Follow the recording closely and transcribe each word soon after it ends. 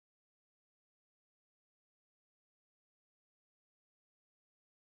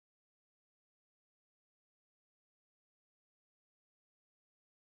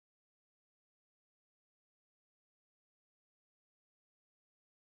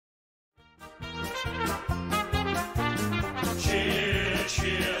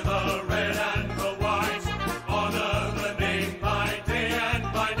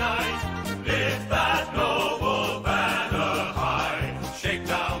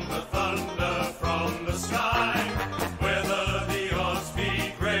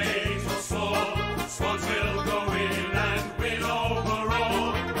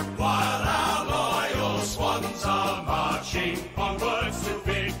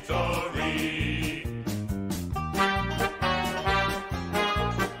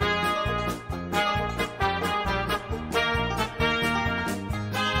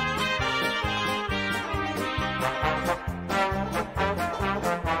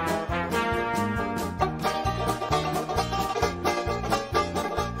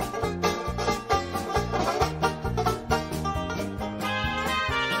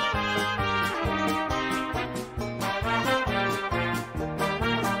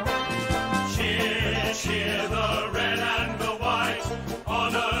cheer the red and the white,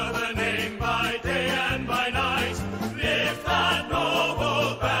 honor the name by day and by night. Lift that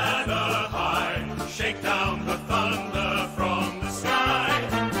noble banner high, shake down the thunder from the sky.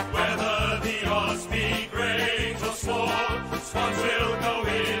 Whether the odds be great or small, Swans will go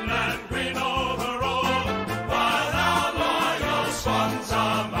in and win overall, while our loyal Swans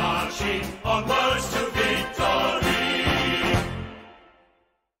are marching onwards to victory.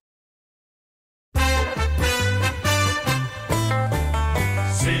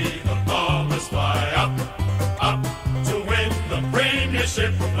 See the Bombers fly up, up to win the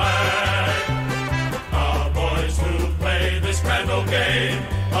premiership flag. Our boys who play this grand old game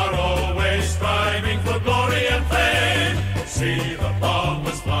are always striving for glory and fame. See the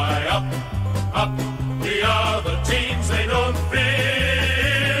Bombers fly up, up. The other teams they don't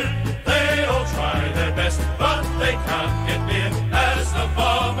fear. They all try their best, but they can't get near as the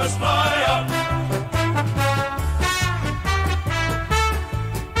Bombers fly up.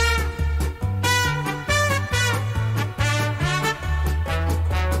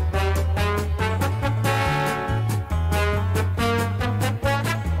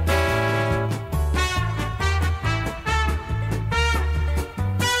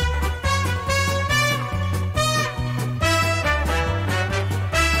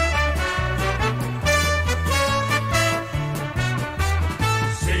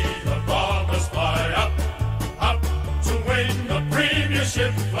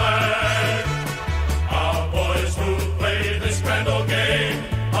 Flag. Our boys who play this grand old game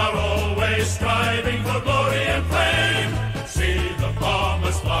are always striving for glory and fame. See the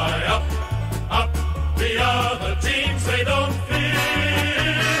Bombers fly up, up. The other teams they don't fear.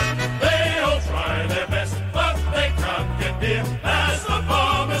 They all try their best, but they can't get near as the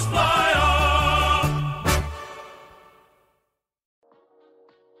Bombers fly up.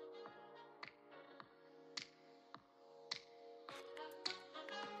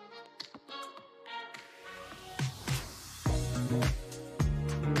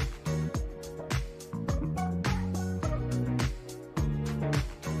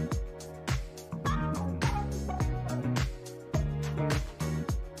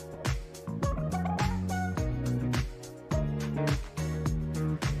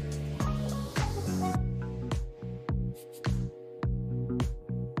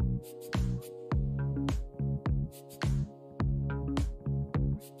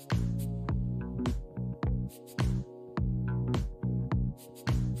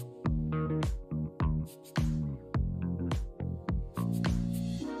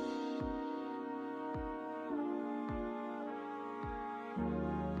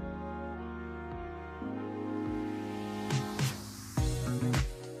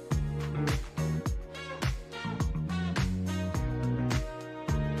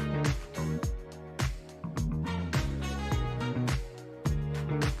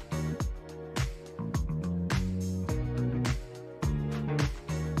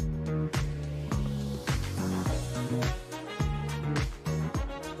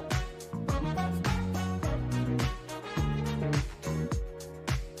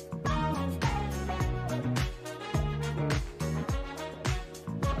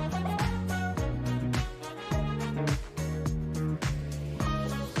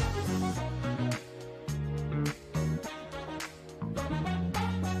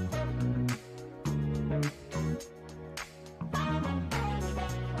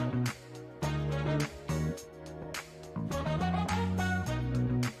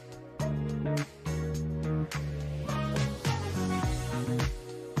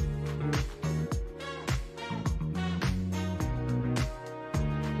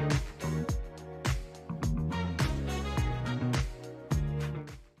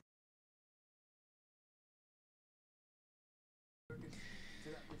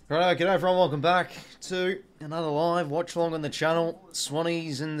 Right, g'day everyone, welcome back to another live watch along on the channel.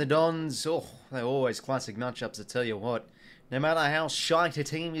 Swannies and the Dons, oh, they're always classic matchups, I tell you what. No matter how shite a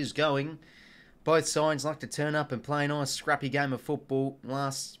team is going, both sides like to turn up and play a nice scrappy game of football.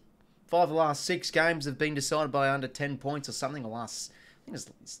 Five of the last 6 games have been decided by under 10 points or something. I think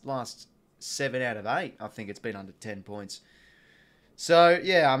it's last 7 out of 8, I think it's been under 10 points. So,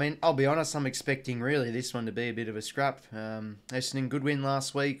 yeah, I mean, I'll be honest, I'm expecting really this one to be a bit of a scrap. Essendon, good win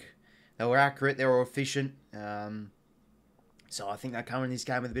last week. They were accurate, they were efficient. So I think they come in this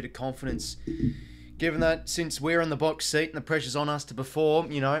game with a bit of confidence. Given that since we're in the box seat and the pressure's on us to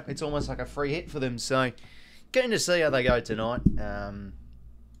perform, you know, it's almost like a free hit for them. So, getting to see how they go tonight.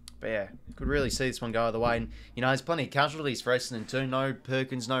 But yeah, could really see this one go either way. And, you know, there's plenty of casualties for Essendon too. No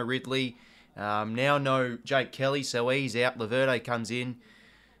Perkins, no Ridley. Now no Jake Kelly, so he's out. 𝐼𝐻𝐿𝐴 comes in.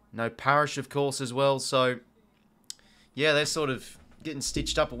 No Parish, of course, as well. So, yeah, they're sort of getting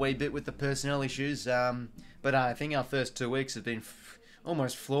stitched up a wee bit with the personnel issues. But I think our first 2 weeks have been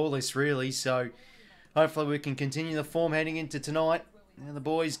almost flawless, really. So, hopefully we can continue the form heading into tonight. And the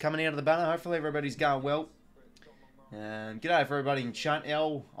boys coming out of the banner. Hopefully everybody's going well. G'day for everybody in chat.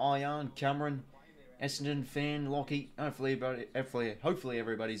 Ian, Cameron, Essendon fan, Lockie. Hopefully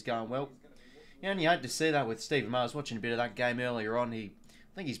everybody's going well. Yeah, and you hate to see that with Stephen Moore. I was watching a bit of that game earlier on. I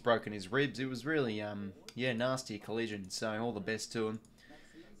think he's broken his ribs. It was really, nasty collision. So all the best to him.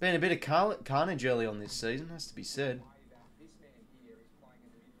 Been a bit of carnage early on this season, has to be said.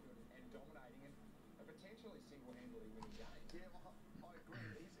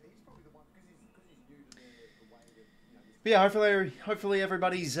 But yeah, hopefully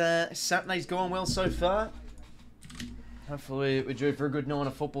everybody's Saturday's going well so far. Hopefully we're due for a good night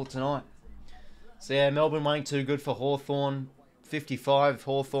of football tonight. So yeah, Melbourne weren't too good for Hawthorn. 55,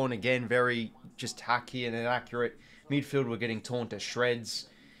 Hawthorn again, very just hacky and inaccurate. Midfield were getting torn to shreds.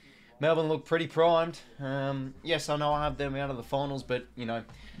 Melbourne looked pretty primed. Yes, I know I have them out of the finals, but, you know,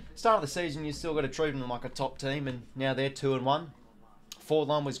 start of the season, you still got to treat them like a top team, and now they're 2-1. Forward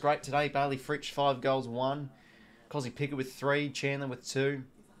line was great today. Bailey Fritsch, 5 goals, 1. 𝐓𝐡𝐞 with 3. Chandler with 2.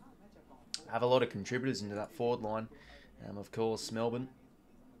 Have a lot of contributors into that forward line. Of course, Melbourne.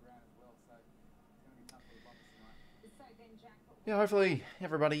 Yeah, hopefully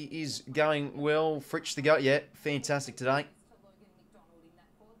everybody is going well. Fritsch the goat, yeah, fantastic today.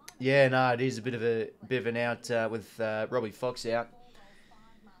 Yeah, no, it is a bit of an out with Robbie Fox out.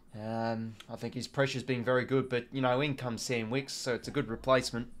 I think his pressure's been very good, but you know, in comes Sam Wicks, so it's a good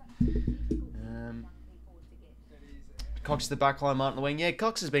replacement. Cox the backline, Martin the wing. Yeah,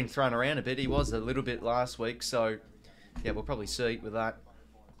 Cox has been thrown around a bit. He was a little bit last week, so yeah, we'll probably see with that.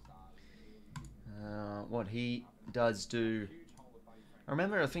 What he does do. I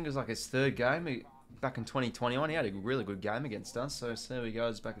remember, I think it was like his 3rd game back in 2021. He had a really good game against us, so there he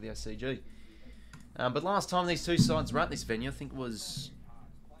goes back at the SCG. But last time these two sides were at this venue, I think it was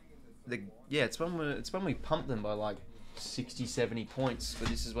it's when we pumped them by like 60, 70 points, but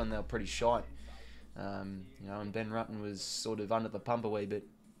this is when they were pretty shy. You know, and Ben Rutten was sort of under the pump a wee bit.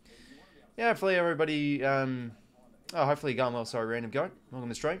 Yeah, hopefully everybody, hopefully you're going well. Sorry, random goat. Welcome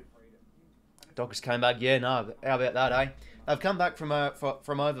to the stream. Dockers came back. Yeah, no, how about that, eh? They've come back from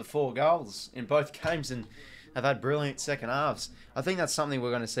over 4 goals in both games and have had brilliant second halves. I think that's something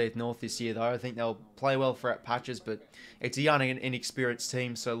we're going to see at North this year, though. I think they'll play well throughout patches, but it's a young and inexperienced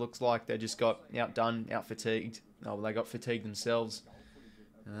team, so it looks like they just got outdone, out-fatigued. Oh, well, they got fatigued themselves.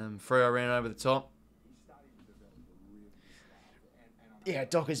 Freo ran over the top. Yeah,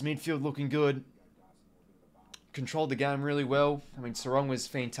 Dockers midfield looking good. Controlled the game really well. I mean, Sarong was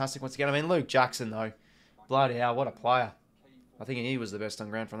fantastic once again. I mean, Luke Jackson, though. Bloody hell, what a player. I think he was the best on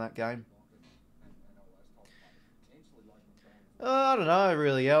ground from that game. I don't know,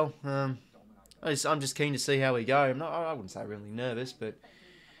 really, El. I'm just keen to see how we go. I wouldn't say really nervous, but,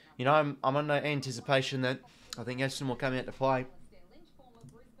 you know, I'm under anticipation that I think Essendon will come out to play.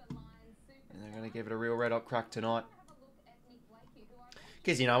 And they're going to give it a real red-hot crack tonight.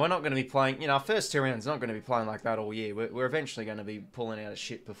 Because, you know, we're not going to be playing... You know, our first 2 rounds not going to be playing like that all year. We're eventually going to be pulling out a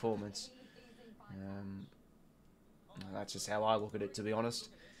shit performance. That's just how I look at it, to be honest.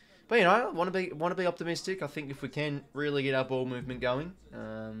 But, you know, I want to be optimistic. I think if we can really get our ball movement going,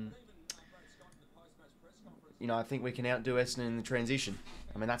 you know, I think we can outdo Essendon in the transition.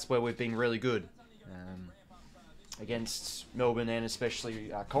 I mean, that's where we've been really good. Against Melbourne and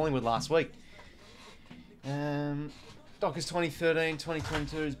especially Collingwood last week. Dockers 2013,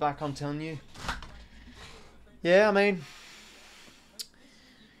 2022 is back, I'm telling you. Yeah, I mean,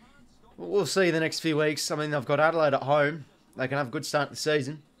 we'll see the next few weeks. I mean, they've got Adelaide at home. They can have a good start to the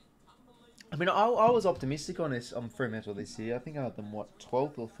season. I mean, I was optimistic on Fremantle this year. I think I had them,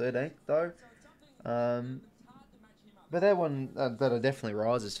 12th or 13th, though. But they're one that are definitely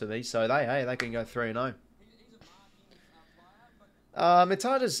rises for me. So they can go 3-0. It's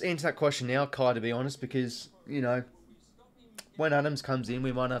hard to answer that question now, Kai, to be honest, because, you know, when Adams comes in,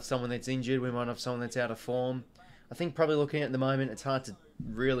 we might have someone that's injured. We might have someone that's out of form. I think probably looking at the moment, it's hard to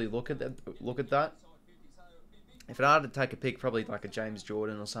really look at that. If it had to take a pick, probably like a James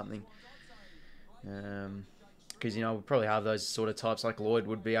Jordan or something. Because, you know, we'll probably have those sort of types like Lloyd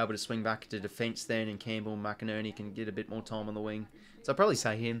would be able to swing back to defence then, and Campbell and McInerney can get a bit more time on the wing. So I'd probably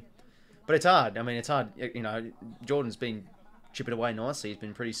say him. But it's hard. I mean, it's hard. You know, Jordan's been chipping away nicely. He's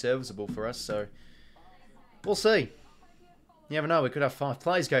been pretty serviceable for us. So we'll see. You never know. We could have 5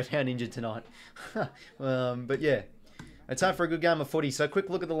 players go down injured tonight. But yeah, it's time for a good game of footy. So quick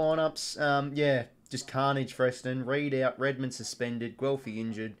look at the lineups. Yeah, just carnage for Essendon. Reid out, Redmond suspended, 𝐓𝐿𝐴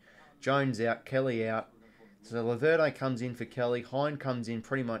injured, Jones out, Kelly out. So 𝗬𝐻𝐵 comes in for Kelly, 𝐻𝐚 comes in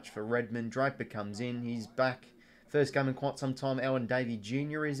pretty much for Redmond, Draper comes in, he's back. First game in quite some time, Allen Davey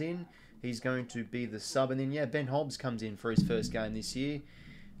Jr. is in. He's going to be the sub. And then, yeah, Ben Hobbs comes in for his first game this year.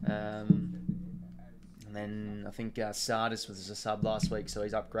 And then I think Sardis was a sub last week, so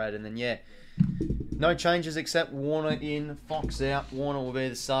he's upgraded. And then, yeah, no changes except Warner in, Fox out. Warner will be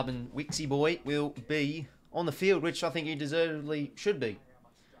the sub, and 𝐼𝐶𝐼𝗶𝗹 boy will be on the field, which I think he deservedly should be,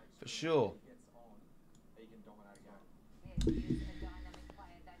 for sure.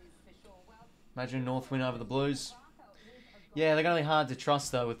 Imagine North win over the Blues. Yeah, they're going to be hard to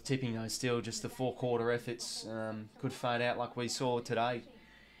trust, though, with tipping, though, still. Just the four-quarter efforts could fade out like we saw today.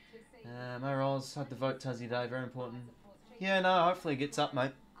 Roz had the vote 𝗼𝐴 Day, very important. Yeah, no, hopefully it gets up,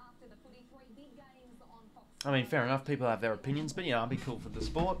 mate. I mean, fair enough, people have their opinions, but, you know, it'd be cool for the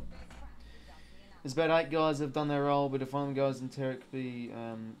sport. There's about 8 guys that have done their role, but if one of them goes on tear,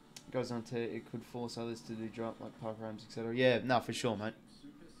 it could force others to do drop, like park rams, etc. Yeah, no, for sure, mate.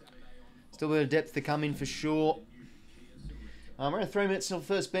 Still a bit of depth to come in, for sure. We're in 3 minutes till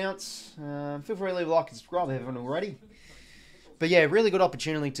first bounce. Feel free to leave a like and subscribe if you haven't already. But yeah, really good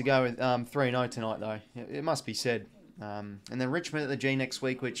opportunity to go with 3-0 tonight, though. It must be said. And then Richmond at the G next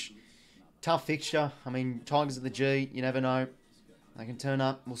week, which, tough fixture. I mean, Tigers at the G, you never know. They can turn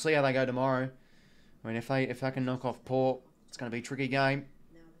up. We'll see how they go tomorrow. I mean, if they can knock off Port, it's going to be a tricky game.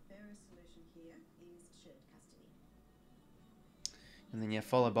 And then, yeah,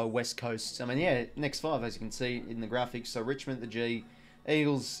 followed by West Coast. I mean, yeah, next 5, as you can see in the graphics. So, Richmond at the G,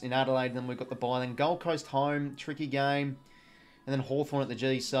 Eagles in Adelaide, then we've got the bye. Then Gold Coast home, tricky game. And then Hawthorn at the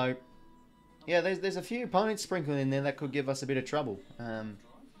G. So, yeah, there's a few opponents sprinkled in there that could give us a bit of trouble.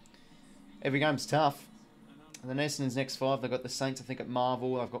 Every game's tough. And then Essendon's next 5, they've got the Saints, I think, at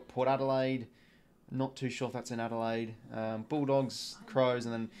Marvel. I've got Port Adelaide. Not too sure if that's in Adelaide. Bulldogs, Crows,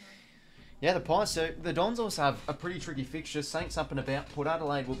 and then... yeah, the Pies. So the Dons also have a pretty tricky fixture. Saints up and about. Port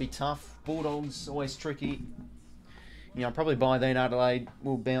Adelaide will be tough. Bulldogs always tricky. You know, probably by then Adelaide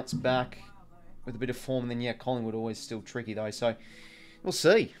will bounce back with a bit of form. And then, yeah, Collingwood always still tricky, though. So we'll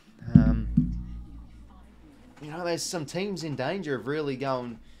see. You know, there's some teams in danger of really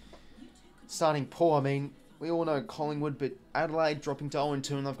starting poor. I mean, we all know Collingwood, but Adelaide dropping to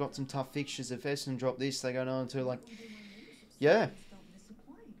 0-2, and they've got some tough fixtures. If Essendon drop this, they go 0-2. Like, yeah.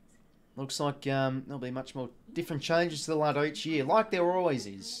 Looks like there'll be much more different changes to the ladder each year, like there always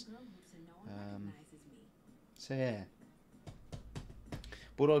is. So, yeah.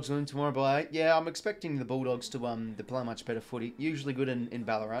 Bulldogs win tomorrow by 8. Yeah, I'm expecting the Bulldogs to play much better footy. Usually good in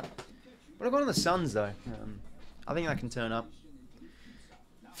Ballarat. But I've got on the Suns, though. I think they can turn up.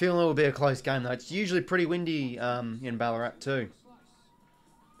 Feeling it will be a close game, though. It's usually pretty windy in Ballarat, too.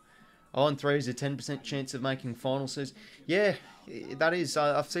 0-3 is a 10% chance of making finals. Yeah, that is.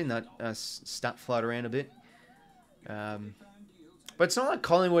 I've seen that stat float around a bit. But it's not like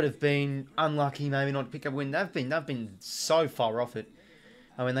Collingwood have been unlucky, maybe not to pick up a win. They've been so far off it.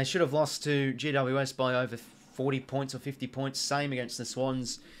 I mean, they should have lost to GWS by over 40 points or 50 points. Same against the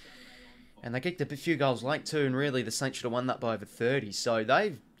Swans. And they kicked a few goals late too, and really the Saints should have won that by over 30. So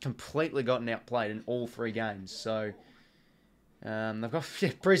they've completely gotten outplayed in all 3 games. So they've got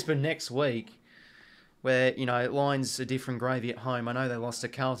Brisbane next week, where, you know, Lions a different gravy at home. I know they lost to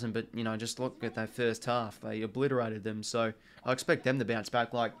Carlton, but, you know, just look at their first half. They obliterated them. So I expect them to bounce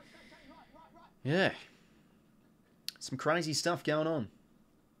back. Like, yeah, some crazy stuff going on.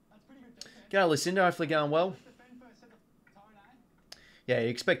 G'day, Lucinda. Hopefully going well. Yeah, you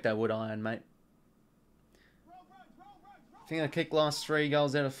expect they would, Iron, mate. I think I kicked last 3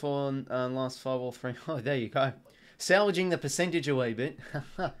 goals out of 4 and last 5 or 3. Oh, there you go. Salvaging the percentage a wee bit.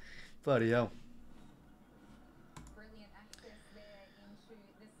 Bloody hell.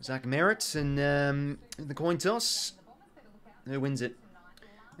 Zach Merritt and the coin toss. Who wins it?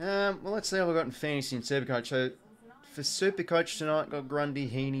 Well, let's see how we've got in fantasy and Supercoach. So, for Supercoach tonight, got Grundy,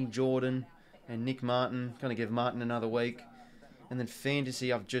 Heaney, Jordan, and Nick Martin. Going to give Martin another week. And then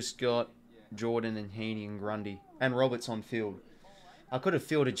fantasy, I've just got Jordan and Heaney and Grundy. And Roberts on field. I could have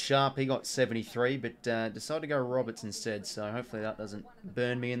fielded Sharp. He got 73, but decided to go Roberts instead. So hopefully that doesn't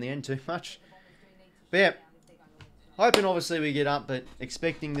burn me in the end too much. But yeah, hoping obviously we get up, but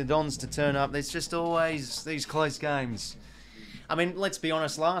expecting the Dons to turn up. There's just always these close games. I mean, let's be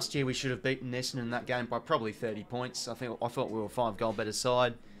honest. Last year we should have beaten Essendon in that game by probably 30 points. I thought we were a 5-goal better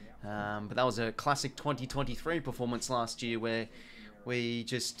side. But that was a classic 2023 performance last year where we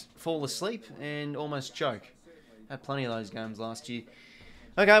just fall asleep and almost choke. Had plenty of those games last year.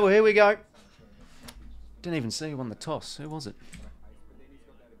 Okay, well, here we go. Didn't even see who won the toss. Who was it?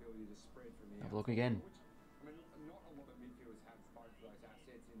 Have a look again.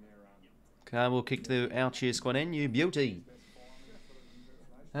 Okay, we'll kick to 𝐼𝐻𝐿 𝐎𝐥𝐝 𝐿𝐿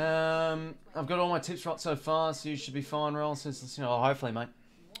𝐵�beauty. I've got all my tips right so far, so you should be fine, Roll. Since, you know, hopefully, mate.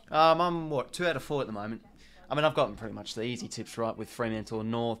 I'm, what, 2 out of 4 at the moment. I mean, I've gotten pretty much the easy tips right with Fremantle and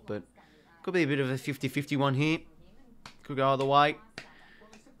North, but could be a bit of a 50-50 one here. Could go either way.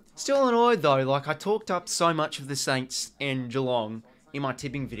 Still annoyed, though. Like, I talked up so much of the Saints and Geelong in my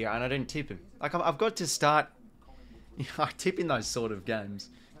tipping video, and I didn't tip them. Like, I've got to start tipping those sort of games.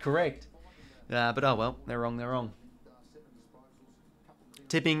 Correct. But oh well, they're wrong, they're wrong.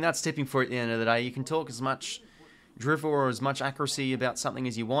 Tipping, that's tipping for it at the end of the day. You can talk as much drivel or as much accuracy about something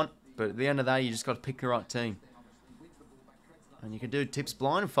as you want, but at the end of the day, you just got to pick the right team. And you can do tips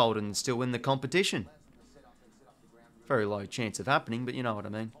blindfolded and still win the competition. Very low chance of happening, but you know what I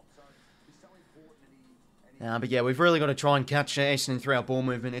mean. But yeah, we've really got to try and catch Essendon through our ball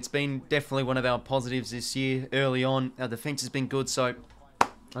movement. It's been definitely one of our positives this year, early on. Our defence has been good, so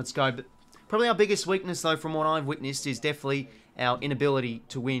let's go. But probably our biggest weakness, though, from what I've witnessed, is definitely our inability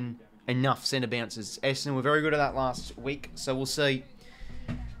to win enough centre bounces. Essendon were very good at that last week, so we'll see.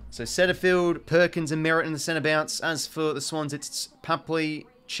 So Setterfield, Perkins and Merritt in the centre bounce. As for the Swans, it's 𝐴𝐵𝐿,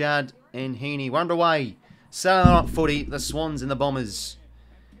 Chad and 𝐻𝐡𝐞. We're underway. Saturday night footy, the Swans and the Bombers.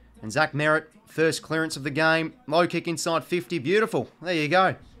 And Zach Merritt, first clearance of the game. Low kick inside 50. Beautiful. There you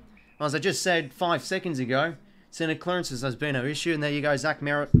go. As I just said 5 seconds ago, centre clearances has been no issue. And there you go, Zach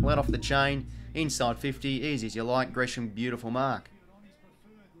Merritt let off the chain. Inside 50. Easy as you like. 𝐵𝐵𝐿, beautiful mark.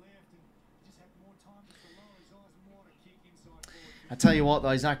 I tell you what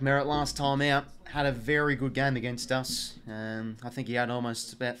though, Zach Merritt last time out had a very good game against us. I think he had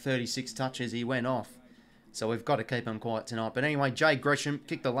almost about 36 touches. He went off. So we've got to keep him quiet tonight. But anyway, 𝐵𝐵𝐿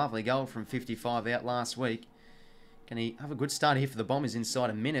kicked a lovely goal from 55 out last week. Can he have a good start here for the Bombers inside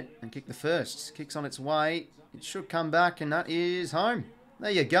a minute and kick the first? Kicks on its way. It should come back and that is home.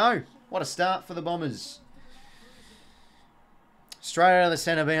 There you go. What a start for the Bombers. Straight out of the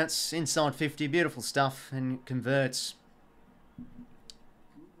centre bounce, inside 50. Beautiful stuff and converts.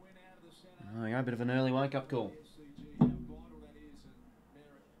 There we go, a bit of an early wake-up call.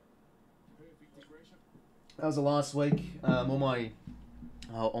 That was the last week. All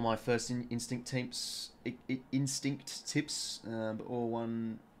my first instinct tips, but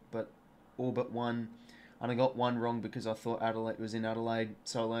all but one. I only got one wrong because I thought Adelaide was in Adelaide,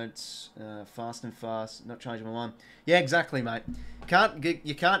 so I learnt fast and fast, not changing my mind. Yeah, exactly, mate.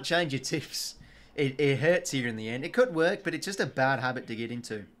 You can't change your tips. It hurts here in the end. It could work, but it's just a bad habit to get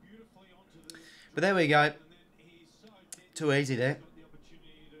into. But there we go. Too easy there.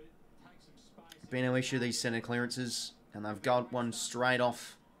 Been no issue these centre clearances, and they've got one straight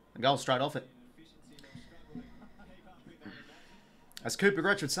off. A goal straight off it. As Cooper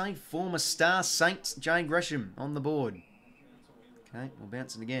Gretsch would say, former star Saints 𝐵𝐿 on the board. Okay, we'll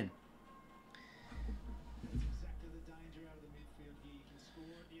bounce it again.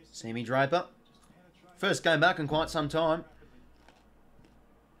 Sammy Draper. First game back in quite some time.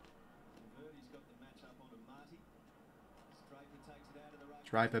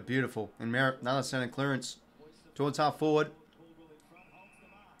 Draper, beautiful. And Merritt, another centre clearance towards half forward.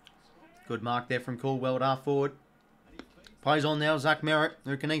 Good mark there from Caldwell at half forward. Plays on now, Zach Merritt.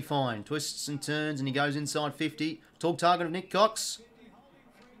 Who can he find? Twists and turns and he goes inside 50. Tall target of Nick Cox.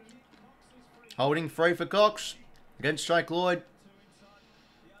 Holding free for Cox. Against Jake Lloyd.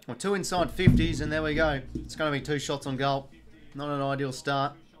 Well, 2 inside 50s and there we go. It's going to be 2 shots on goal. Not an ideal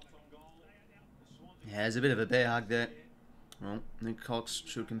start. Yeah, there's a bit of a bear hug there. Well, Nick Cox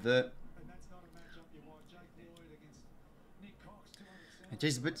should convert.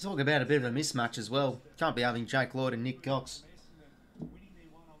 Jeez, but talk about a bit of a mismatch as well. Can't be having Jake Lloyd and Nick Cox.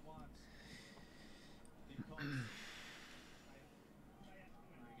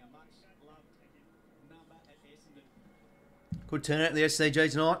 Good turnout at the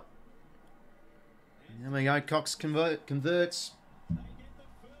SCG tonight. There we go. Cox converts.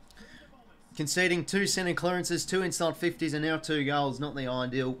 Conceding 2 centre clearances, 2 inside 50s, and now 2 goals. Not the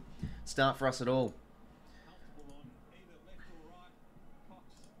ideal start for us at all.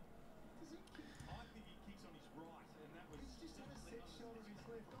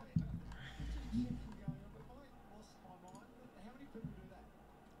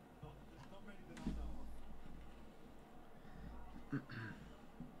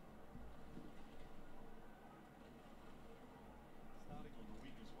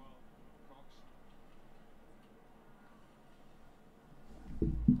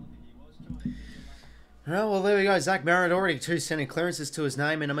 Well, there we go. Zach Merritt already 2 centre clearances to his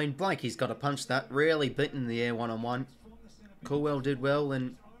name. And, I mean, Blake, he's got to punch that. Rarely beaten in the air one-on-one. Caldwell did well.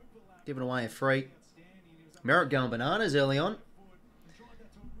 And Giving away a free. Merritt going bananas early on.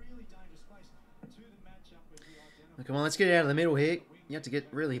 Come on, let's get it out of the middle here. You have to get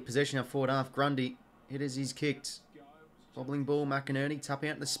really possession up forward half. Grundy hit as he's kicked. Bobbling ball, McInerney tapping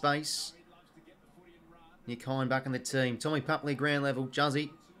out into space. Nick Hine back in the team. Tommy Pupley ground level.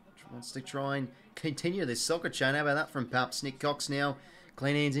 Juzzy wants to try and continue this soccer chain. How about that from Paps? Nick Cox now.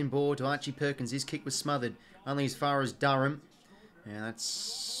 Clean hands in ball to Archie Perkins. His kick was smothered. Only as far as Durham. And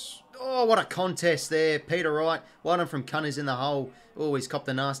that's... Oh, what a contest there. Peter Wright. One from Cunners in the hole. Oh, he's copped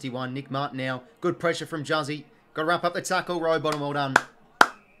a nasty one. Nick Martin now. Good pressure from Juzzy. Got to wrap up the tackle. Rowbottom, well done.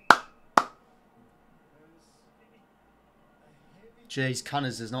 Jeez,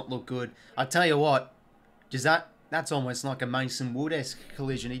 Cunners does not look good. I tell you what, just that's almost like a Mason Wood-esque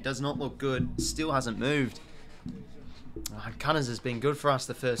collision. He does not look good. Still hasn't moved. Oh, Cunners has been good for us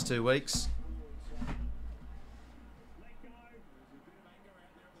the first 2 weeks.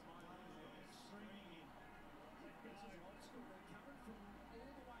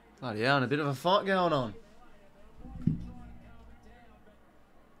 Bloody hell, and a bit of a fight going on.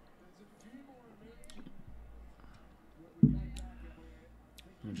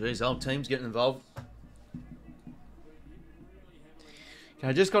 Geez, the whole team's getting involved.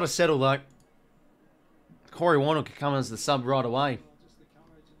 Okay, just got to settle though. Corey Warner could come as the sub right away.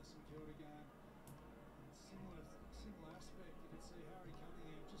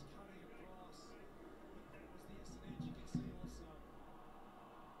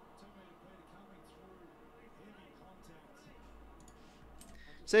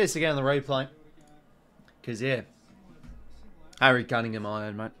 See this again on the replay. Because, yeah. Harry Cunningham, I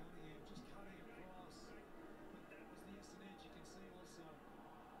own, mate.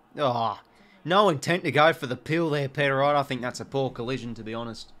 Oh, no intent to go for the pill there, Peter Wright. I think that's a poor collision, to be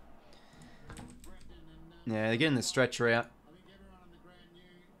honest. Yeah, they're getting the stretcher out.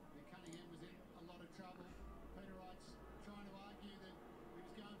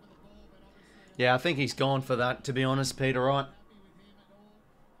 Yeah, I think he's gone for that, to be honest, Peter Wright.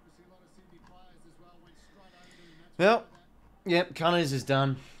 Well, yep, Cunners is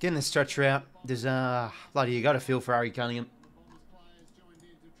done. Getting the stretcher out. There's, bloody, you got to feel for Harry Cunningham.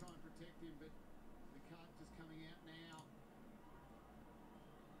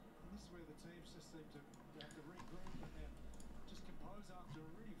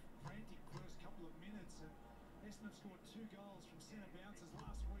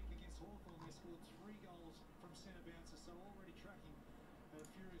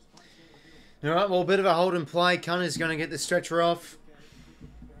 All right, well, a bit of a hold and play. Cunner's going to get the stretcher off.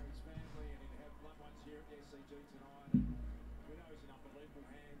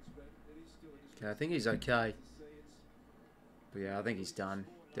 Okay, I think he's okay. But yeah, I think he's done.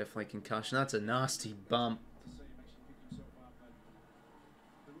 Definitely concussion. That's a nasty bump.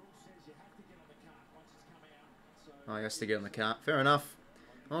 Oh, he has to get on the cart. Fair enough.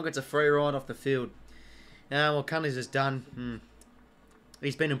 Oh, gets a free ride off the field. Now, well, Cunner's is done.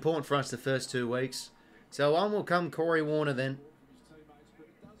 He's been important for us the first 2 weeks. So on will come Corey Warner then.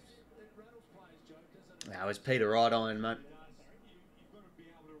 That was Peter Wright on, mate.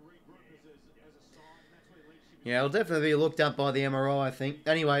 Yeah, it'll definitely be looked up by the MRI, I think.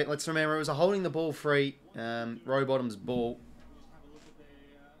 Anyway, let's remember it was a holding the ball free. Rowbottom's ball.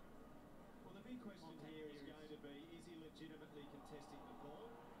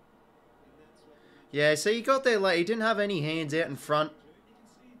 Yeah, so he got there late. He didn't have any hands out in front.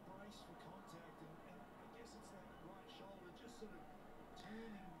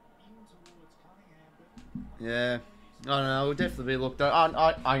 Yeah, I don't know. It'll definitely be looked at.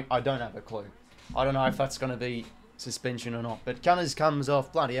 I don't have a clue. I don't know if that's going to be suspension or not. But Cunners comes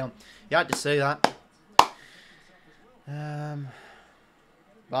off. Bloody hell. You had to see that.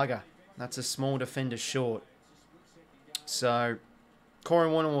 Bugger. That's a small defender short. So,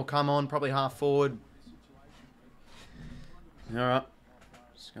 Corey Warner will come on. Probably half forward. Alright.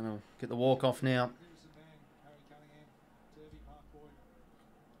 Just going to get the walk off now.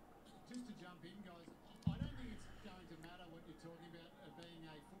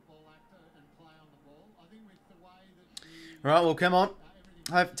 Right, well, come on.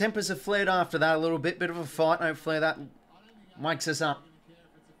 Tempers have flared after that a little bit. Bit of a fight. Hopefully that wakes us up.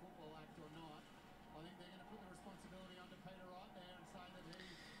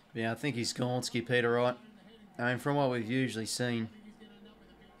 Yeah, I think he's 𝐼𝐶𝐞 Peter Wright. I mean, from what we've usually seen.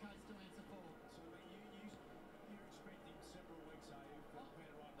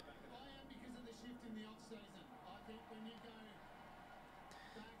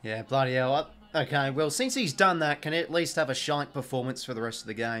 Yeah, bloody hell. Okay, well, since he's done that, can he at least have a shite performance for the rest of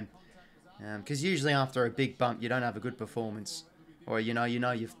the game? Because usually after a big bump, you don't have a good performance. Or you know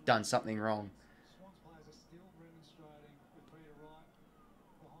you've done something wrong.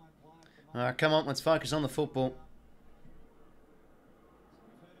 Alright, come on, let's focus on the football.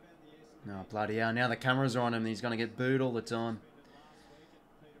 Oh, bloody hell. Now the cameras are on him and he's going to get booed all the time.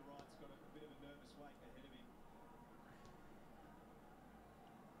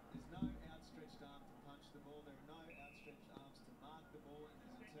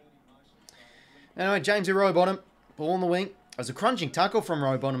 Anyway, James 𝐼𝐻𝐿𝐴 ball on the wing. There's a crunching tackle from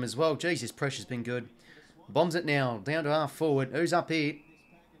𝐼𝐻𝐿𝐴 as well. Jeez, his pressure's been good. Bombs it now. Down to half forward. Who's up here?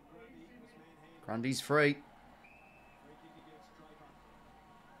 Grundy's free.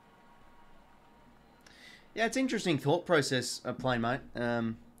 Yeah, it's interesting thought process of playing, mate.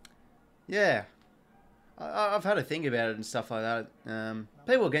 Yeah. I've had a think about it and stuff like that.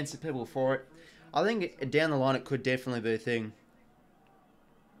 People against it, people for it. I think down the line it could definitely be a thing.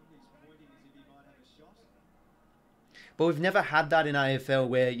 But we've never had that in AFL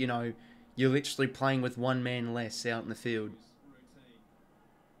where, you know, you're literally playing with one man less out in the field.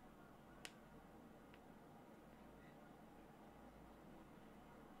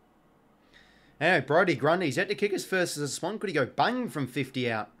 Anyway, Brodie Grundy's yet to kick his first as a Swan. Could he go bang from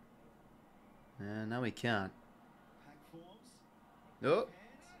 50 out? No, he can't. Oh.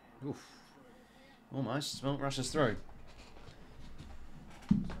 Oof. Almost. Well, rushes through.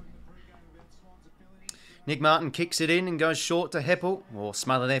 Nick Martin kicks it in and goes short to 𝐓𝐻𝐿𝐴. Or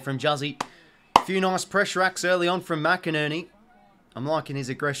smother there from 𝗏𝐿𝐴. A few nice pressure acts early on from McInerney. I'm liking his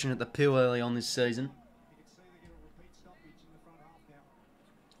aggression at the pill early on this season.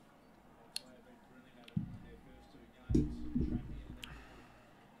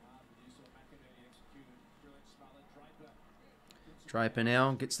 Draper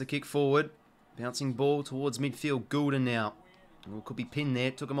now gets the kick forward. Bouncing ball towards midfield. Goulden now. Oh, could be pinned there.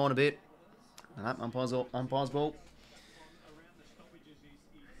 Took him on a bit. And that umpire's ball.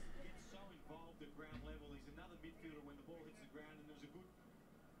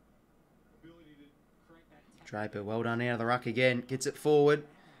 Draper, well done out of the ruck again. Gets it forward.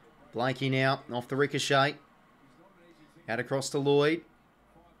 Blakey now off the ricochet. Out across to Lloyd.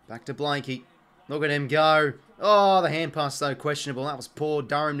 Back to Blakey. Look at him go. Oh, the hand pass, though, questionable. That was poor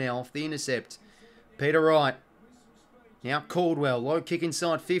Durham now off the intercept. Peter Wright. Now Caldwell. Low kick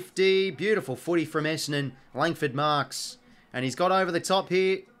inside 50. Beautiful footy from Essendon. Langford marks. And he's got over the top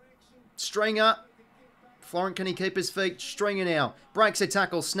here. Stringer. Florent, can he keep his feet? Stringer now. Breaks a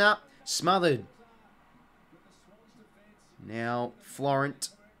tackle. Snap. Smothered. Now Florent.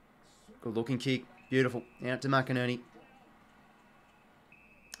 Good looking kick. Beautiful. Out to McInerney.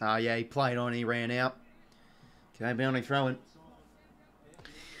 Oh, yeah, he played on, he ran out. Okay, boundary throwing.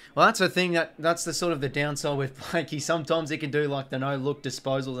 Well, that's the thing, that's the sort of the downside with Blakey. Sometimes he can do like the no-look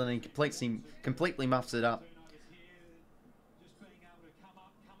disposals and he completely muffs it up.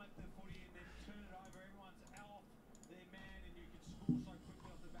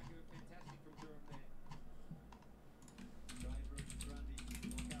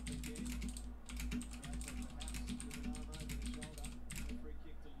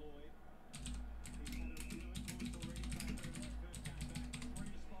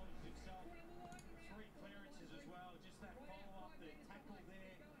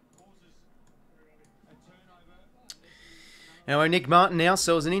 Anyway, Nick Martin now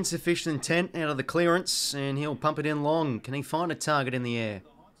sells an insufficient intent out of the clearance, and he'll pump it in long. Can he find a target in the air?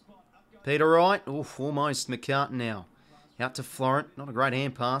 Peter Wright, oof, almost. McCartan now. Out to Florent, not a great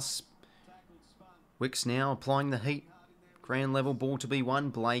hand pass. Wicks now applying the heat. Grand level ball to be won,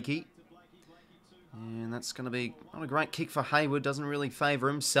 Blakey. And that's going to be not a great kick for Hayward, doesn't really favour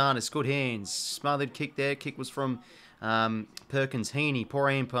him. Sardis, good hands. Smothered kick there. Kick was from Perkins. Heaney, poor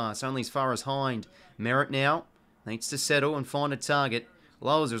hand pass, only as far as Hind. Merritt now. Needs to settle and find a target.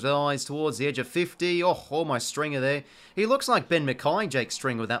 Lowers his eyes towards the edge of 50. Oh, almost Stringer there. He looks like Ben Mackay, Jake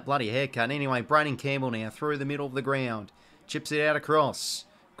Stringer, with that bloody haircut. Anyway, Braden Campbell now through the middle of the ground. Chips it out across.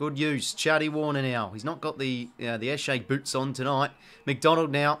 Good use. Charlie Warner now. He's not got the 𝐓𝐻𝐿𝐴 boots on tonight.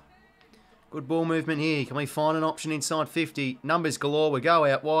 McDonald now. Good ball movement here. Can we find an option inside 50? Numbers galore. We go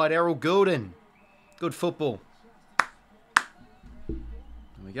out wide. Errol Goulden. Good football. And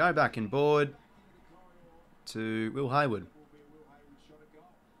we go back and board to Will Hayward.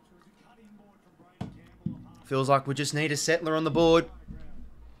 Feels like we just need a settler on the board.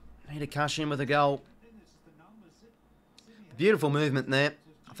 Need a cash in with a goal. Beautiful movement there.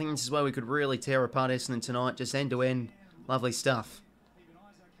 I think this is where we could really tear apart Essendon tonight. Just end to end. Lovely stuff.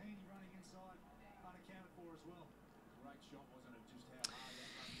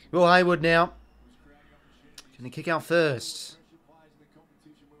 Will Hayward now. Can he kick out first?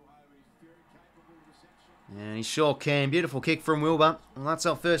 And he sure can. Beautiful kick from Wilbur. And that's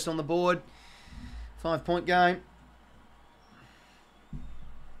our first on the board. 5-point game.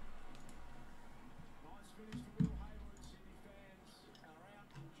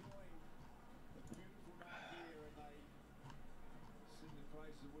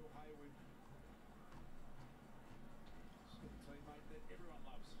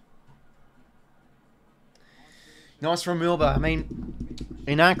 Nice from Wilbur. I mean,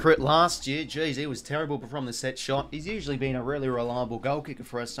 inaccurate last year. Geez, he was terrible from the set shot. He's usually been a really reliable goal kicker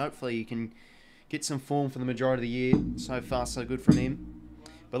for us. Hopefully he can get some form for the majority of the year. So far, so good from him.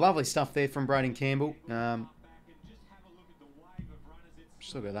 But lovely stuff there from Braden Campbell.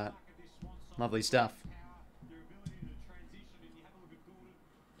 Just look at that. Lovely stuff.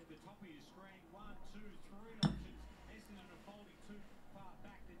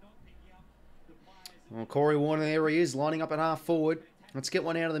 Well, Corey Warner, there he is, lining up at half forward. Let's get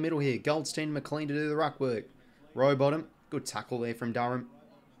one out of the middle here. Goldstein, McLean to do the ruck work. Row bottom. Good tackle there from Durham.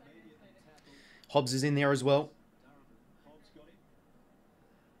 Hobbs is in there as well.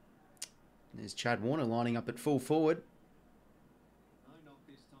 There's Chad Warner lining up at full forward.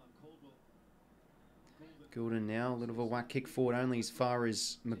 Goulden now, a little of a whack kick forward only as far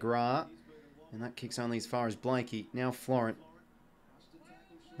as McGrath. And that kick's only as far as 𝐵𝐴𝐴𝐿𝐴𝐴. Now Florent.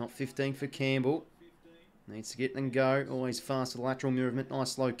 Not 15 for Campbell. Needs to get and go. Always fast with lateral movement.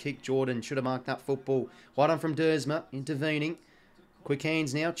 Nice low kick. Jordan should have marked that football. Well done from 𝐷𝐸𝐺𝐻. Intervening. Quick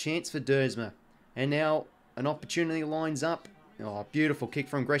hands now. Chance for 𝐷𝐸𝐺𝐻. And now an opportunity lines up. Oh, beautiful kick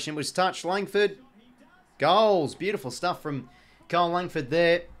from Gresham. Was touched. Langford. Goals. Beautiful stuff from Cole Langford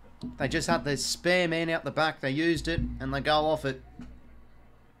there. They just had the spare man out the back. They used it and they go off it.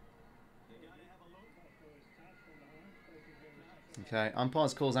 Okay,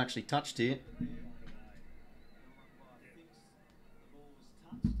 umpire's call's actually touched here.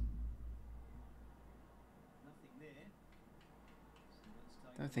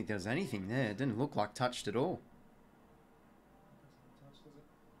 I don't think there was anything there. It didn't look like touched at all.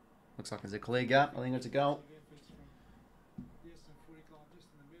 Looks like there's a clear gap. I think it's a goal.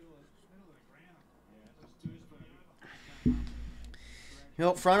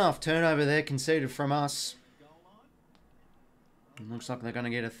 Well, front half turnover there conceded from us. Looks like they're going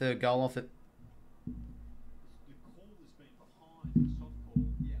to get a third goal off it.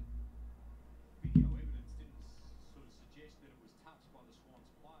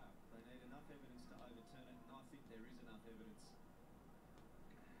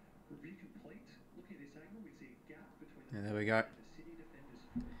 Yeah, there we go.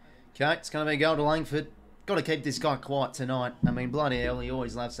 Okay, it's going to be a goal to Langford. Got to keep this guy quiet tonight. I mean, bloody hell, he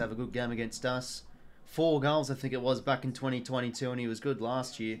always loves to have a good game against us. 4 goals, I think it was, back in 2022, and he was good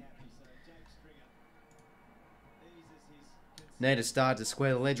last year. Need to start to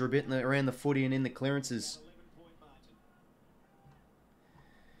square the ledger a bit around the footy and in the clearances.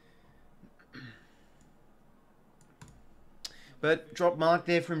 But drop mark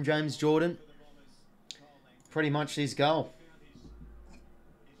there from James Jordan. Pretty much his goal.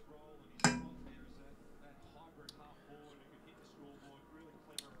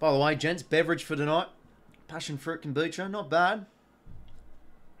 By the way, gents, beverage for tonight. Passion fruit kombucha, not bad.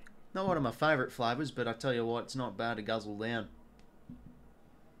 Not one of my favourite flavours, but I tell you what, it's not bad to guzzle down.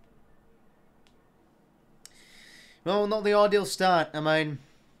 Well, not the ideal start. I mean,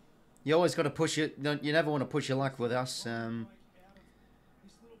 you always got to push it. You never want to push your luck with us.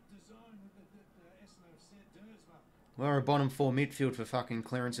 We're a bottom 4 midfield for fucking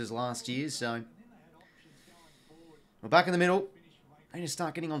clearances last year, so we're back in the middle. I need to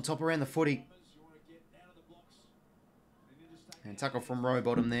start getting on top around the footy. And tackle from row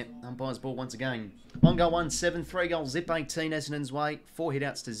bottom there. Umpire's ball once again. 1 goal, 1-7. 3 goals, zip 18. Essendon's way. 4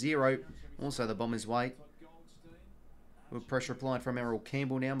 hit-outs to 0. Also the Bombers' way. Good pressure applied from Errol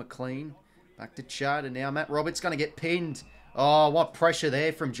Campbell now. McLean. Back to Chad. And now Matt Roberts going to get pinned. Oh, what pressure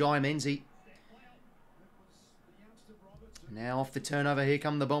there from 𝐼𝐻𝐻𝐿𝐴𝐴. Now off the turnover. Here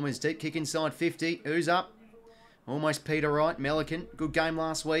come the Bombers. Deep kick inside 50. Who's up? Almost Peter Wright. 𝐿𝐴𝐴𝐿𝐴𝐴. Good game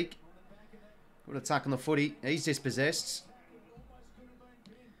last week. Good attack on the footy. He's dispossessed.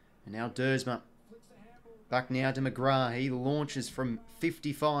 And now 𝐷𝐸𝐺𝐻. Back now to McGrath. He launches from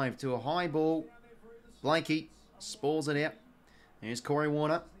 55 to a high ball. 𝐵𝐴𝐴𝐿𝐴𝐴 spalls it out. Here's Corey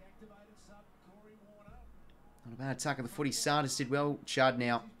Warner. Not a bad attack of the footy. Sardis did well. Chad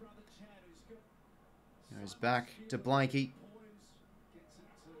now. Goes back to 𝐵𝐴𝐴𝐿𝐴𝐴.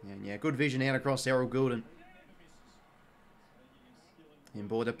 And yeah, good vision out across Errol Goulden. In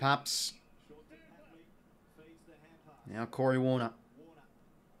board the Paps. Now Corey Warner.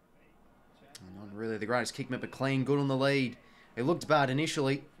 Not really the greatest kick, but clean. Good on the lead. It looked bad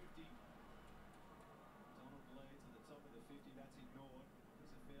initially.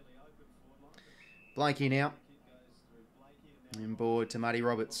 𝐓𝐡𝐞 now. And board to Matty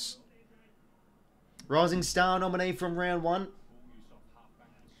Roberts. Rising Star nominee from round 1.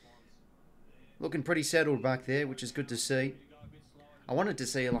 Looking pretty settled back there, which is good to see. I wanted to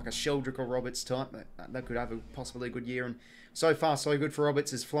see like a 𝐓𝐡𝐞 or Roberts type. That could have a possibly good year. And so far, so good for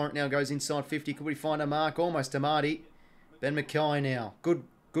Roberts as Florent now goes inside 50. Could we find a mark? Almost to Marty. Ben Mackay now. Good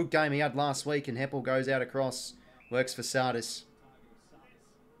game he had last week. And 𝐓𝐴𝐿 goes out across. Works for Sardis.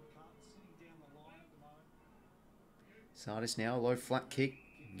 Sardis now. Low flat kick.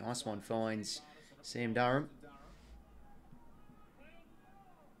 Nice one. Finds Sam Durham.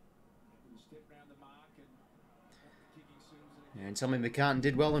 And Tommy McCartan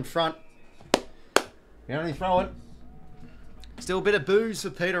did well in front. Can only throw it. Still a bit of booze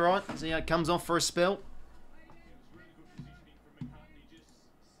for Peter Wright as he comes off for a spell.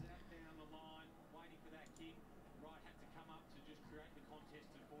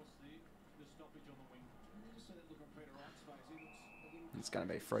 It's going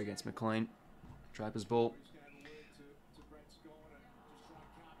to be free against McLean. Draper's ball.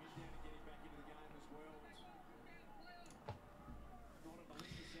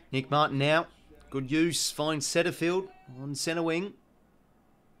 Nick Martin now. Good use. Finds Setterfield on centre wing.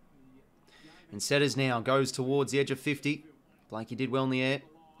 And Setters now goes towards the edge of 50. Blakey did well in the air.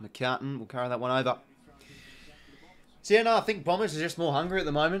 McCartan will carry that one over. So yeah, no, I think Bombers are just more hungry at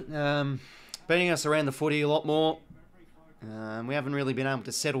the moment. Beating us around the footy a lot more. We haven't really been able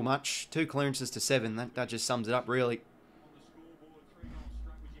to settle much. 2 clearances to 7. That just sums it up, really.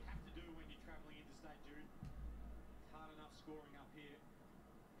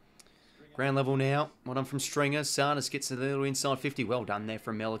 Ground level now. Well done from Stringer. Sardis gets a little inside 50. Well done there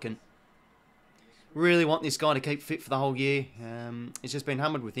from Melican. Really want this guy to keep fit for the whole year. He's just been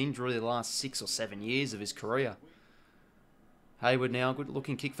hammered with injury the last 6 or 7 years of his career. Hayward now. Good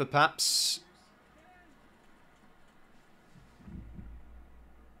looking kick for Paps.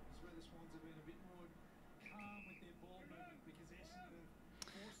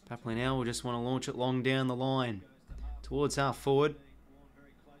 Papley now will just want to launch it long down the line. Towards half forward.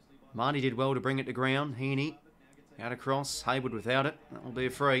 Marty did well to bring it to ground. Heaney out across. Hayward without it. That will be a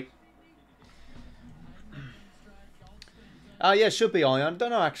free. Yeah, should be I don't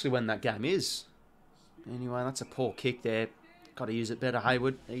know actually when that game is. Anyway, that's a poor kick there. Got to use it better,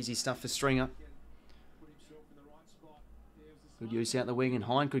 Hayward. Easy stuff for Stringer. Good use out the wing, and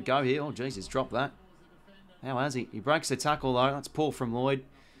Hine could go here. Oh, Jesus, dropped that. How has he? He breaks the tackle, though. That's poor from Lloyd.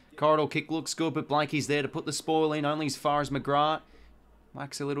 Corridor kick looks good, but Blakey's there to put the spoil in, only as far as McGrath.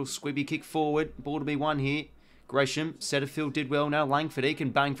 Makes a little squibby kick forward. Ball to be won here. Gresham. Setterfield did well now. Langford, he can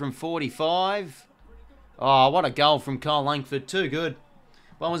bang from 45. Oh, what a goal from Kyle Langford. Too good.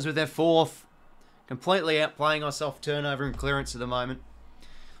 Bombers with their 4th. Completely outplaying us off turnover and clearance at the moment.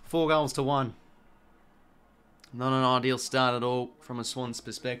 4 goals to 1. Not an ideal start at all from a Swans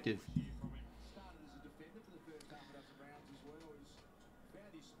perspective.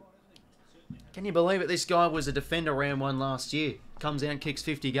 Can you believe it? This guy was a defender round 1 last year. Comes out and kicks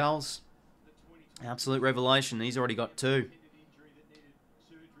 50 goals. Absolute revelation. He's already got 2.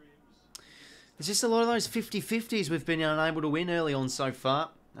 There's just a lot of those 50-50s we've been unable to win early on so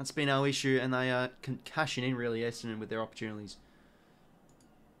far. That's been our issue, and they are cashing in really, Essendon, with their opportunities.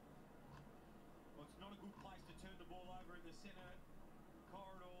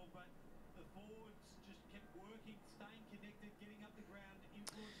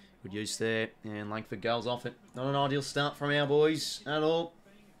 Good use there, and Langford goes off it. Not an ideal start from our boys at all.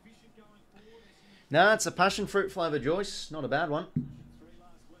 No, it's a passion fruit flavour, Joice. Not a bad one.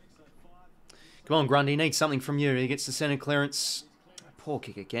 Come on, Grundy, needs something from you. He gets the centre clearance. Poor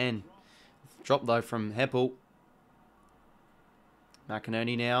kick again. Drop, though, from 𝐓𝐴𝐿.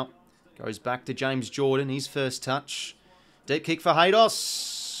 McInerney now goes back to James Jordan. His first touch. Deep kick for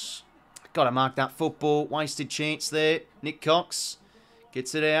Haydos. Got to mark that football. Wasted chance there. Nick Cox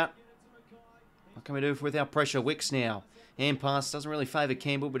gets it out. What can we do with our pressure? Wicks now. Hand pass doesn't really favour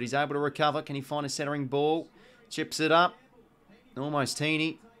Campbell, but he's able to recover. Can he find a centering ball? Chips it up. Almost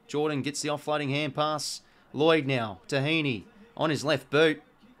Heaney. Jordan gets the offloading hand pass. Lloyd now to Heaney. On his left boot.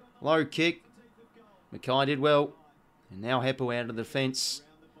 Low kick. Mackay did well. And now 𝐓𝐴𝐿 out of the defence.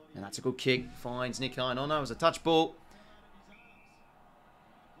 And that's a good kick. Finds Nick Hine. Oh no, it was a touch ball.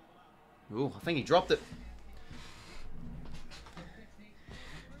 Ooh, I think he dropped it.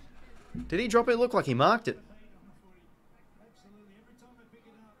 Did he drop it? It looked like he marked it.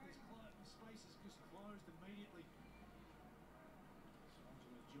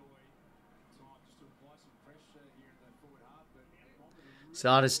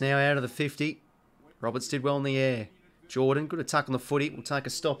 Sardis now out of the 50. Roberts did well in the air. Jordan, good attack on the footy. Will take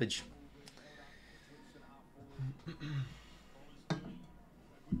a stoppage.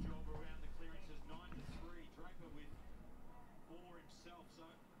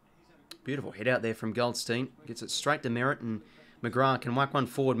 Beautiful hit out there from Goldstein. Gets it straight to Merritt, and McGrath can whack one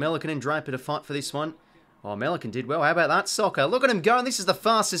forward. 𝐼𝐿𝐼𝐿 and Draper to fight for this one. Oh, 𝐼𝐿𝐼𝐿 did well. How about that, Soccer? Look at him going. This is the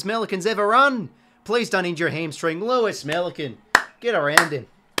fastest 𝐼𝐿𝐼𝐿's ever run. Please don't injure a hamstring. 𝐼𝐿𝐼𝐿. Get around him.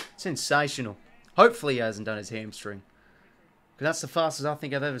 Sensational. Hopefully he hasn't done his hamstring. Because that's the fastest I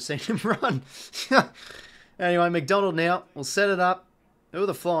think I've ever seen him run. Anyway, McDonald now will set it up. Who are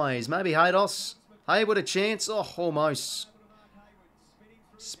the flies? Maybe Haydos. Hayward a chance. Oh, almost.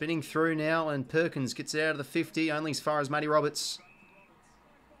 Spinning through now, and Perkins gets it out of the 50, only as far as Matty Roberts.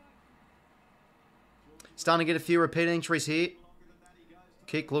 Starting to get a few repeat entries here.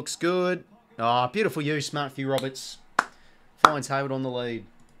 Kick looks good. Oh, beautiful use, Matthew Roberts. Finds Hayward on the lead.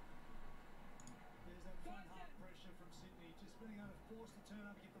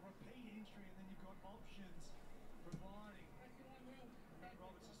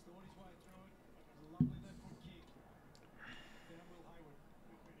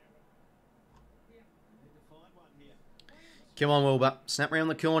 Come on, 𝐼𝐿𝐼𝐿. Snap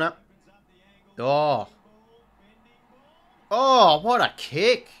round the corner. Oh. Oh, what a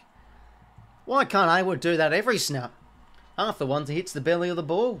kick. Why can't Hayward do that every snap? Half the ones he hits the belly of the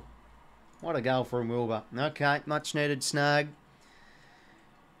ball. What a goal from 𝐼𝐿𝐼𝐿. Okay, much needed snag.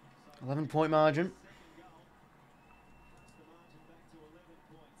 11-point margin.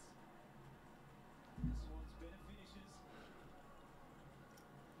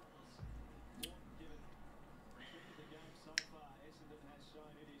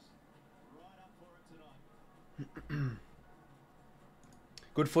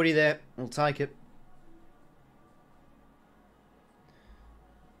 Good footy there. We'll take it.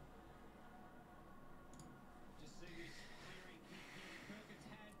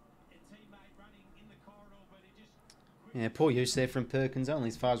 Yeah, poor use there from Perkins, only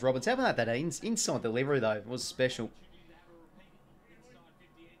as far as Roberts. How about that inside delivery, though? It was special.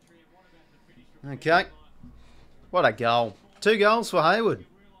 Okay. What a goal. 2 goals for Hayward.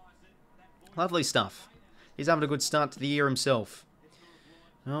 Lovely stuff. He's having a good start to the year himself.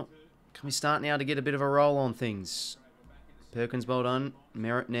 Well, can we start now to get a bit of a roll on things? Perkins, well done.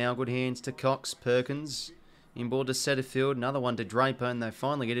 Merritt now, good hands to Cox. Perkins, inboard to Setterfield. Another one to Draper, and they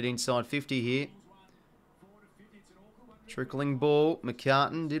finally get it inside 50 here. Trickling ball.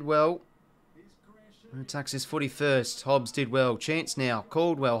 McCartan did well. Attacks his footy first. Hobbs did well. Chance now.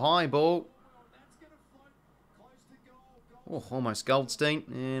 Caldwell, high ball. Oh, almost Goldstein,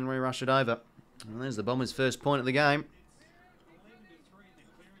 and re-rush it over. And there's the Bombers' first point of the game.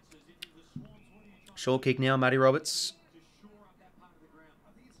 Short kick now, Matty Roberts.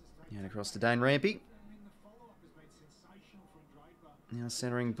 And across to Dane Rampy. Now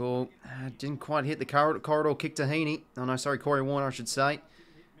centering ball. Didn't quite hit the corridor kick to 𝐼𝐿𝐼𝐿. Oh no, sorry, Corey Warner, I should say.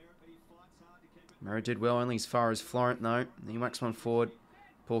 Merritt did well, only as far as Florent though. He whacks one forward.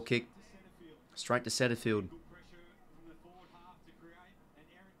 Poor kick. Straight to Setterfield.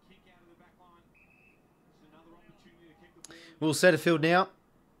 Will Setterfield now.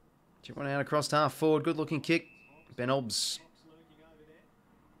 Chip one out across half forward. Good looking kick. Ben 𝐼𝐿𝐼𝐿.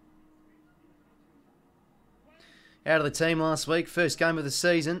 Out of the team last week. First game of the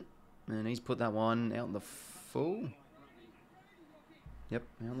season. And he's put that one out in the full. Yep,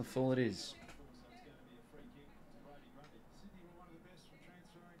 out in the full it is.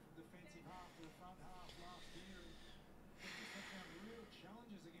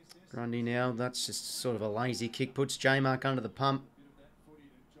 Grundy now, that's just sort of a lazy kick. Puts J-Mark under the pump.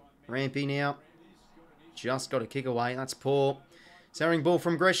 Rampy now. Just got a kick away. That's poor. Centering ball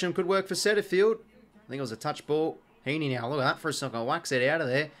from Gresham could work for Setterfield. I think it was a touch ball. 𝐼𝐿𝐼𝐿 now. Look at that for a second. Whacks it out of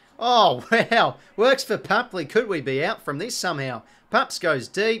there. Oh, wow. Works for Papley. Could we be out from this somehow? Paps goes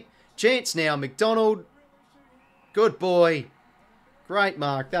deep. Chance now. McDonald. Good boy. Great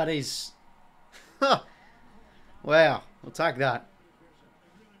mark. That is. Wow. We'll take that.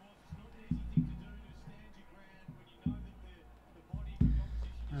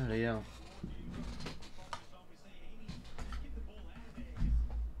 Oh, dear.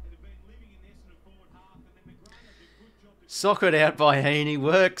 Socket out by 𝐼𝐿𝐼𝐿.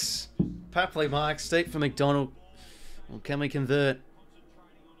 Works. Papley marks. Deep for McDonald. Well, can we convert?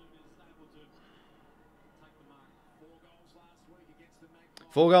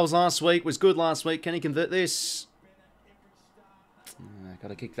 Four goals last week. Was good last week. Can he convert this? Got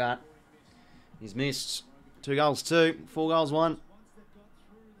to kick that. He's missed. 2 goals 2. 4 goals 1.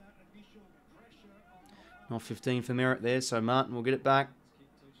 Not 15 for Merritt there, so Martin will get it back.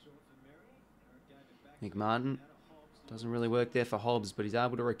 I think Martin doesn't really work there for Hobbs, but he's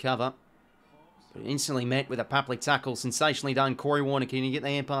able to recover. But instantly met with a Papley tackle. Sensationally done. Corey Warner, can he get the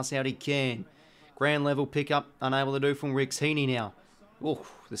hand pass out? He can. Ground level pickup, unable to do from Ricks. 𝐼𝐿𝐼𝐿 now. Oh,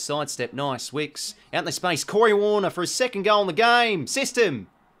 the sidestep, nice. Wicks out in the space. Corey Warner for his second goal in the game. System.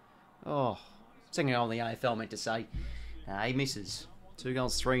 Oh, second goal in the AFL, meant to say. He misses. 2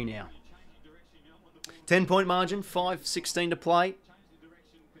 goals, 3 now. 10-point margin, 5:16 to play.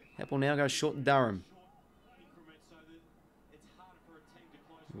 Apple now goes short to Durham.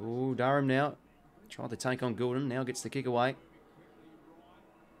 Oh, Durham now. Tried to take on Goulden. Now gets the kick away.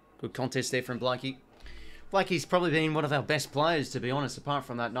 Good contest there from 𝐵LAKE. 𝐵LAKE's probably been one of our best players, to be honest, apart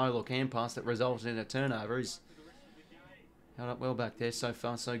from that no-look hand pass that resulted in a turnover. He's held up well back there. So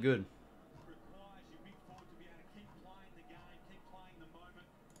far, so good.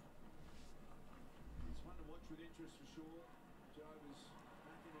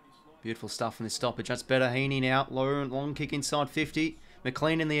 Beautiful stuff in this stoppage. That's better. 𝐻𝐡𝐞 now. Long kick inside 50.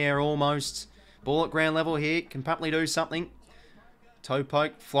 McLean in the air almost. Ball at ground level here. Can Papley do something? Toe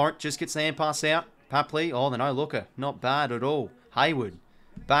poke. Florent just gets the hand pass out. Papley. Oh, the no-looker. Not bad at all. Hayward.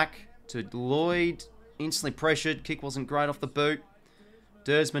 Back to Lloyd. Instantly pressured. Kick wasn't great off the boot.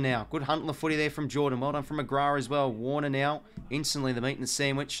 Dersma now. Good hunt on the footy there from Jordan. Well done from McGrath as well. Warner now. Instantly the meat and the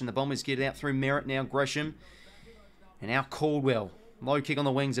sandwich. And the Bombers get it out through Merritt now. Gresham. And now Caldwell. Low kick on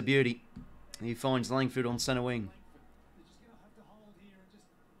the wings, a beauty. He finds Langford on centre wing.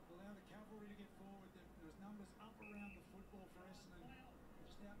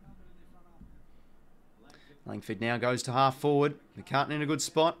 Langford now goes to half forward. McCartan in a good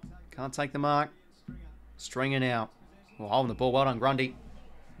spot. Can't take the mark. Stringer now. Well, holding the ball. Well done, Grundy.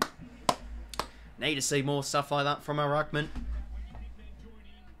 Need to see more stuff like that from our ruckman.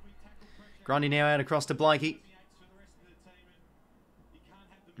 Grundy now out across to 𝐵LAKE.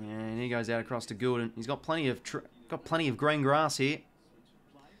 And he goes out across to Goulden. He's got plenty of green grass here.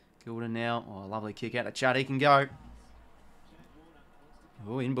 Goulden now. Oh, lovely kick out to Chad. He can go.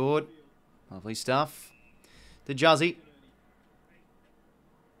 Oh, inboard. Lovely stuff. To 𝐬𝐿𝐼𝐻𝐿𝐼.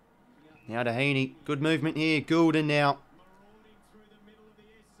 Now to 𝐻𝐡𝐞. Good movement here. Goulden now.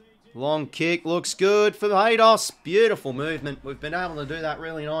 Long kick. Looks good for Haydos. Beautiful movement. We've been able to do that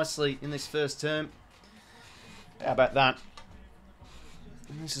really nicely in this first term. How about that?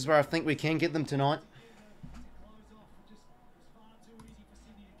 This is where I think we can get them tonight.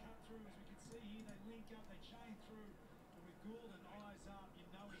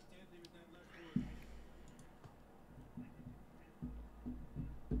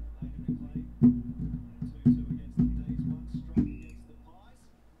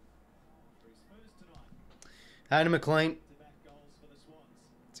 Hayden McLean.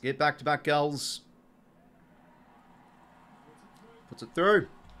 Let's get back-to-back goals. Puts it through.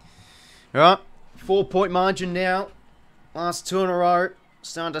 Alright, 4-point margin now. Last 2 in a row.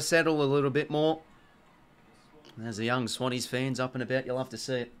 Starting to settle a little bit more. There's the young Swannies fans up and about. You'll have to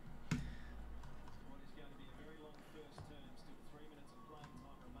see it.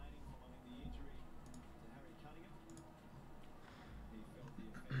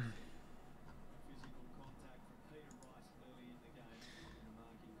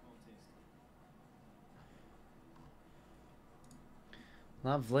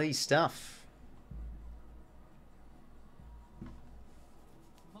 Lovely stuff.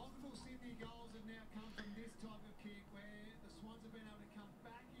 Multiple Sydney goals have now come from this type of kick where the Swans have been able to come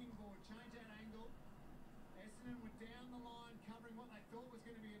back inboard, change that angle. Essendon were down the line covering what they thought was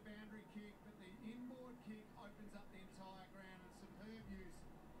going to be a boundary kick, but the inboard kick opens up the entire ground, and superb use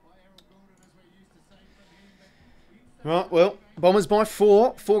by Errol Goulden, as we're used to seeing from him. Right, well, Bombers by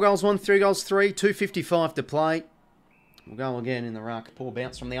 4. 4 goals 1, 3 goals 3, 2:55 to play. We'll go again in the ruck. Poor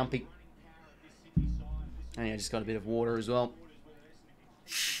bounce from the umpy. And yeah, just got a bit of water as well.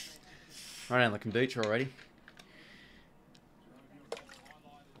 Right down the kombucha already.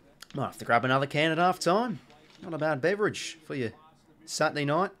 Might have to grab another can at half time. Not a bad beverage for you Saturday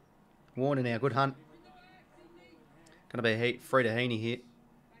night. Warner now, good hunt. Gonna be a free to 𝐻𝐡𝐞 here.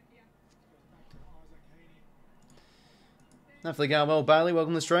 Hopefully going well, Bailey.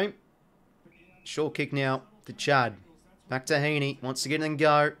 Welcome to the stream. Short kick now to Chad. Back to 𝐻𝐡𝐞. Wants to get in and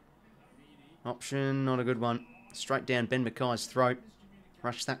go. Option, not a good one. Straight down Ben Mackay's throat.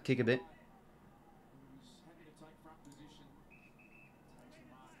 Rush that kick a bit.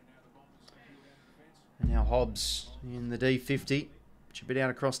 And now Hobbs in the D50. Chip it out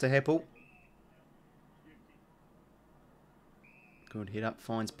across to 𝐻𝐿𝐼. Good hit up,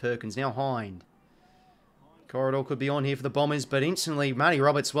 finds Perkins. Now Hind. Corridor could be on here for the Bombers, but instantly, Matty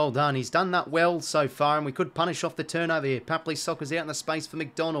Roberts, well done. He's done that well so far, and we could punish off the turnover here. Papley soccers out in the space for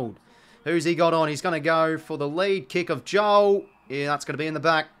McDonald. Who's he got on? He's going to go for the lead kick of Joel. Yeah, that's going to be in the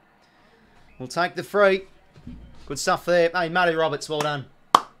back. We'll take the free. Good stuff there. Hey, Matty Roberts, well done.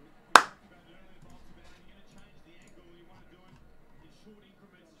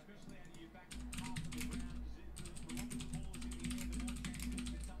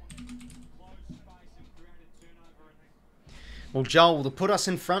 Well, Joel, to put us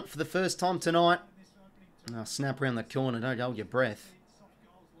in front for the first time tonight. Oh, snap around the corner, don't hold your breath.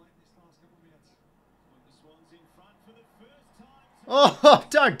 Oh,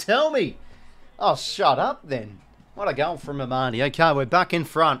 don't tell me. Oh, shut up then. What a goal from Amani. Okay, we're back in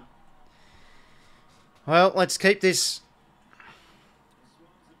front. Well, let's keep this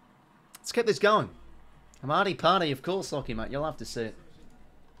going. Amani party, of course, Lockie, mate. You'll have to see it.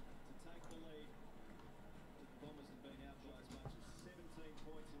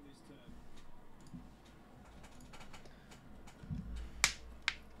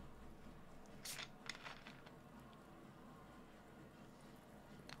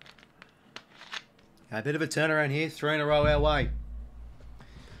 A bit of a turnaround here, 3 in a row our way.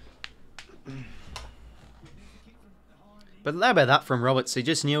 But how about that from Roberts? He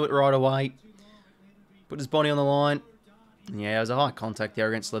just knew it right away. Put his body on the line. Yeah, it was a high contact there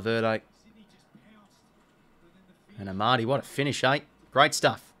against 𝐼𝐻𝐻𝐪𝐻. And Amadi, what a finish, eh? Great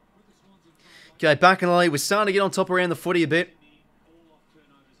stuff. Okay, back in the lead. We're starting to get on top around the footy a bit.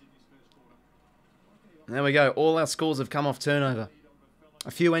 There we go. All our scores have come off turnover.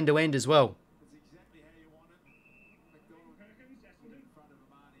 A few end-to-end as well.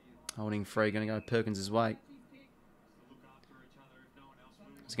 Holding free, going to go Perkins' way.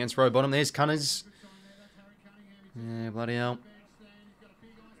 It's against row bottom. There's Cunners. Yeah, bloody hell.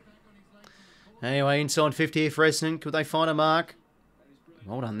 Anyway, inside 50 here for Essendon. Could they find a mark?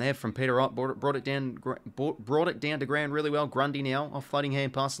 Well done there from Peter Wright. Brought it down to ground really well. Grundy now. Offloading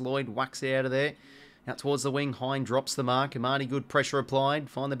hand past Lloyd. Whacks it out of there. Out towards the wing. Hine drops the mark. Amadi, good pressure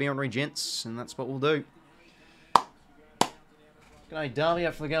applied. Find the boundary, gents. And that's what we'll do. G'day, Darby.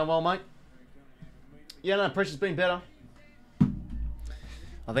 Hopefully going well, mate. Yeah, no, pressure's been better.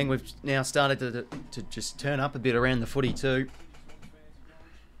 I think we've now started to just turn up a bit around the footy too.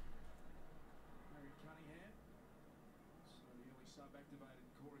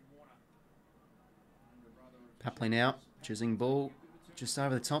 Papley now, choosing ball just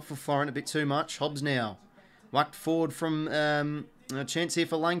over the top for Foreign, a bit too much. Hobbs now, whacked forward from a chance here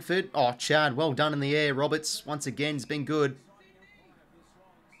for Langford. Oh, Chad, well done in the air. Roberts, once again, has been good.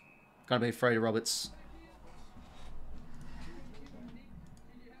 Got to be afraid of Roberts.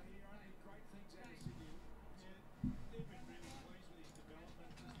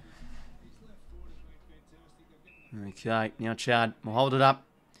 Okay, now Chad will hold it up.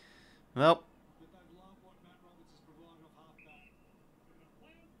 Well,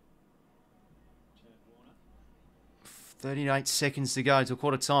 38 seconds to go to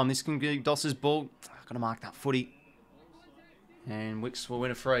quarter time. This can be Doss's ball. Got to mark that footy. And Wicks will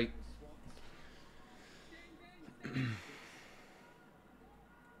win a free.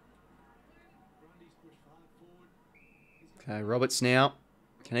 Okay, Roberts now.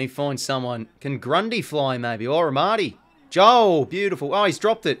 Can he find someone? Can Grundy fly maybe? Or Amadi? Joel, beautiful. Oh, he's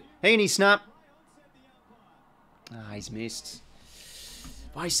dropped it. Heaney snap. Ah, he's missed.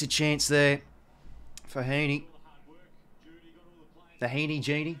 Wasted chance there for Heaney. The Heaney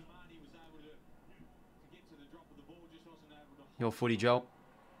genie. Your footy, Joel.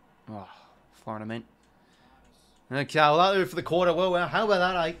 Oh, Florida meant. Okay, well, that'll do it for the quarter. Well, how about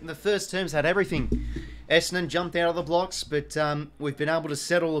that, eh? The first term's had everything. Essendon jumped out of the blocks, but we've been able to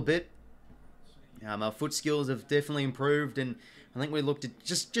settle a bit. Our foot skills have definitely improved, and I think we looked at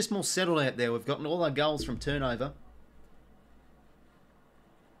just more settled out there. We've gotten all our goals from turnover.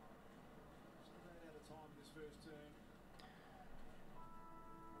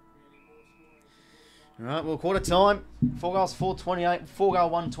 All right, well, quarter time. 4 goals, 4-28, 4 goal,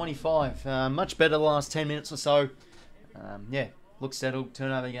 1-25. Much better the last 10 minutes or so. Yeah, looks settled.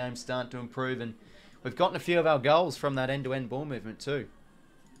 Turnover games start to improve, and we've gotten a few of our goals from that end-to-end ball movement too.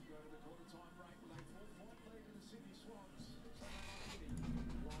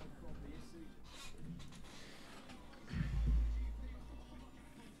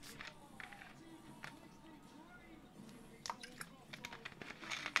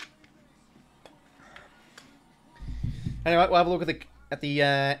 Anyway, we'll have a look at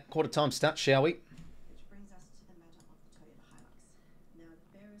the quarter time stats, shall we? Which brings us to the matter of the 𝐼𝐻𝐻𝐿𝐼𝐻𝐿𝐼𝐻. Now,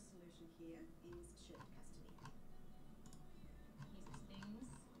 the fairest solution here is shared custody. Here's his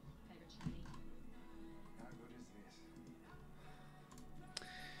things. Favourite Chinese. How good is this?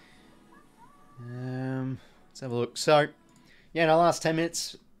 Let's have a look. So, yeah, in our last 10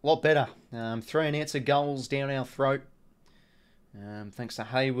 minutes, a lot better. 3 unanswered goals down our throat. Thanks to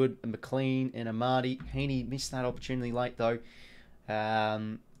Hayward and McLean and Amadi. Heaney missed that opportunity late though.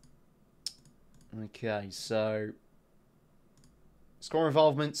 Okay, so score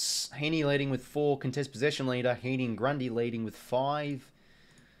involvements. Heaney leading with 4. Contest possession leader. Heaney and Grundy leading with 5.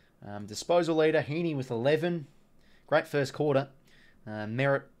 Disposal leader. Heaney with 11. Great first quarter.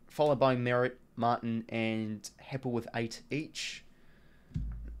 Merritt, followed by Merritt, Martin, and Heppel with 8 each.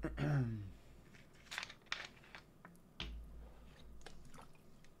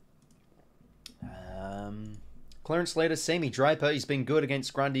 Clearance leader, Semi Draper. He's been good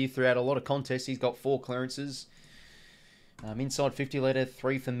against Grundy throughout a lot of contests. He's got 4 clearances. Inside 50 leader,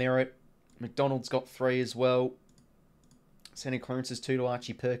 3 for Merritt. McDonald's got 3 as well. Sending clearances, 2 to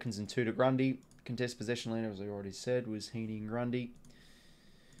Archie Perkins and 2 to Grundy. Contest possession leader, as I already said, was Heaney and Grundy.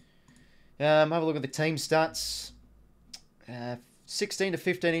 Have a look at the team stats. 16 to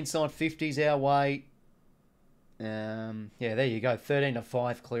 15 inside 50s our way. Yeah, there you go. 13 to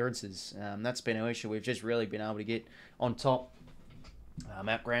 5 clearances. That's been our issue. We've just really been able to get on top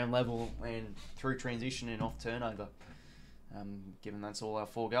at ground level and through transition and off turnover. Given that's all our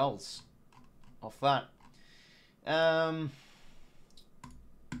 4 goals off that.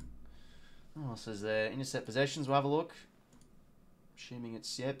 What else is there? Intercept possessions. We'll have a look. Assuming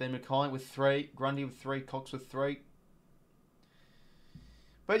it's, yeah, Ben Mackay with 3, Grundy with 3, Cox with 3.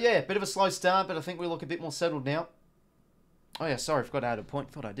 But yeah, bit of a slow start, but I think we look a bit more settled now. Oh yeah, sorry, I forgot to add a point.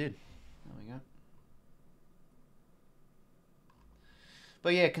 Thought I did. There we go.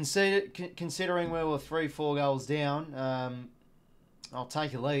 But yeah, considering we were 3-4 goals down, I'll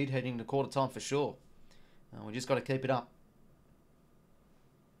take a lead heading to quarter time for sure. We just got to keep it up.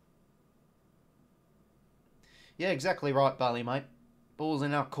 Yeah, exactly right, Bailey, mate. Ball's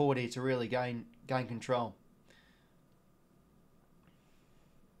in our court here to really gain control.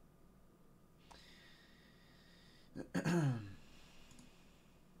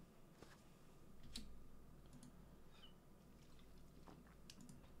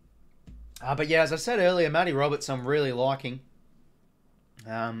 But yeah, as I said earlier, Matty Roberts I'm really liking.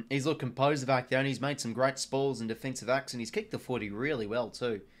 He's looked composed back there and he's made some great spalls and defensive acts and he's kicked the footy really well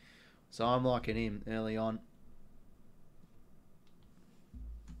too. So I'm liking him early on.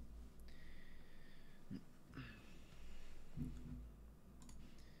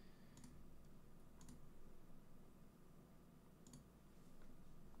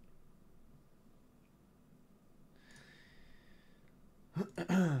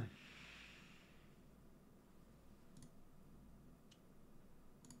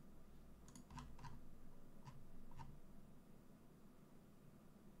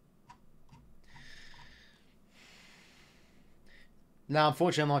 No,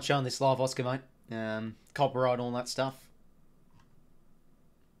 unfortunately, I'm not showing this live, Oscar, mate. Copyright and all that stuff.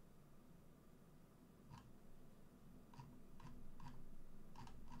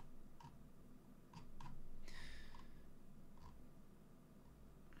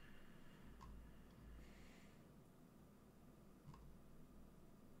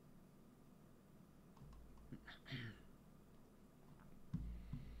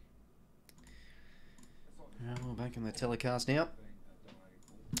 We're back in the telecast now.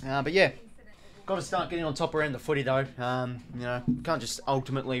 But yeah, got to start getting on top around the footy though. You know, can't just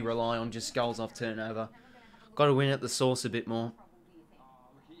ultimately rely on just goals off turnover. Got to win at the source a bit more.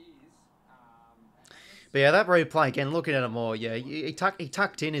 But yeah, that replay again, looking at it more, yeah, he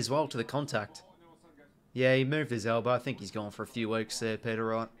tucked in as well to the contact. Yeah, he moved his elbow. I think he's gone for a few weeks there, Peter,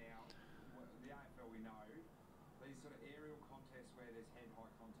 right?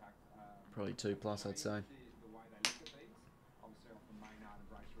 Probably 2+, I'd say.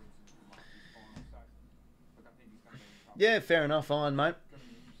 Yeah, fair enough, fine, mate.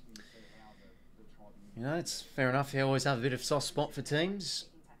 You know, it's fair enough. You always have a bit of soft spot for teams.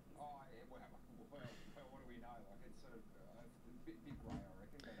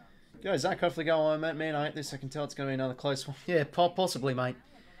 Go, Zach, hopefully go on, mate. Man, 8 this. I can tell it's going to be another close one. Yeah, possibly, mate.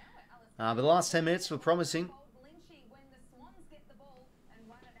 But the last 10 minutes were promising. When the Swans get the ball and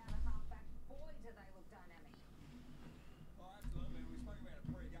run it out of halfback, boy, do they look dynamic. Oh, absolutely. We spoke about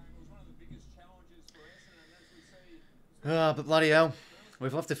it pre-game. It was one of the biggest challenges for Essendon, and as we see... But bloody hell.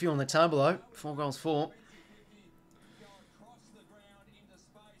 We've left a few on the table, though. 4 goals, 4.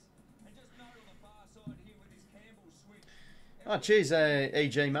 Oh, cheers,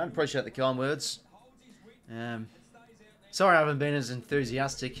 EG, man. Appreciate the kind words. Sorry I haven't been as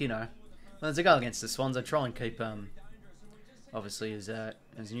enthusiastic, you know. Well, as I go against the Swans, I try and keep, obviously, as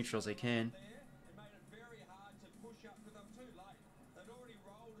neutral as I can.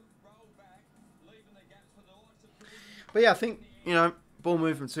 But yeah, I think, you know, ball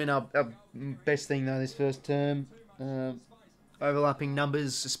movement's been our best thing, though, this first term. Overlapping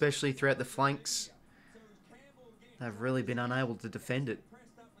numbers, especially throughout the flanks. They've really been unable to defend it.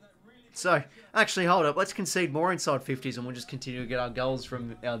 So, actually, hold up. Let's concede more inside 50s and we'll just continue to get our goals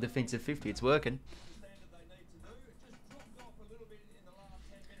from our defensive 50. It's working.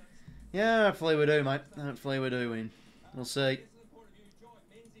 Yeah, hopefully we do, mate. Hopefully we do win. We'll see.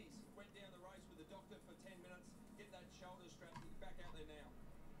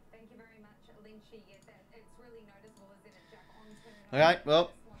 Thank you very much, 𝐼𝐶𝐞 𝐎𝐥𝐝. It's really noticeable, isn't it, Jack, on turn. Okay,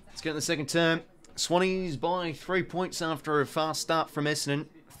 well, let's get in the second term. Swannies by 3 points after a fast start from Essendon.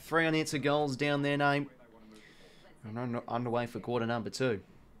 3 unanswered goals down their name. And underway for quarter number 2.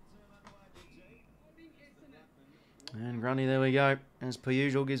 And Grundy, there we go. As per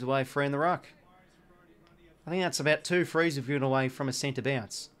usual, gives away free in the ruck. I think that's about 2 frees if you're away from a centre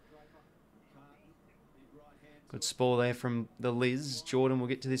bounce. Good spore there from the Liz. Jordan will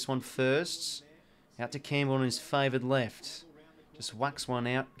get to this one first. Out to Campbell on his favoured left. Just whacks one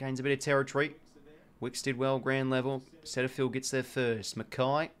out. Gains a bit of territory. Wicks did well ground level. Setterfield gets there first.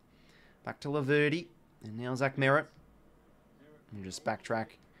 Mackay. Back to Laverde. And now 𝐓𝐡𝐞 𝐎𝐥𝐝. And just backtrack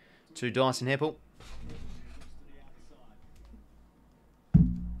to Dyson Heppel.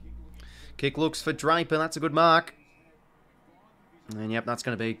 Kick looks for Draper. That's a good mark. And yep, that's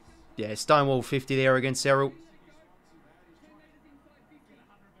going to be, yeah, Stonewall 50 there against Errol.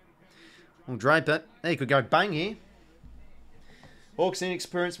 Well, Draper, he could go bang here. Hawks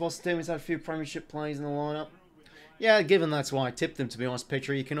inexperienced whilst the team has had a few premiership plays in the lineup. Yeah, given that's why I tipped them, to be honest,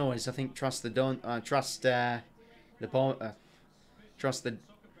 Petrie. You can always, I think, trust the Don, trust the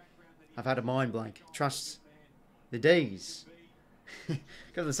I've had a mind blank. Trust the D's.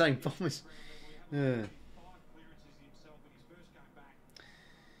 Got the same Bombers. Yeah.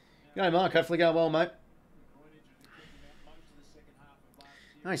 Go, Mark. Hopefully go well, mate.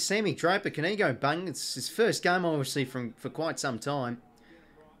 No, Sammy Draper, can he go bang? It's his first game, obviously, for quite some time.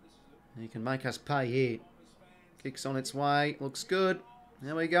 He can make us pay here. Kicks on its way. Looks good.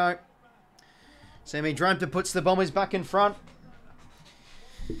 There we go. Sammy Draper puts the Bombers back in front.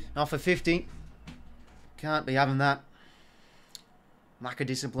 Off for 50. Can't be having that. Macca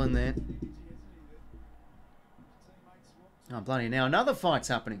discipline there. Oh, bloody now. Another fight's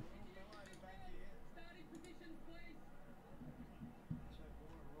happening.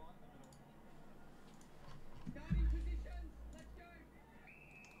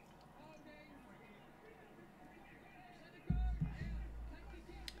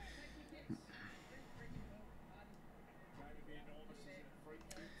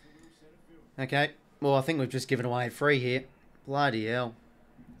 Okay, well, I think we've just given away a free here. Bloody hell.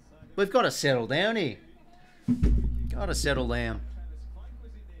 We've got to settle down here. Got to settle down.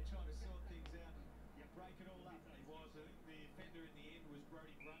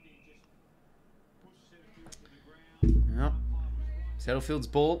 Yep. Settlefield's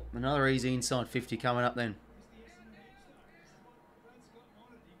ball. Another easy inside 50 coming up then.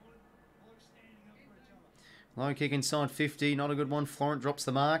 Low kick inside 50, not a good one. Florent drops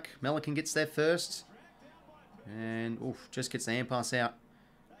the mark. Melican gets there first. And, oof, just gets the hand pass out.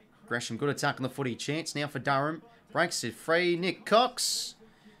 Gresham, good attack on the footy. Chance now for Durham. Breaks it free. Nick Cox.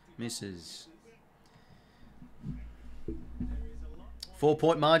 Misses.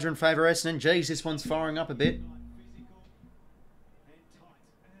 4-point margin in favour of Essendon. Geez, this one's firing up a bit.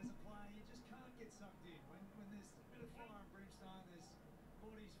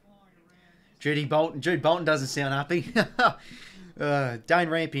 Jude Bolton doesn't sound happy. Dane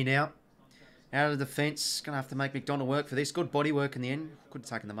Rampy now. Out of the defence. Going to have to make McDonald work for this. Good body work in the end. Good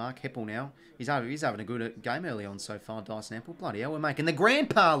taking the mark. Heppel now. He's having a good game early on so far, Dyson Heppel. Bloody hell, we're making the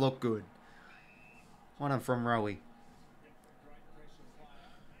grandpa look good. One from 𝐼𝐶𝐞.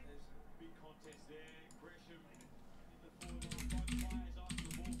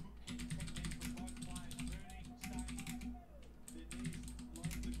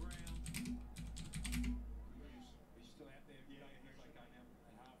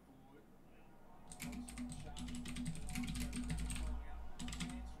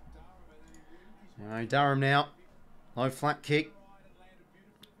 Durham now. Low flat kick.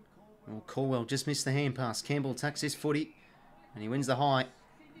 Oh, Caldwell just missed the hand pass. Campbell attacks his footy. And he wins the high.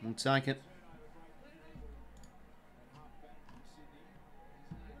 We'll take it.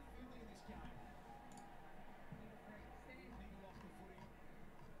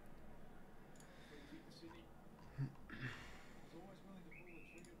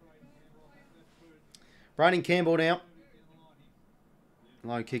 Brayden Campbell now.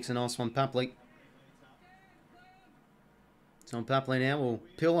 Low kicks a nice one, Papley. On Papley now will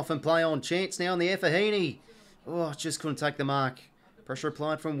peel off and play on. Chance now on the 𝐹𝐴𝐻𝐸. Oh, just couldn't take the mark. Pressure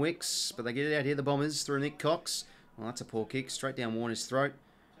applied from Wicks, but they get it out here, the Bombers, through Nick Cox. Well, that's a poor kick, straight down Warner's throat.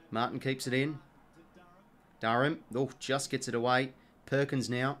 Martin keeps it in. Durham, oh, just gets it away. Perkins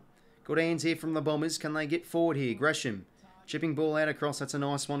now. Good hands here from the Bombers. Can they get forward here? Gresham, chipping ball out across. That's a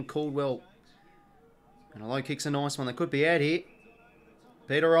nice one. Caldwell. And a low kick's a nice one. They could be out here.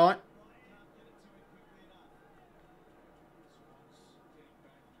 Peter Wright.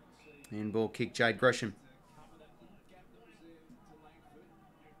 And ball kick, 𝐎𝐥𝐝.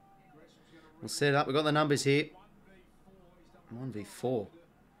 We'll set it up. We've got the numbers here. 1v4.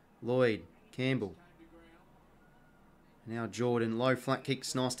 Lloyd, Campbell. Now Jordan, low flat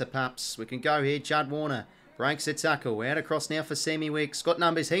kicks, nice to Paps. We can go here. Judd Warner breaks a tackle. Out across now for Semi-Wicks. Got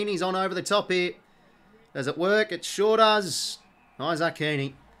numbers. Heaney's on over the top here. Does it work? It sure does.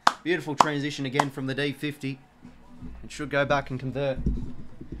 𝐼𝐴𝐴𝐸. Beautiful transition again from the D50. It should go back and convert.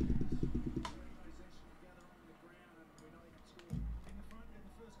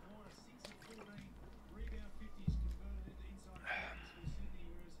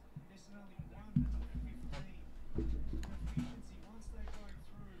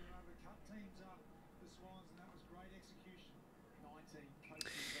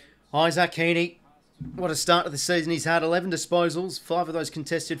 𝐼𝐴𝐴𝐸. What a start to the season he's had. 11 disposals, 5 of those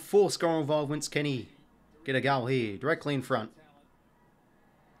contested, 4 scoring involvements. Can he get a goal here? Directly in front.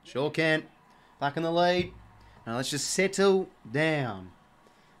 Sure can. Back in the lead. Now let's just settle down.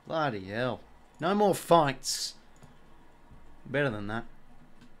 Bloody hell. No more fights. Better than that.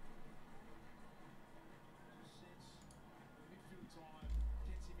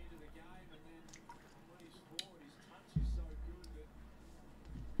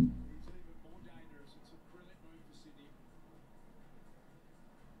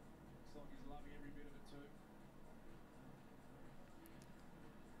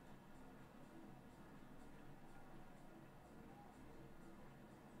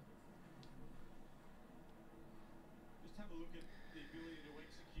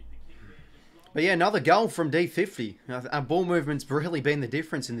 But yeah, another goal from D50. Our ball movement's really been the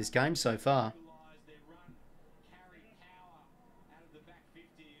difference in this game so far.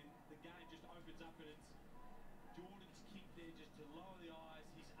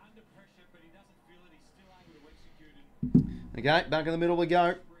 Okay, back in the middle we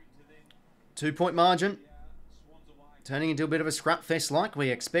go. 2-point margin. Turning into a bit of a scrap fest like we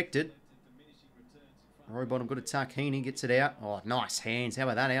expected. Roy Bottom, good attack. Heaney gets it out. Oh, nice hands. How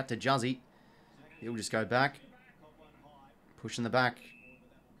about that? Out to 𝐬𝐿𝐼. He'll just go back. Pushing the back.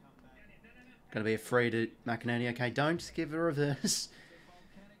 Going to be a free to McInerney. Okay, don't give a reverse.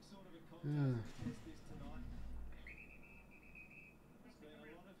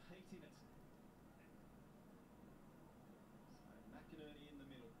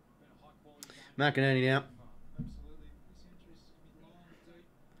 McInerney now.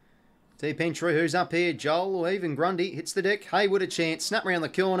 Deep entry. Who's up here? Joel or even Grundy. Hits the deck. Hayward a chance. Snap around the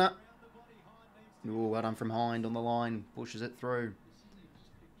corner. Ooh, well done from Hind on the line. Pushes it through.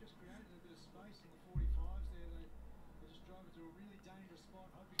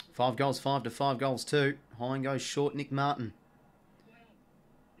 Five goals, 5 to 5 goals 2. Hind goes short. Nick Martin.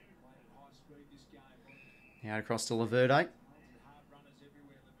 Out across to 𝐼𝐴𝐴𝐸.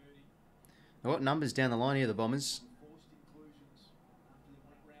 They've got numbers down the line here, the Bombers.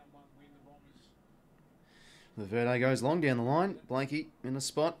 𝐼𝐴𝐴𝐸 goes long down the line. Blakey in the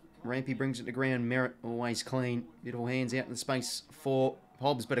spot. Rampy brings it to ground. Merritt always clean. Little hands out in the space for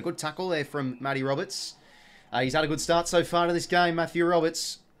Hobbs. But a good tackle there from Matty Roberts. He's had a good start so far to this game, Matthew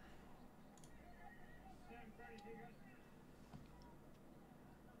Roberts.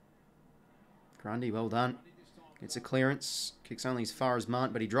 Grundy, well done. Gets a clearance. Kicks only as far as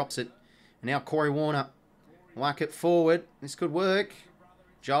Mart, but he drops it. And now Corey Warner. Whack it forward. This could work.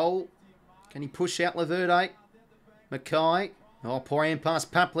 Joel. Can he push out 𝐼𝐴𝐴𝐸? Mackay. Oh, poor hand pass.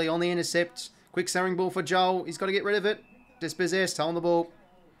 Papley on the intercept. Quick steering ball for Joel. He's got to get rid of it. Dispossessed. Holding the ball.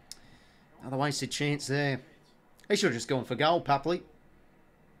 Another wasted chance there. He should have just gone for goal, Papley.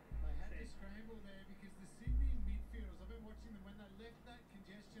 They had to scramble there because the Sydney midfielders, I've been watching them, when they left that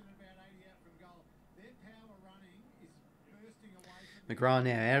congestion about 80 out from goal, their power running is bursting away from McGrath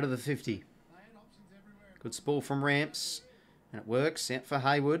now out of the 50. They had options everywhere. Good ball from Ramps. And it works. Out for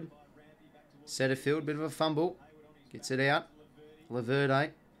Hayward. Setterfield, bit of a fumble. Gets it out.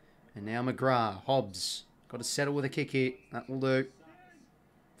 𝐼𝐴𝐴𝐸. And now McGrath. Hobbs. Got to settle with a kick here. That will do.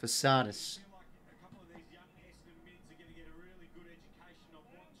 For Sardis.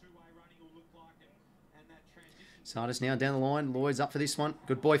 Sardis now down the line. Lloyd's up for this one.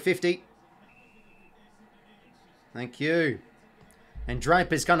 Good boy, 50. Thank you. And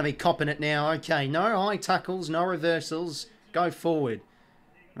Draper's going to be copping it now. Okay, no high tackles, no reversals. Go forward.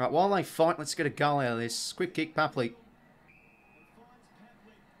 Right, while they fight, let's get a goal out of this. Quick kick, Papley.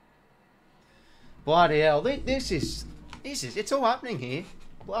 Bloody hell. This is, it's all happening here.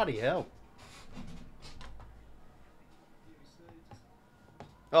 Bloody hell.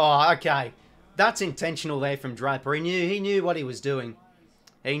 Oh, okay. That's intentional there from Draper. He knew what he was doing.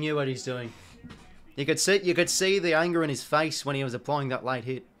 He knew what he's doing. You could see the anger in his face when he was applying that late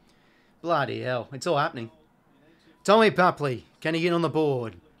hit. Bloody hell. It's all happening. Tommy Papley. Can he get on the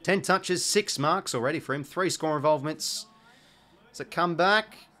board? 10 touches, 6 marks already for him. 3 score involvements. Does it come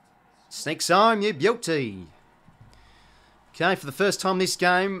back? Sneaks home, 𝐓𝐴. Okay, for the first time this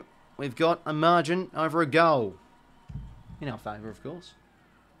game, we've got a margin over a goal. In our favour, of course.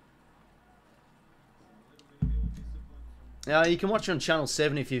 You can watch it on Channel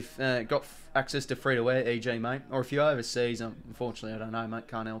 7 if you've got access to free-to-air EG, mate. Or if you're overseas, unfortunately, I don't know, mate.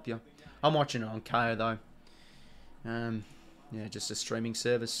 Can't help you. I'm watching it on 𝐴𝐥𝐝, though. Yeah, just a streaming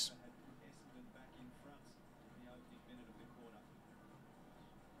service.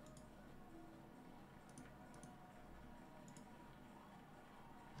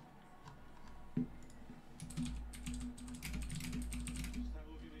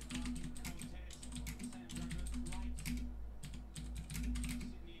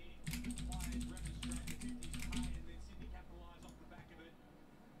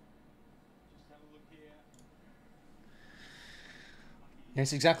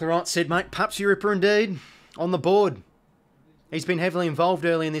 Yes, exactly right, Sid, mate. 𝐓𝐴𝐴 indeed. On the board. He's been heavily involved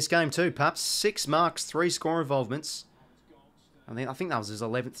early in this game too, 𝐓𝐴𝐴. 6 marks, 3 score involvements. I think that was his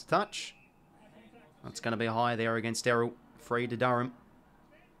 11th touch. That's going to be high there against 𝐼𝐻𝐸𝐿𝐻.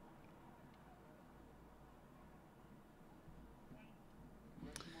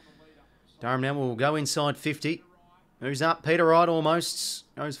 Durham now will go inside 50. Moves up. Peter Wright almost.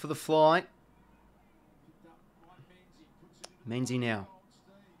 Goes for the fly. 𝐼𝐻𝐸𝐿𝐻 now.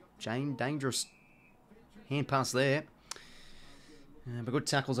 Jane, dangerous hand pass there. But good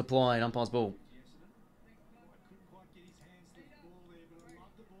tackles applied. Umpire's ball.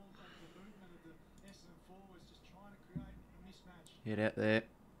 Head out there.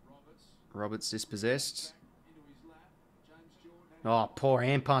 Roberts dispossessed. Oh, poor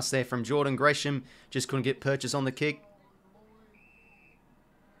hand pass there from Jordan Gresham. Just couldn't get purchase on the kick.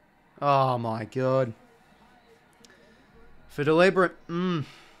 Oh, my God. For deliberate.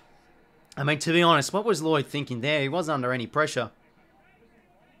 I mean, to be honest, what was Lloyd thinking there? He wasn't under any pressure.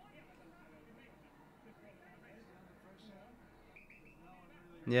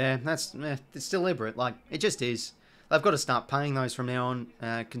 Yeah, it's deliberate. Like, it just is. They've got to start paying those from now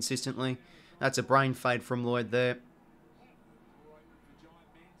on consistently. That's a brain fade from Lloyd there.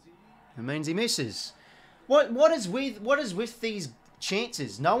 It means he misses. What is with these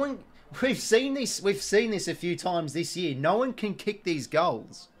chances? No one. We've seen this a few times this year. No one can kick these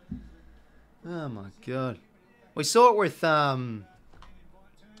goals. Oh my God. We saw it with who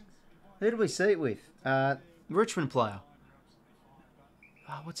did we see it with? Richmond player.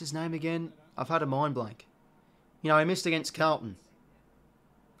 Oh, what's his name again? I've had a mind blank. You know, he missed against Carlton.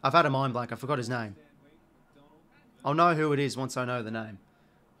 I've had a mind blank. I forgot his name. I'll know who it is once I know the name.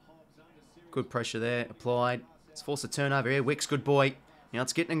 Good pressure there applied. Let's force a turnover here. Wicks, good boy. Now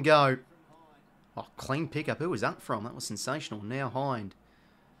it's getting and go. Oh, clean pickup. Who was that from? That was sensational. Now Hind.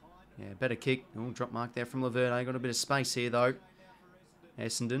 Yeah, better kick. Oh, drop mark there from 𝐼𝐻𝐸𝐿𝐻. Got a bit of space here, though.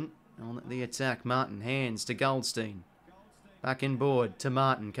 Essendon on the attack. Martin hands to Goldstein. Back in board to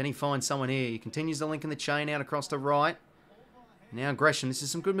Martin. Can he find someone here? He continues the link in the chain out across to right. Now Gresham. This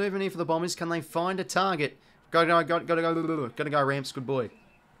is some good movement here for the Bombers. Can they find a target? Gotta go, Ramps. Good boy.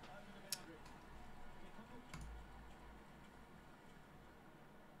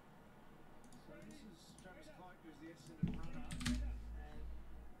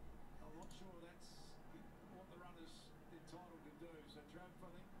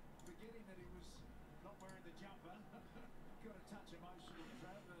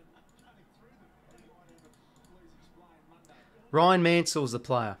 Ryan Mansell's the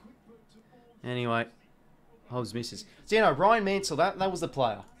player. Anyway, Hobbs misses. So, you know, Ryan Mansell, that was the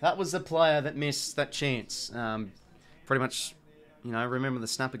player. That was the player that missed that chance. Pretty much, you know, remember the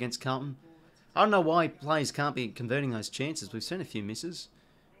snap against Carlton? I don't know why players can't be converting those chances. We've seen a few misses.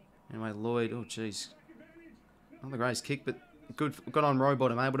 Anyway, Lloyd, oh, jeez. Not the greatest kick, but good on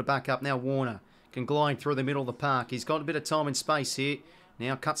Rowbottom. Able to back up. Now Warner can glide through the middle of the park. He's got a bit of time and space here.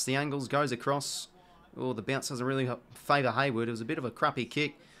 Now cuts the angles, goes across. Oh, the bounce doesn't really favour Hayward. It was a bit of a crappy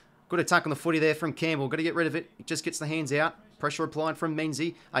kick. Good attack on the footy there from Campbell. Got to get rid of it. It just gets the hands out. Pressure applied from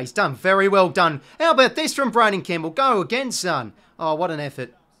𝐼𝐻𝐸𝐿𝐻. Oh, he's done. Very well done. How about this from Braden Campbell? Go again, son. Oh, what an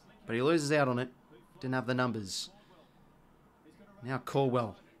effort. But he loses out on it. Didn't have the numbers. Now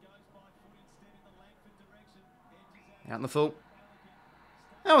Caldwell. Out in the full.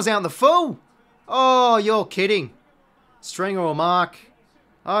 That was out in the full. Oh, you're kidding. Stringer or mark.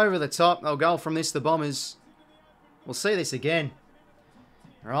 Over the top. They'll go from this, the Bombers. We'll see this again.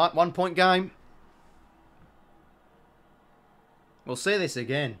 All right, 1 point game. We'll see this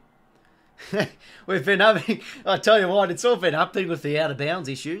again. We've been having... I tell you what, it's all been happening with the out-of-bounds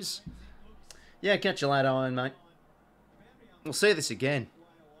issues. Yeah, catch you later on, mate. We'll see this again.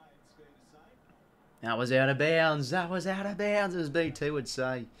 That was out of bounds. That was out of bounds, as BT would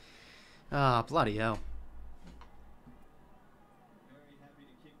say. Ah, bloody hell.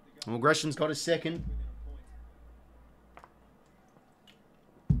 Well, Gresham's got a second.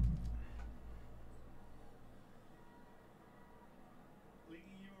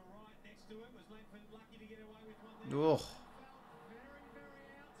 Oh.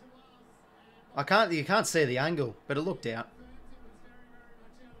 You can't see the angle, but it looked out.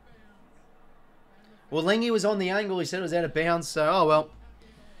 Well, Lingy was on the angle. He said it was out of bounds, so oh well.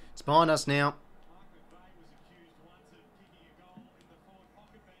 It's behind us now.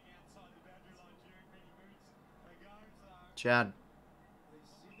 Chad.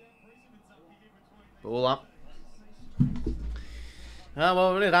 Ball up. Oh,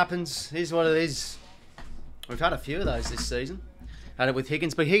 well, it happens. Here's what it is. We've had a few of those this season. Had it with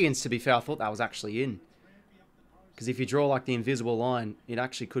Higgins, but Higgins, to be fair, I thought that was actually in. Because if you draw like the invisible line, it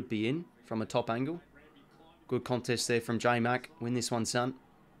actually could be in from a top angle. Good contest there from J-Mac. Win this one, son.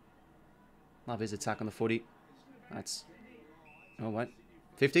 Love his attack on the footy. That's... Oh, wait.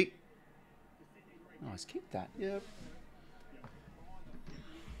 50. Nice kick that. Yep.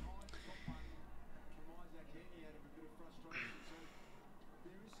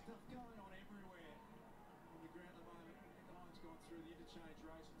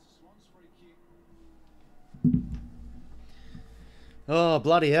 Oh,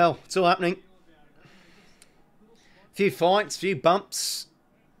 bloody hell. It's all happening. Few fights, few bumps.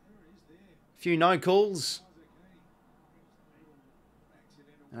 Few no calls.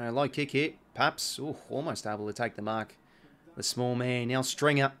 Low kick here. Paps. Ooh, almost able to take the mark. The small man. Now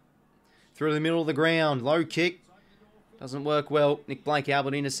Stringer. Through the middle of the ground. Low kick. Doesn't work well. Nick Blake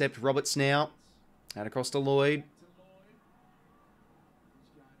able to intercept Roberts now. Out across to Lloyd.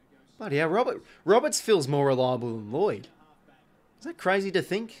 Bloody hell. Roberts feels more reliable than Lloyd. Is that crazy to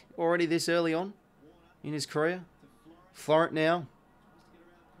think already this early on in his career? Florent now.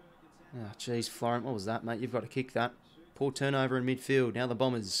 Oh, jeez, Florent. What was that, mate? You've got to kick that. Poor turnover in midfield. Now the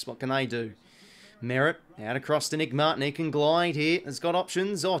Bombers. What can they do? Merritt. Out across to Nick Martin. He can glide here. Has got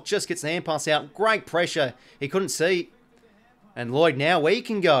options. Oh, just gets the hand pass out. Great pressure. He couldn't see. And Lloyd now where he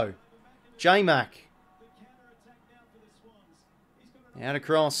can go. J-Mac. Out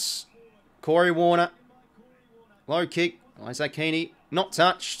across. Corey Warner. Low kick. 𝐼𝐴𝐶𝐞 not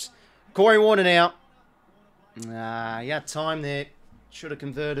touched. Corey Warner now. You had time there. Should have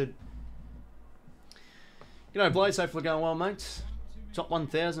converted. G'day, Blaze. Hopefully going well, mate. Top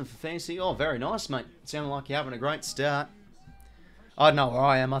 1,000 for fantasy. Oh, very nice, mate. Sounding like you're having a great start. I don't know where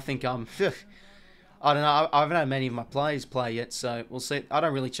I am. I think I'm... I don't know. I haven't had many of my players play yet, so we'll see. I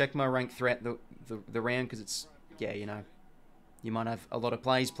don't really check my rank throughout the round because it's... Yeah, you know. You might have a lot of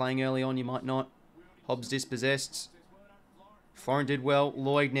plays playing early on. You might not. Hobbs dispossessed. Florent did well.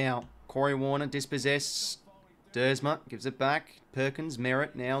 Lloyd now. Corey Warner dispossessed. Dersma gives it back. Perkins,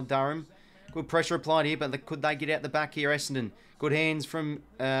 Merritt now. Durham. Good pressure applied here, but could they get out the back here? Essendon. Good hands from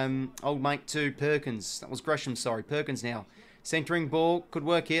old mate to Perkins. That was Gresham, sorry. Perkins now. Centering ball. Could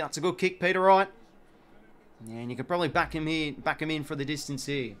work here. That's a good kick, Peter Wright. Yeah, and you could probably back him in for the distance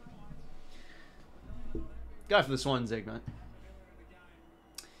here. Go for the Swans egg, mate.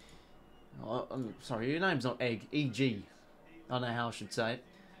 Oh, I'm sorry, your name's not Egg. E.G. I don't know how I should say it.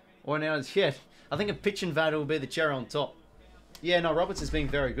 Or now it's, yeah, I think a pitch and vat will be the cherry on top. Yeah, no, Roberts has been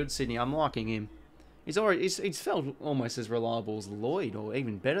very good, Sydney. I'm liking him. He's felt almost as reliable as Lloyd, or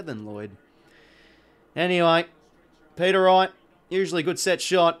even better than Lloyd. Anyway, Peter Wright, usually good set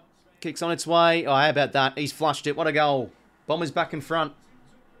shot. Kicks on its way. Oh, how about that? He's flushed it. What a goal. Bombers back in front.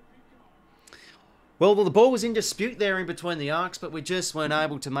 Well, the ball was in dispute there in between the arcs, but we just weren't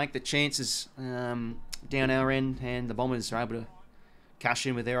able to make the chances down our end, and the Bombers are able to cash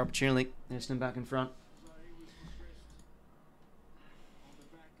in with their opportunity. Essendon back in front.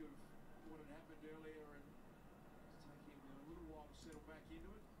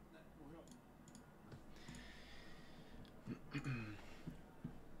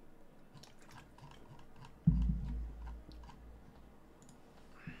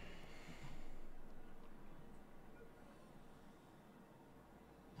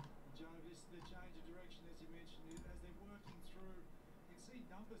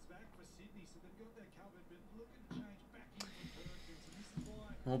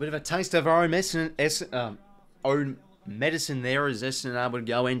 Well, a bit of a taste of our own medicine there as Essendon able to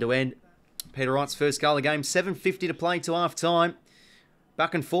go end to end. Peter Wright's first goal of the game. 7:50 to play to half time.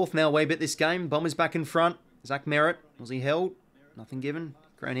 Back and forth now a wee bit this game. Bombers back in front. Zach Merritt. Was he held? Nothing given.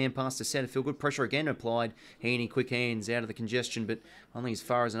 Ground hand pass to Setterfield. Good pressure again applied. Heaney, quick hands out of the congestion, but only as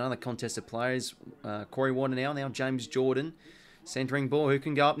far as another contested players. Corey Warner now James Jordan. Centering ball, who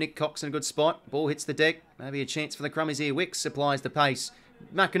can go up? Nick Cox in a good spot. Ball hits the deck. Maybe a chance for the Crummies here. Wicks supplies the pace.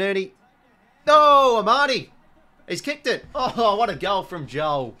 McInerney. Oh, Amadi. He's kicked it. Oh, what a goal from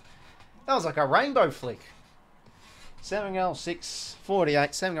Joel. That was like a rainbow flick. 7 goals, 6,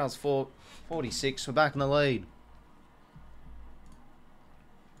 48. 7 goals, 4, 46. We're back in the lead.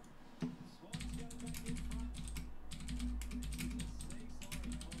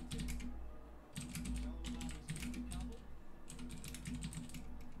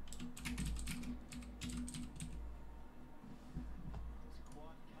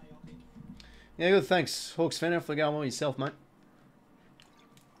 Yeah, good, thanks. Hawks fan, off the go on yourself, mate.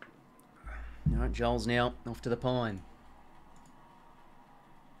 Alright, Joel's now off to the pine.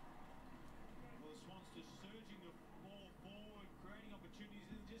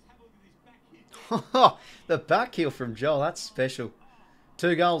 The back heel from Joel, that's special.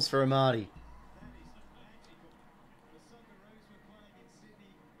 2 goals for Amadi.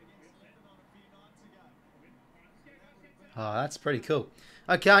 Oh, that's pretty cool.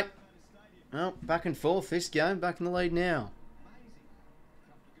 Okay. Well, back and forth this game. Back in the lead now.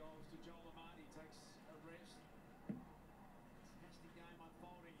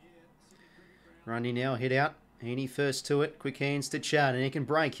 Grundy now, hit out. Heaney first to it. Quick hands to Chad, and he can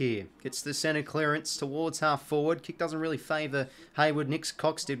break here. Gets the centre clearance towards half forward. Kick doesn't really favour Hayward. Nick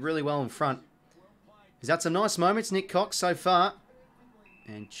Cox did really well in front. He's had some nice moments, Nick Cox, so far.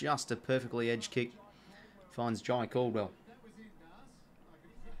 And just a perfectly edged kick. Finds Jai Caldwell.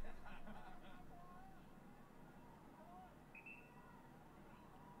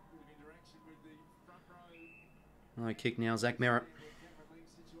 No kick now, Zach Merritt.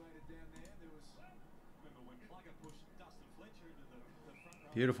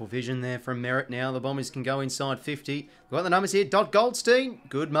 Beautiful vision there from Merritt now. The Bombers can go inside 50. We've got the numbers here. Dot Goldstein.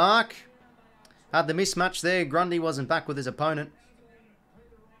 Good mark. Had the mismatch there. Grundy wasn't back with his opponent.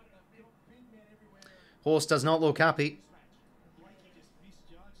 Horse does not look happy.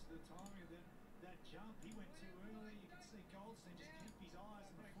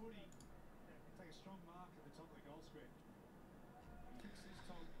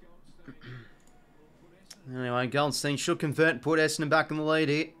 Anyway, Goldstein should convert and put Essendon back in the lead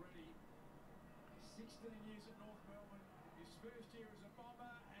here.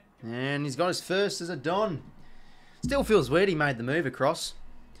 And he's got his first as a Don. Still feels weird he made the move across.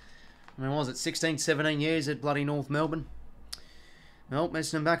 I mean, what was it, 16, 17 years at bloody North Melbourne? Well,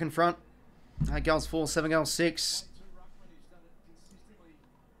 Essendon back in front. 8 goals 4, 7 goals 6.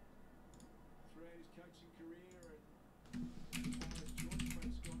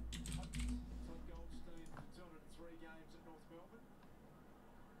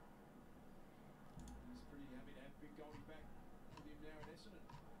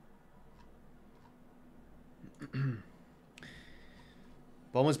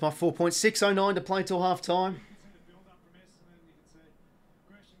 Bombers by 4.609 to play till half time.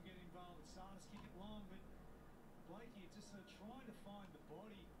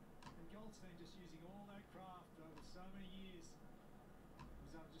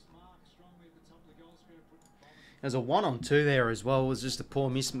 There's a 1-on-2 there as well. It was just a poor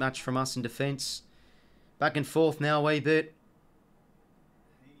mismatch from us in defence. Back and forth now a wee bit.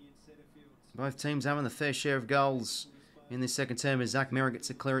 Both teams having the fair share of goals in this second term as Zach Merritt gets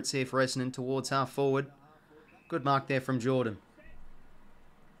a clearance here for Essendon towards half forward. Good mark there from Jordan.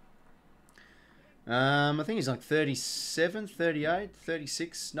 I think he's like 37, 38,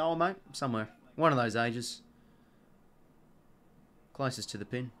 36. No, mate. Somewhere. One of those ages. Closest to the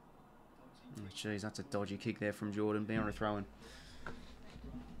pin. Oh, jeez, that's a dodgy kick there from Jordan. Bound to throw in.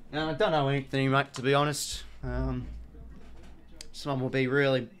 I don't know anything, mate, to be honest. This one will be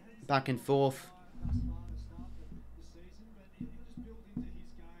really back and forth.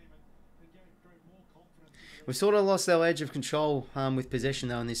 We've sort of lost our edge of control with possession,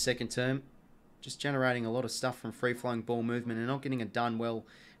 though, in this second term. Just generating a lot of stuff from free-flowing ball movement and not getting it done well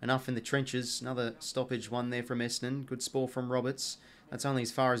enough in the trenches. Another stoppage one there from Essendon. Good spore from Roberts. That's only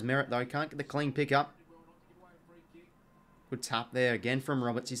as far as Merritt, though. Can't get the clean pick up. Good tap there again from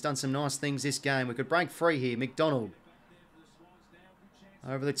Roberts. He's done some nice things this game. We could break free here. McDonald.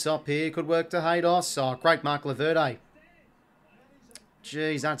 Over the top here. Could work to Haydos. Oh, great mark, 𝐼𝐻𝐿𝐹𝐿.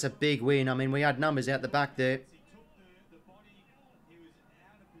 Jeez, that's a big win. I mean, we had numbers out the back there.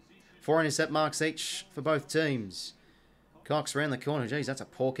 4 intercept marks each for both teams. Cox around the corner. Jeez, that's a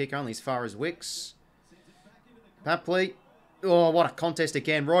poor kick, only as far as Wicks. Papley. Oh, what a contest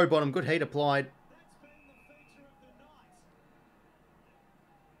again. Row bottom, good heat applied.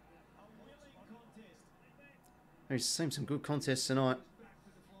 We've seen some good contests tonight.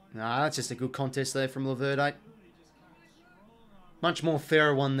 Nah, that's just a good contest there from 𝐼𝐻𝐿𝐴. Much more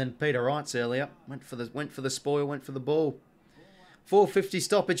fairer one than Peter Wright's earlier. Went for the spoil, went for the ball. 4:50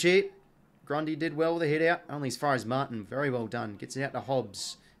 stoppage here. Grundy did well with the hit out. Only as far as Martin. Very well done. Gets it out to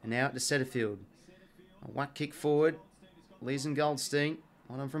Hobbs. And now out to Setterfield. A whack kick forward. Liz and Goldstein.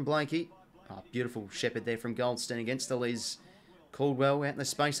 One on from Blakey. Oh, beautiful shepherd there from Goldstein against the Liz. Caldwell out in the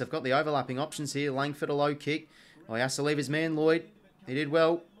space. They've got the overlapping options here. Langford a low kick. Oh, he has to leave his man Lloyd. He did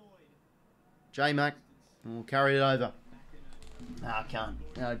well. J-Mac will carry it over. I can't.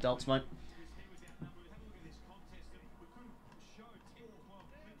 No adults, mate.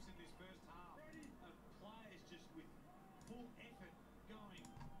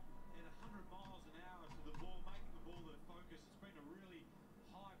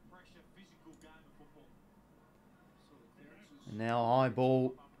 And now high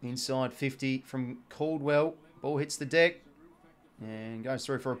ball inside 50 from Caldwell. Ball hits the deck and goes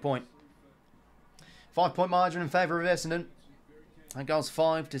through for a point. 5-point margin in favour of Essendon. 8 goals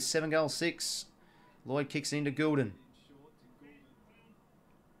 5 to 7 goals 6. Lloyd kicks it into Goulden.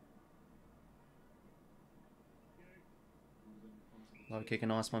 Low kick, a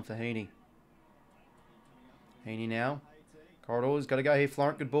nice one for Heaney. Heaney now. Corridor's got to go here,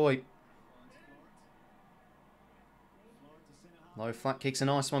 Florent. Good boy. Low flat kicks, a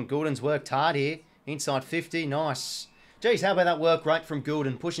nice one. Goulden's worked hard here. Inside 50, nice. Geez, how about that work rate from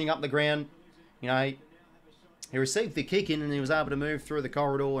Goulden? Pushing up the ground. You know, he received the kick in and he was able to move through the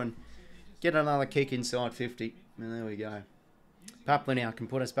corridor and get another kick inside 50. And there we go. Papley now can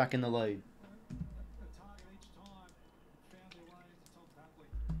put us back in the lead.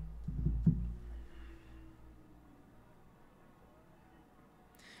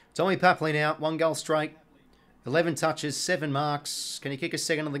 Tommy Papley now, 1 goal straight. 11 touches, 7 marks. Can he kick a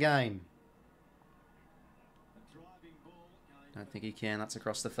second of the game? Don't think he can. That's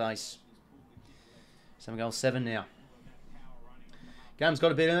across the face. 7 goals, 7 now. Game's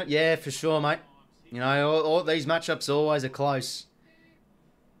got a bit in it. Yeah, for sure, mate. You know, all these matchups always are close.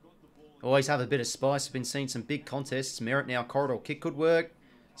 Always have a bit of spice. We've been seeing some big contests. Merritt now, corridor kick could work.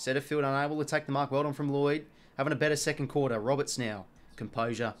 Setterfield unable to take the mark. Well done from Lloyd. Having a better second quarter. Roberts now.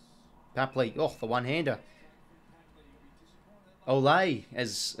 Composure. Papley. Oh, the one-hander. Olay,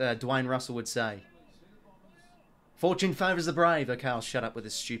 as Dwayne Russell would say. Fortune favours the brave. Okay, I'll shut up with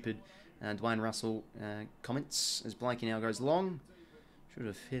this stupid Dwayne Russell comments as Blakey now goes long. Should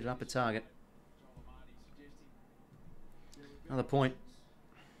have hit it up a target. Another point.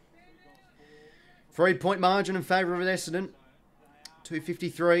 3-point margin in favour of Essendon.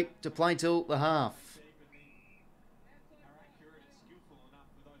 2:53 to play till the half.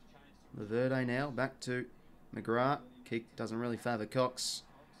 𝐼𝐻𝐿𝐴 now back to McGrath. Kick doesn't really favour Cox.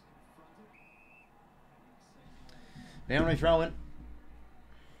 Boundary throw in.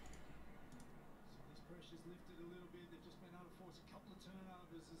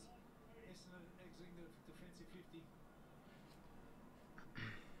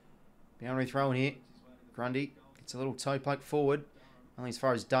 Boundary throw in here. Grundy gets a little toe poke forward. Only as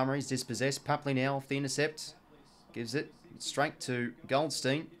far as Dummery's dispossessed. Papley now off the intercept. Gives it straight to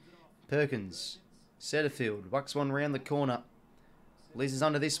Goldstein. Perkins. Setterfield. Wucks one round the corner. Liz is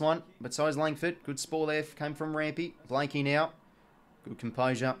under this one, but so is Langford. Good spore there. Came from Rampy. Blakey now. Good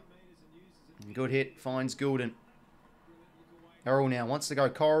composure. Good hit. Finds Goulden. Errol now wants to go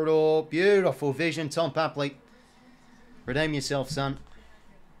corridor. Beautiful vision. Tom Papley. Redeem yourself, son.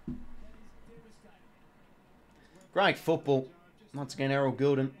 Great football. Once again, Errol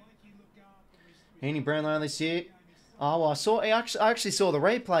Goulden. Heaney Brownlow this year. Oh, I actually saw the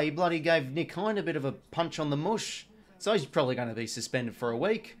replay. He bloody gave Nick Hind a bit of a punch on the mush. So he's probably going to be suspended for a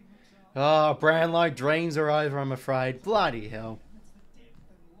week. Oh, Brownlow, dreams are over, I'm afraid. Bloody hell.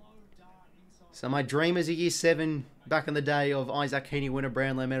 So my dream as a year 7 back in the day of Isaac Heaney win a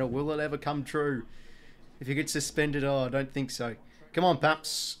Brownlow medal, will it ever come true? If you get suspended, oh, I don't think so. Come on,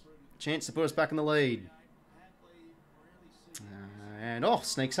 Paps. Chance to put us back in the lead. And, oh,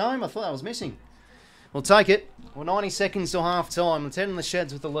 sneaks home. I thought that was missing. We'll take it. Well, 90 seconds till half-time. Let's head in the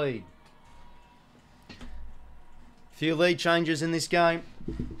sheds with the lead. Few lead changes in this game.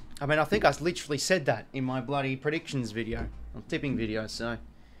 I mean, I think I literally said that in my bloody predictions video. Or tipping video, so.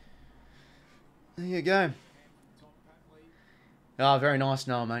 There you go. Oh, very nice,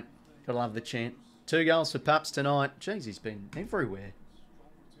 Noah, mate. Gotta love the chant. 2 goals for Paps tonight. Jeez, he's been everywhere.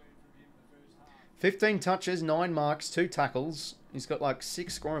 15 touches, 9 marks, 2 tackles. He's got like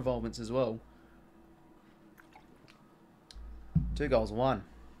 6 score involvements as well. 2 goals, 1.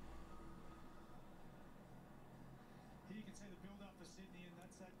 Here you can see the build-up for Sydney, and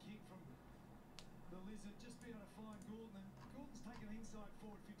that's that kick from the Lizard. Just been able to find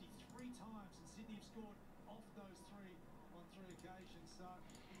forward 53 times, and Sydney have scored off those three on 3 occasions. So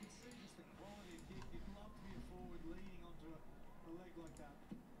you can see just the quality of kick. You'd love to be a forward leading onto a leg like that.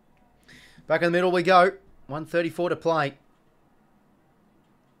 Back in the middle we go. 1:34 to play.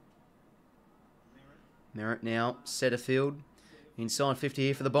 Merritt now, Setterfield. Inside 50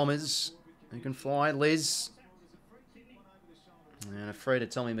 here for the Bombers. Who can fly? Liz. And a free to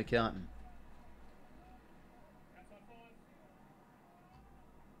Tommy McCartan.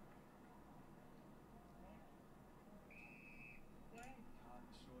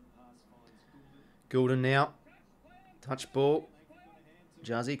 Goulden now. Touch ball.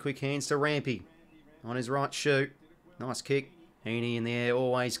 Juzzy, quick hands to Rampy. On his right shoe. Nice kick. 𝐴𝐸 in the air,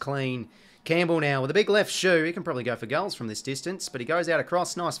 always clean. Campbell now with a big left shoe. He can probably go for goals from this distance, but he goes out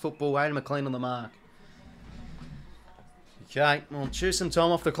across. Nice football. Aidan McLean on the mark. Okay, we'll choose some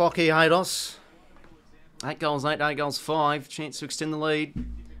time off the clock here, Haydos. 8 goals, 8 goals, 5. Chance to extend the lead.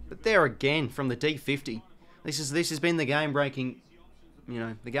 But there again from the D50. This has been the game-breaking,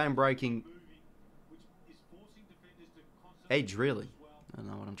 the game-breaking edge, really. I don't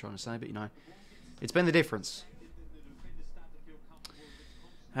know what I'm trying to say, but it's been the difference.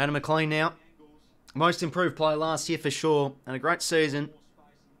 Aidan McLean now. Most improved player last year for sure. And a great season.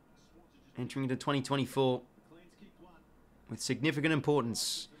 Entering into 2024. With significant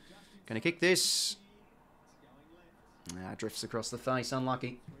importance. Going to kick this. Drifts across the face.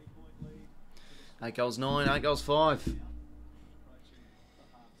 Unlucky. 8 goals, 9. 8 goals, 5.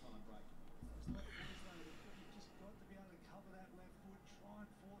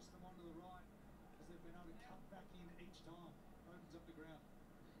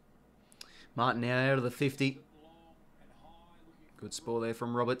 Martin now out of the 50. Good score there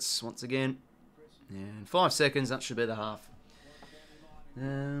from Roberts once again. And 5 seconds, that should be the half.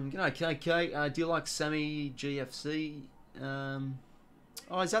 G'day KK. Do you like Sammy GFC?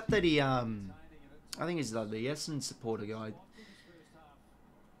 Is that he? I think he's the Essendon supporter guy.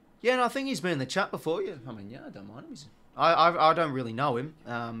 Yeah, no, I think he's been in the chat before. Yeah, I mean, yeah, I don't mind him. I don't really know him,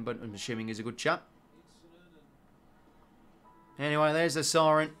 but I'm assuming he's a good chap. Anyway, there's the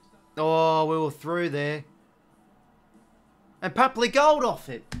siren. Oh, we were through there. And Papley gold off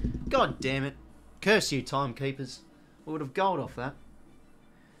it. God damn it. Curse you, timekeepers. We would have gold off that.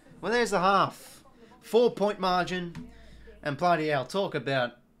 Well, there's the half. 4-point margin. And bloody hell, talk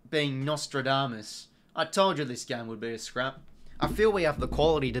about being Nostradamus. I told you this game would be a scrap. I feel we have the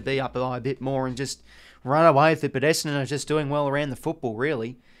quality to be up by a bit more and just run away with it. But Essendon are just doing well around the football,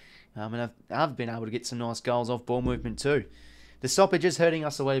 really. And I've been able to get some nice goals off ball movement too. The stoppage is hurting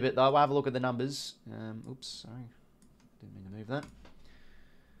us a wee bit, though. We'll have a look at the numbers. Oops, sorry. Didn't mean to move that.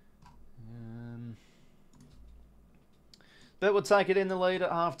 But we'll take it in the lead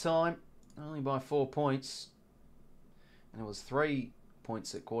at half-time. Only by 4 points. And it was 3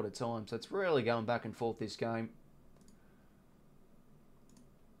 points at quarter time. So it's really going back and forth this game.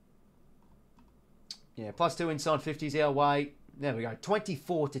 Yeah, +2 inside 50s our way. There we go.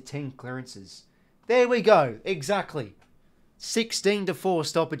 24-10 clearances. There we go. Exactly. 16-4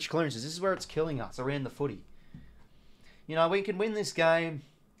 stoppage clearances. This is where it's killing us around the footy. We can win this game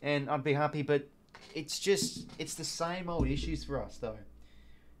and I'd be happy, but it's the same old issues for us though.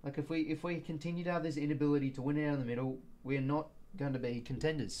 Like if we continue to have this inability to win out in the middle, we're not going to be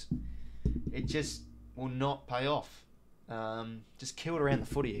contenders. It just will not pay off. Just killed around the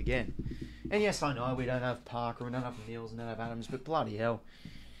footy again. And yes, I know we don't have Parker, we don't have Niels, and don't have Adams, but bloody hell.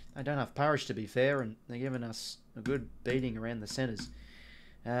 They don't have Parrish, to be fair, and they're giving us a good beating around the centres.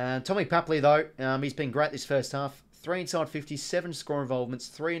 Tommy Papley, though, he's been great this first half. 3 inside 50, 7 score involvements,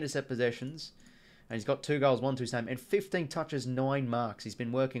 3 intercept possessions. And he's got 2 goals, 1 to his name, and 15 touches, 9 marks. He's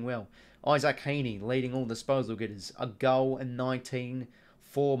been working well. 𝐼𝐴𝐸𝐻𝐸 leading all disposal getters. A goal and 19,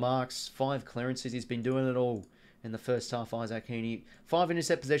 4 marks, 5 clearances. He's been doing it all in the first half, 𝐼𝐴𝐸𝐻𝐸. 5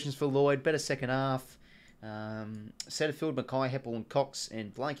 intercept possessions for Lloyd. Better second half. Setterfield, Mackay, Heppel and Cox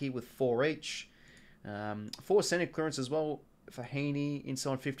and Blakey with 4 each. 4 centre clearance as well for 𝐴𝐸𝐻𝐸,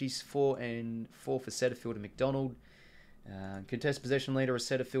 inside 50s, 4 and 4 for Setterfield and McDonald. Contest possession leader is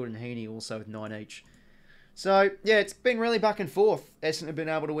Setterfield and 𝐴𝐸𝐻𝐸 also with 9 each. So, yeah, it's been really back and forth. Essendon have been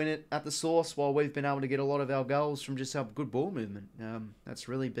able to win it at the source while we've been able to get a lot of our goals from just our good ball movement. That's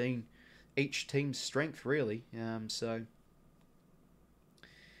really been each team's strength, really. So,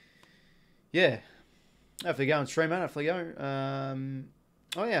 yeah. Hopefully go and stream, mate. Hopefully go.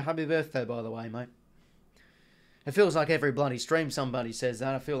 Oh, yeah, happy birthday, by the way, mate. It feels like every bloody stream somebody says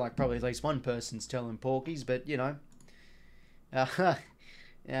that. I feel like probably at least one person's telling porkies, but,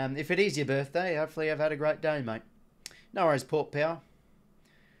 if it is your birthday, hopefully you've had a great day, mate. No worries, Port Power.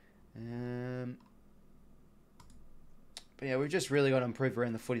 But yeah, we've just really got to improve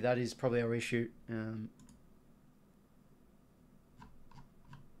around the footy. That is probably our issue.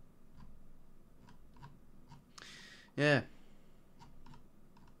 Yeah.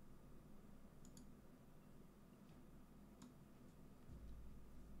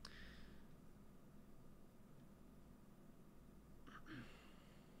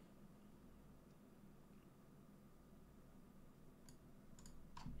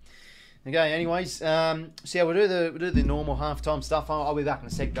 Okay, anyways, so yeah, we'll do the normal halftime stuff. I'll be back in a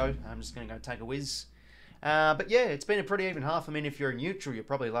sec though. I'm just going to go take a whiz. But yeah, it's been a pretty even half. I mean, if you're a neutral, you're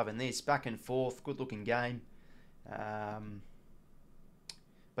probably loving this. Back and forth, good looking game. But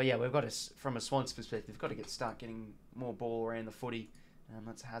yeah, we've got to, from a Swans perspective, we've got to start getting more ball around the footy.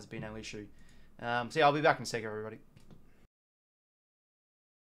 That has been our issue. So yeah, I'll be back in a sec, everybody.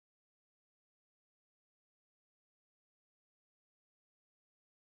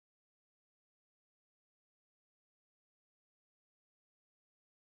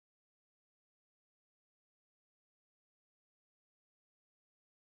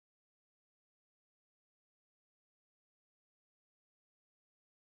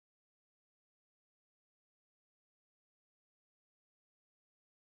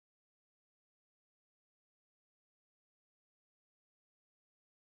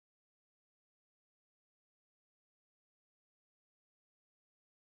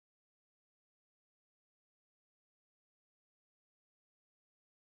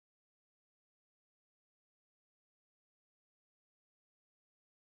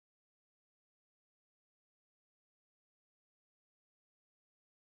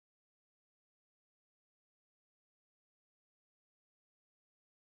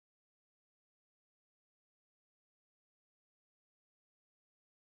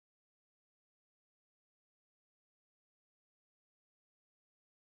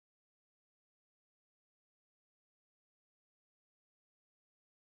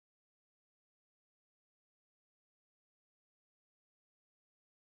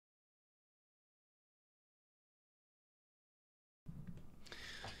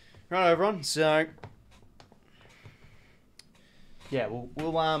 Right, everyone. So yeah, we'll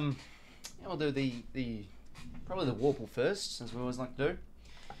do the probably the Warple first, as we always like to do.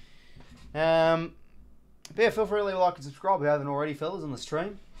 But yeah, feel free to like and subscribe if you haven't already, fellas, on the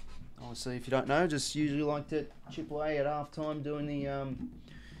stream. Obviously, if you don't know, just usually like to chip away at half time doing the you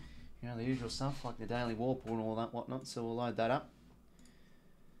know, the usual stuff like the daily Warple and all that whatnot. So we'll load that up.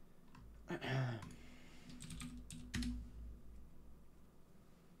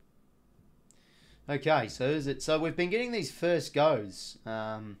 Okay, so is it? So we've been getting these first goes,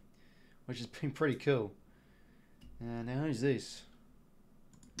 which has been pretty cool. Now who's this?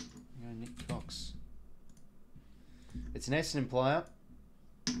 Nick Cox. It's an Essendon player.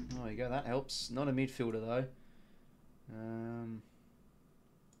 Oh, there you go. That helps. Not a midfielder though.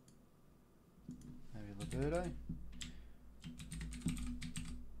 Maybe 𝐼𝙗𝐿𝐵𝗋𝗪.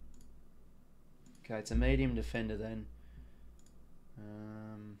 Okay, it's a medium defender then.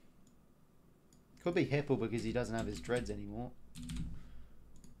 Could be 𝐓𝐴𝐿 because he doesn't have his dreads anymore.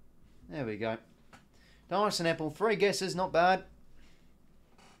 There we go. Nice and apple. 3 guesses, not bad.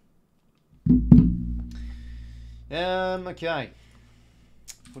 Okay.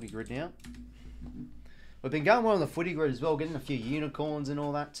 Footy grid now. We've been going well on the footy grid as well, getting a few unicorns and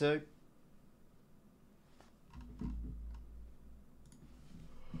all that too.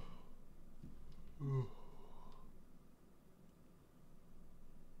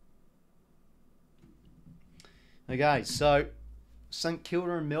 Okay, so St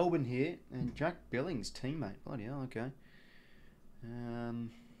Kilda and Melbourne here, and Jack Billings' teammate. Bloody hell, okay.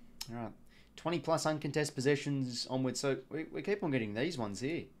 Alright. 20 plus uncontested possessions onwards. So we keep on getting these ones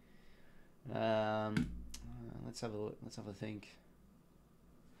here. Let's have a look. Let's have a think.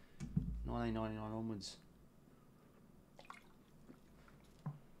 1999 onwards.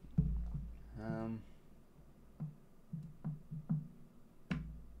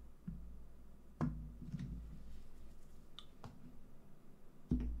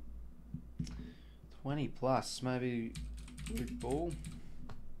 $20 plus, maybe good ball.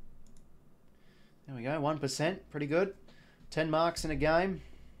 There we go, 1%, pretty good. 10 marks in a game.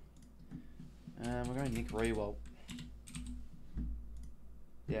 We're going 𝐼𝐗𝐿𝐵𝗋𝗹.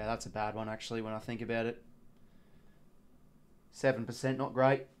 Yeah, that's a bad one actually when I think about it. 7%, not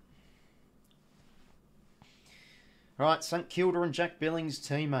great. Alright, St Kilda and Jack Billings'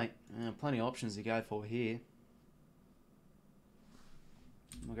 teammate. Plenty of options to go for here.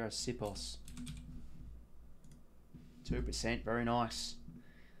 We'll go 𝐼𝐶𝐵𝗋𝗋. 2%, very nice.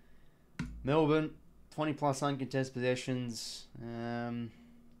 Melbourne, 20 plus uncontested possessions.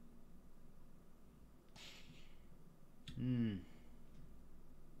 Maybe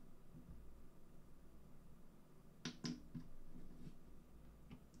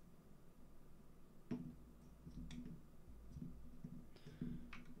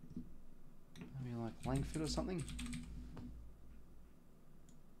like Langford or something?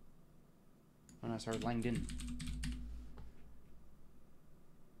 Oh no, sorry, Langdon.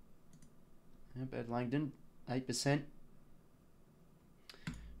 Yep, Ed Langdon, 8%.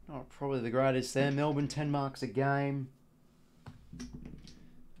 Not probably the greatest there. Melbourne, 10 marks a game.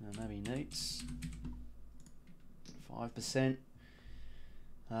 Maybe Neats, 5%.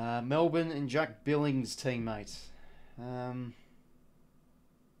 Melbourne and Jack Billings teammate. I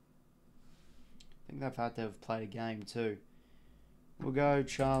think they've had to have played a game too. We'll go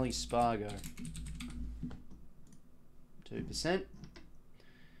𝐼𝐴𝐵𝗪𝗏, 2%.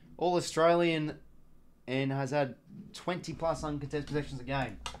 All Australian and has had 20 plus uncontested possessions a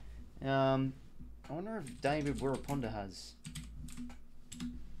game. I wonder if David 𝐬𝐻𝐻𝗪𝗏 has.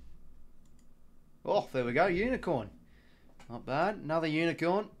 Oh, there we go, unicorn. Not bad. Another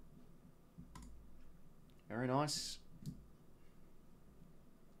unicorn. Very nice.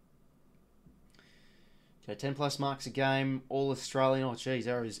 Okay, 10 plus marks a game. All Australian. Oh, geez,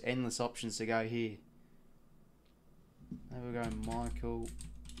 there is endless options to go here. There we go, Michael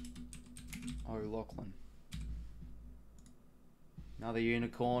O'Loughlin. Another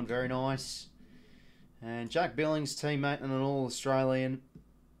unicorn, very nice. And Jack Billings, teammate and an All-Australian.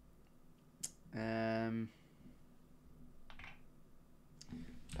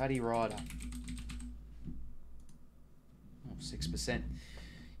 Paddy Ryder. Oh, 6%.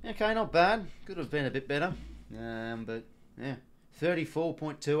 Okay, not bad. Could have been a bit better. But yeah,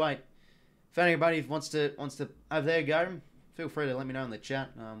 34.28. If anybody wants to have their go, feel free to let me know in the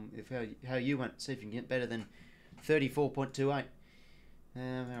chat. If how you went. See if you can get better than 34.28. All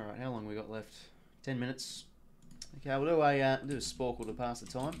right, how long we got left? 10 minutes. Okay, we'll do a sporkle to pass the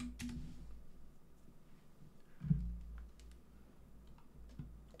time.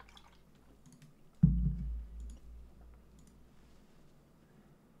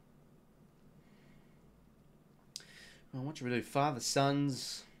 Well, what should we do? Father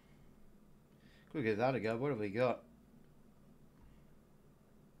sons. Could give that a go. What have we got?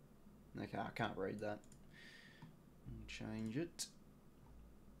 Okay, I can't read that. Change it.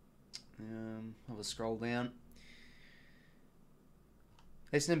 Have a scroll down.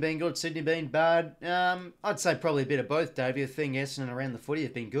 Essendon being good, Sydney being bad. I'd say probably a bit of both, Davey. The thing, Essendon around the footy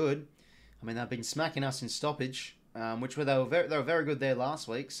have been good. I mean, they've been smacking us in stoppage, which they were very good there last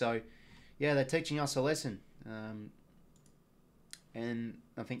week. So, yeah, they're teaching us a lesson. And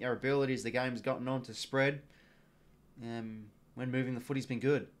I think our ability as the game's gotten on to spread, when moving the footy's been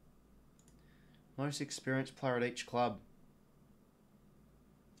good. Most experienced player at each club.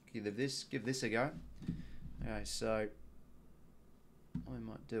 Give this a go. Okay, so what we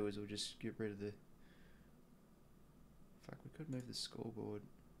might do is we'll just get rid of the... Fuck, we could move the scoreboard.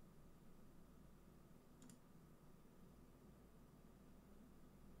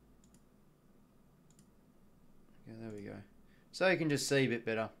 Okay, there we go. So you can just see a bit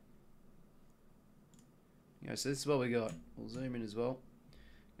better. Okay, so this is what we got. We'll zoom in as well.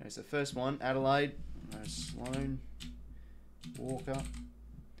 Okay, so first one, Adelaide. Sloane. Walker.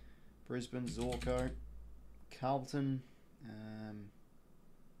 Brisbane, Zorko. Carlton.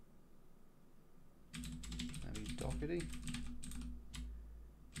 Maybe Doherty.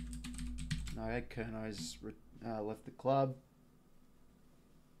 No, 𝐓𝐴𝐵𝗪𝗏's left the club.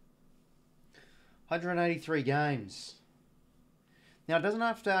 183 games. Now, it doesn't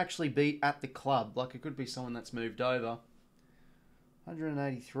have to actually be at the club. Like, it could be someone that's moved over.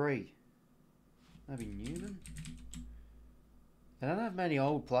 183. Maybe Newman? They don't have many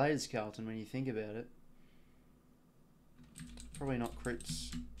old players, Carlton, when you think about it. Probably not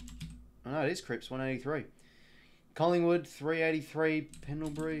𝐓𝐴𝐵𝗪𝗏. Oh, no, it is 𝐓𝐴𝐵𝗪𝗏, 183. Collingwood, 383.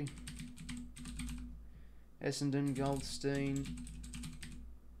 Pendlebury. Essendon, Goldstein.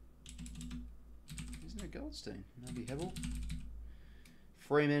 Isn't it Goldstein? Maybe Hebel.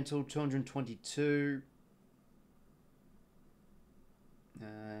 Fremantle, 222.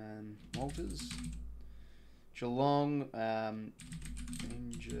 Walters. Geelong.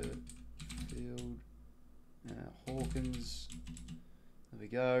 Dangerfield. Hawkins. There we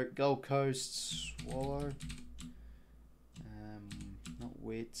go. Gold Coast. Swallow. Not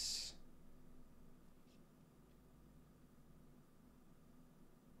Wits.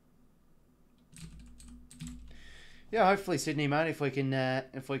 Yeah, hopefully Sydney, mate. If we can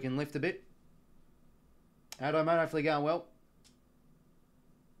lift a bit. How do, mate? Hopefully going well.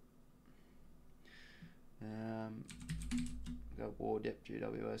 Go Ward, yep,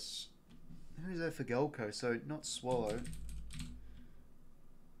 GWS. Who's there for Gold Coast? So not Swallow.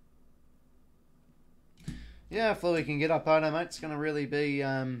 Yeah, if we can get up on mate, it's going to really be,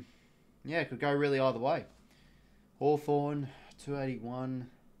 yeah, it could go really either way. Hawthorn, 281.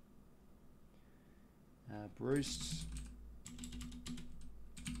 Bruce.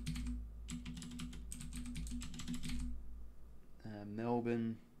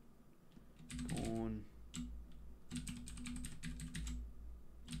 Melbourne. Gorn.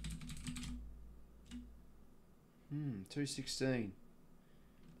 216.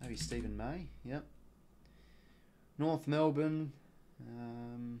 Maybe Stephen May. Yep. North Melbourne.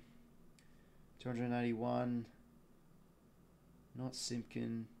 281. Not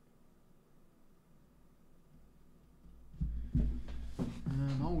Simpkin.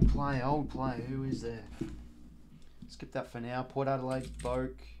 Old player. Who is there? Skip that for now. Port Adelaide,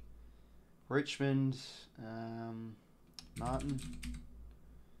 Boak. Richmond. Martin.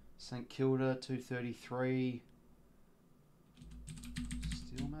 St Kilda, 233.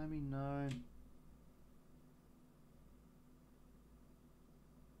 Still maybe no.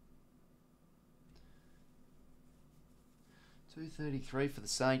 $233 for the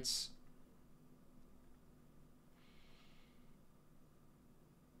Saints.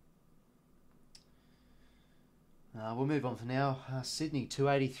 We'll move on for now. Sydney,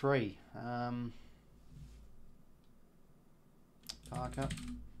 283. Parker.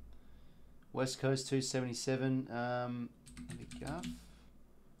 West Coast, 277. Maybe Guff.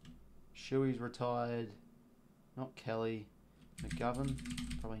 Shuey's retired. Not Kelly. McGovern.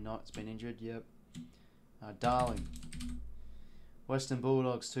 Probably not. It's been injured. Yep. Darling. Western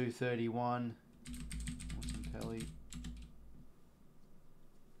Bulldogs, 231. Bontempelli.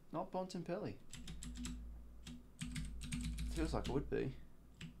 Not Bontempelli. Feels like it would be.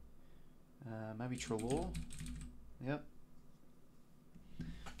 Maybe Trelaw. Yep.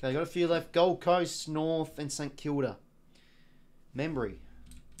 Okay, got a few left. Gold Coast, North, and St Kilda. Membry.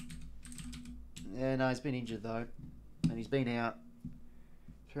 Yeah, no, he's been injured though. And he's been out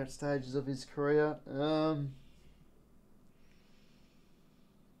throughout stages of his career. I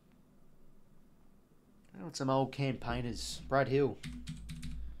want some old campaigners. Brad Hill.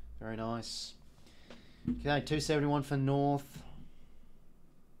 Very nice. Okay, 271 for North.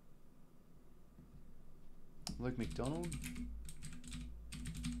 Luke McDonald.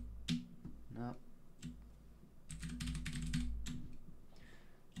 No.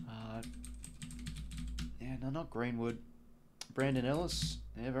 Yeah, no, not Greenwood. Brandon Ellis.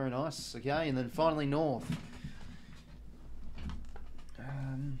 Yeah, very nice. Okay, and then finally North.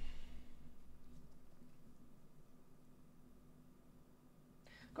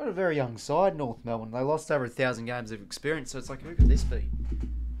 Got a very young side, North Melbourne. They lost over 1,000 games of experience, so it's like, who could this be?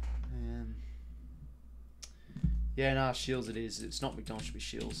 Yeah, no, Shields it is. It's not McDonald, it should be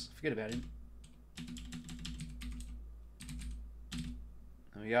Shields. Forget about him.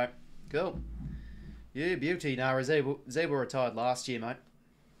 There we go. Cool. Yeah, beauty. No, Zebo retired last year, mate.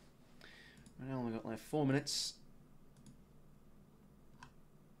 We only got left 4 minutes.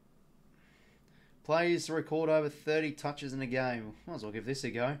 Plays to record over 30 touches in a game. Might as well give this a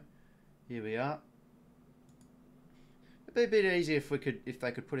go. Here we are. It'd be a bit easier if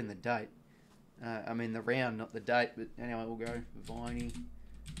they could put in the date. I mean the round, not the date. But anyway, we'll go 𝐼𝐚𝐴,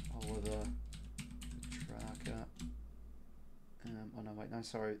 Oliver, Tracker. Oh no, wait, no,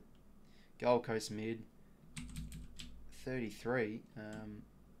 sorry. Gold Coast mid. 33.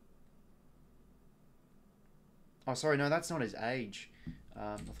 Oh, sorry, no, that's not his age.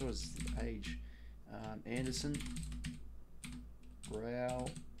 I thought it was his age. Anderson, Brow,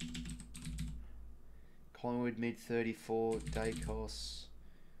 Collingwood mid 34, Dacos,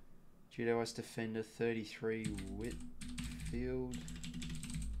 JDOD defender 33, Whitfield,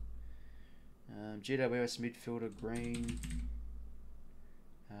 JDOD midfielder Green,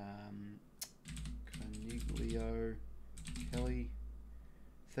 Coniglio, Kelly,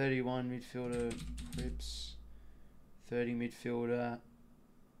 31 midfielder Cripps, 30 midfielder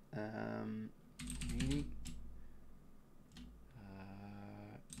Heaney,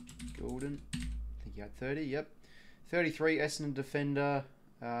 Golden, I think you had 30, yep. 33 Essendon defender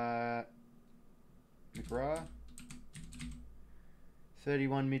McGrath,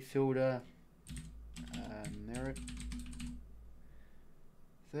 31 midfielder Merritt,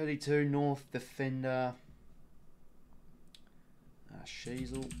 32 North defender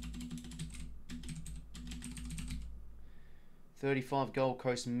𝐼𝐴𝐥𝐝, 35 Gold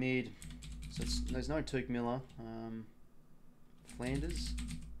Coast mid. So there's no Tuke Miller. Flanders.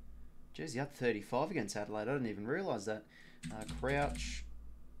 Jeez, he had 35 against Adelaide. I didn't even realise that. Crouch.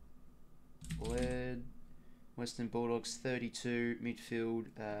 Bled. Western Bulldogs 32, midfield,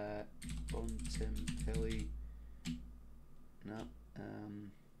 𝐓𝐡𝐞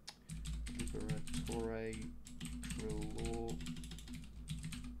𝐎𝐥𝐝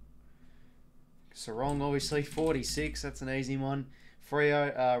Sarong, obviously, 46, that's an easy one.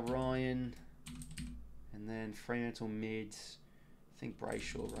 Freo, Ryan, and then Fremantle mid. I think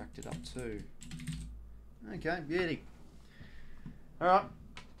Brayshaw racked it up too. Okay, beauty. Alright,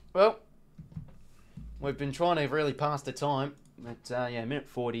 well, we've been trying to really pass the time, but yeah, minute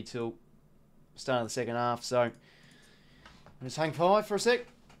 40 till start of the second half, so I'll just hang fire for a sec.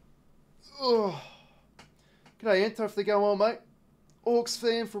 Oh. G'day, Ant, hope they go on, mate. Hawks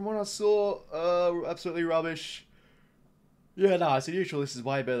fan, from what I saw, absolutely rubbish. Yeah, no, as usual, this is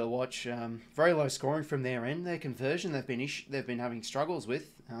way better to watch. Very low scoring from their end. Their conversion, they've been having struggles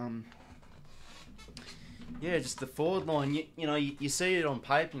with. Yeah, just the forward line. You know, you see it on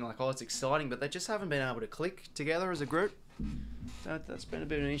paper, and you're like, oh, it's exciting, but they just haven't been able to click together as a group. That's been a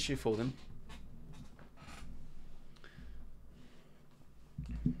bit of an issue for them.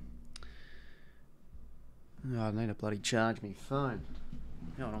 Oh, I need to bloody charge me phone.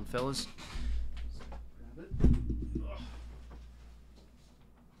 Hold on, fellas. Grab it.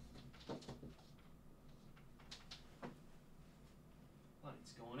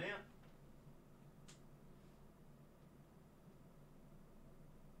 It's gone out.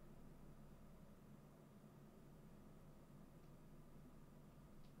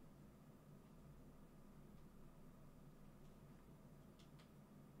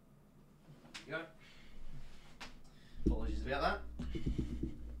 There you go. Apologies about that.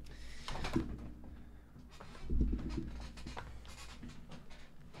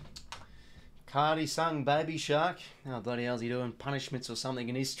 Cardi sung Baby Shark. Oh, bloody hell's he doing? Punishments or something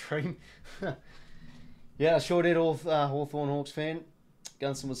in his stream. Yeah, I sure did, Hawthorn Hawks fan.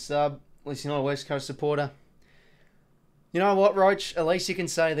 Gunson was sub. At least you're not a West Coast supporter. You know what, Roach? At least you can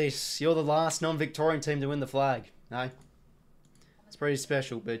say this. You're the last non-Victorian team to win the flag. No? It's pretty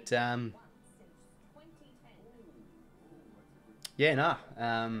special, but, yeah, nah.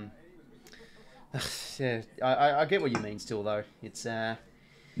 Yeah, I get what you mean still, though. It's, yeah,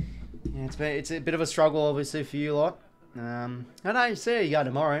 it's a bit of a struggle, obviously, for you lot. I know, see how you go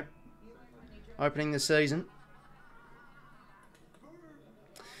tomorrow. Opening the season.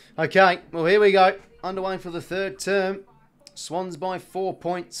 Okay, well, here we go. Underway for the third term. Swans by 4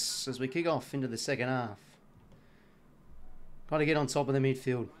 points as we kick off into the second half. Got to get on top of the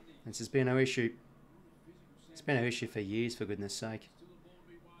midfield. This has been our issue. It's been our issue for years, for goodness sake.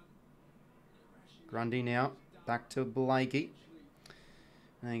 Grundy now. Back to 𝐵𝐿𝐴𝐾𝐿.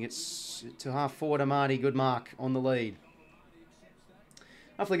 And he gets to half forward. 𝐼𝐗𝐬𝐷𝐾, good mark on the lead.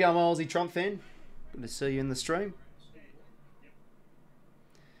 Hopefully go, my Aussie Trump fan. Good to see you in the stream.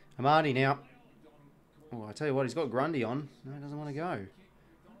 𝐼𝐗𝐬𝐷𝐾 now. Oh, I tell you what, he's got Grundy on. No, he doesn't want to go.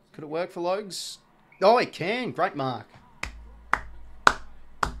 Could it work for Logs? Oh, it can. Great mark.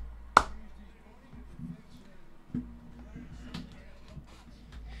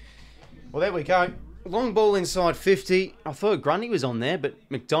 Well, there we go. Long ball inside 50. I thought Grundy was on there, but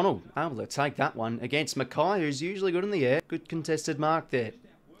McDonald able to take that one against Macca, who's usually good in the air. Good contested mark there.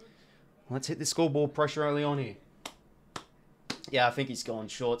 Let's hit the scoreboard pressure early on here. Yeah, I think he's gone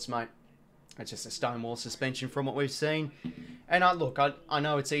shorts, mate. It's just a stonewall suspension from what we've seen. And look, I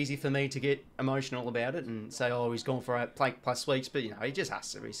know it's easy for me to get emotional about it and say, oh, he's gone for 8+ weeks, but, you know, he just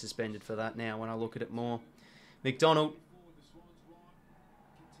has to be suspended for that now when I look at it more. McDonald.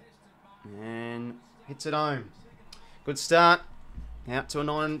 And hits it home. Good start. Out to a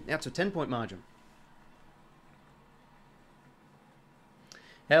 10-point margin.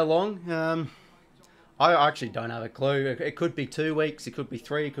 How long? I actually don't have a clue. It could be 2 weeks. It could be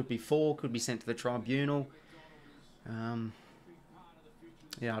 3. It could be 4. Could be sent to the tribunal. Yeah,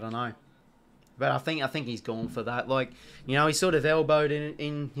 I don't know. But I think he's gone for that. Like, you know, he sort of elbowed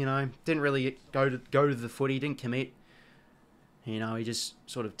in. You know, didn't really go to the footy. Didn't commit. You know, he just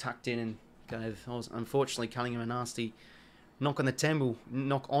sort of tucked in and gave, unfortunately, Cunningham a nasty knock on the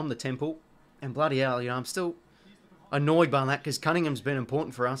temple. And bloody hell, you know, I'm still annoyed by that because Cunningham's been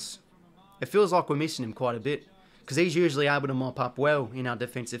important for us. It feels like we're missing him quite a bit because he's usually able to mop up well in our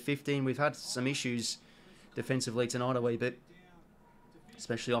defensive 15. We've had some issues defensively tonight a wee bit,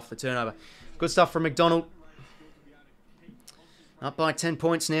 especially off the turnover. Good stuff from McDonald. Up by 10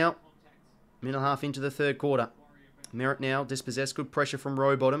 points now. Minute and a half into the third quarter. Merritt now, dispossessed, good pressure from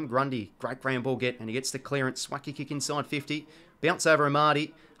row bottom. Grundy, great ground ball get, and he gets the clearance. 𝐻𝐿𝐴𝐾𝐿 kick inside 50. Bounce over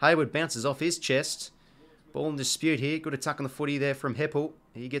𝐼𝐗𝐬𝐷𝐾. Hayward bounces off his chest. Ball in dispute here. Good attack on the footy there from 𝐻𝐿𝐴𝐾𝐿.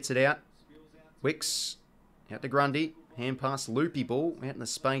 He gets it out. 𝐻𝐿𝐴𝐾𝐿 out to Grundy. Hand pass, loopy ball. Out in the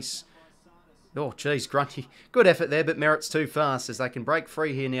space Oh, geez, Grundy. Good effort there, but Merritt's too fast as they can break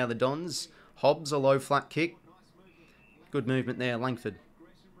free here now, the Dons. Hobbs, a low flat kick. Good movement there, Langford.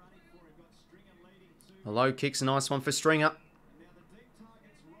 A low kick's a nice one for Stringer.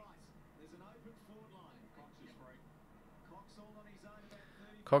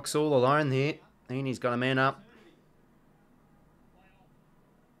 Cox all alone there. And he's got a man up.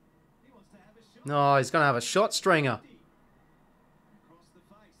 No, he's going to have a shot, Stringer.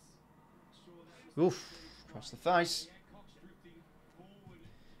 Oof, across the face.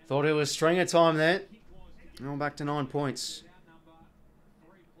 Thought it was Stringer time there. Now back to 9 points.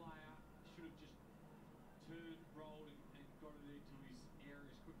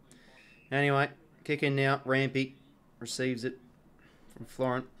 Anyway, kick in now. Rampy receives it from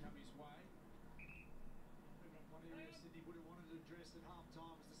Florent.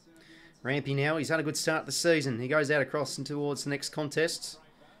 Rampy now, he's had a good start to the season. He goes out across and towards the next contest.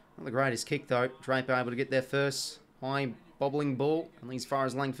 Not the greatest kick though. Draper able to get there first. High bobbling ball, only as far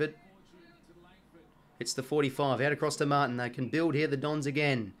as Langford. Hits the 45, out across to Martin. They can build here, the Dons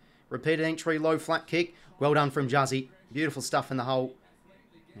again. Repeated entry, low flat kick. Well done from 𝐼𝐻𝐿𝐼𝐻𝐸. Beautiful stuff in the hole.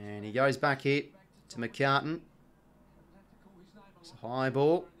 And he goes back here to McCartan. It's a high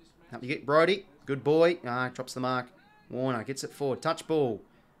ball. Up you get Brodie. Good boy. Drops the mark. Warner gets it forward. Touch ball.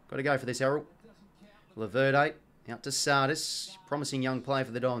 Got to go for this, Errol. Laverde out to Sardis. Promising young player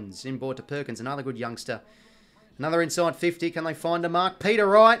for the Dons. Inboard to Perkins. Another good youngster. Another inside 50. Can they find a mark? Peter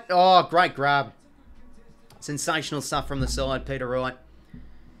Wright. Oh, great grab. Sensational stuff from the side, Peter Wright.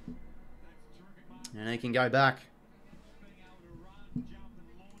 And he can go back.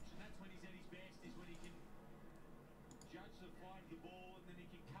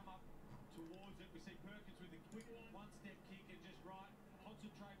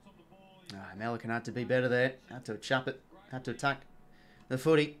 Melican had to be better there. Had to chap it. Had to attack the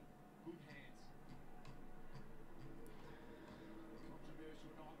footy.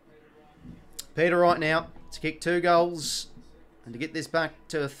 Peter Wright now to kick 2 goals and to get this back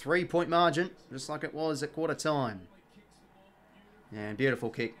to a 3-point margin, just like it was at quarter time. And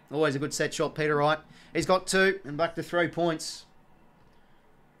beautiful kick. Always a good set shot, Peter Wright. He's got 2 and back to 3 points.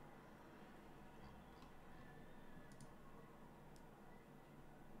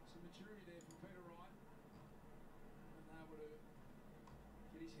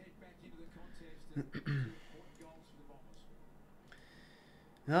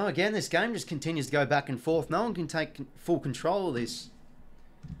 Oh, again, this game just continues to go back and forth. No one can take full control of this.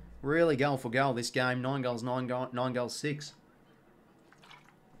 Really goal for goal, this game. 9 goals, 9 goals, 6.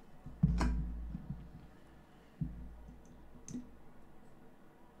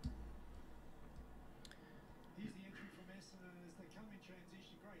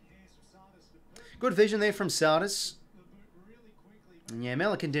 Good vision there from Sardis. And yeah,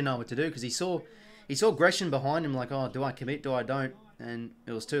 Melican didn't know what to do because he saw Gresham behind him like, oh, do I commit, do I don't? And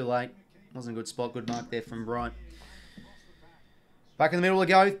it was too late. Wasn't a good spot. Good mark there from Bright. Back in the middle to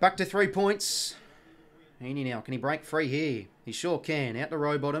go. Back to 3 points. Heaney now. Can he break free here? He sure can. Out to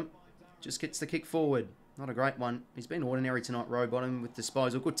row bottom. Just gets the kick forward. Not a great one. He's been ordinary tonight, row bottom, with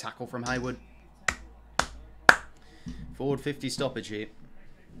disposal. Good tackle from Hayward. Forward 50 stoppage here.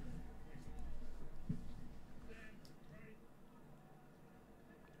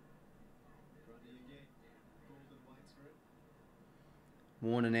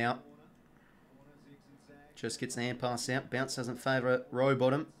 Warner now. Just gets the hand pass out. Bounce doesn't favour row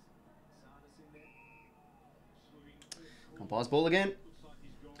bottom. Umpire's ball again.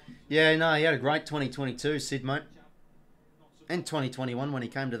 Yeah, no, he had a great 2022, 𝐷, and 2021 when he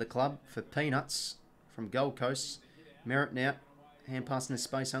came to the club for peanuts from Gold Coast. Merritt now. Hand passing the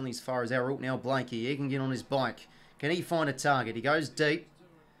space only as far as Errol. Now Blakey. He can get on his bike. Can he find a target? He goes deep.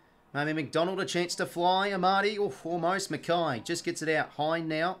 Maybe McDonald a chance to fly. Amadi, almost. Mackay just gets it out. High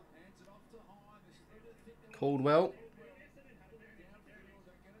now. Caldwell.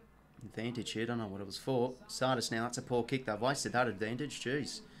 Advantage here. Don't know what it was for. Sardis now. That's a poor kick. They've wasted that advantage.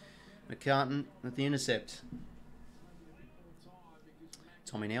 Jeez. McCartan with the intercept.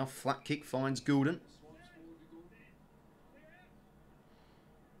 Tommy now. Flat kick finds Goulden.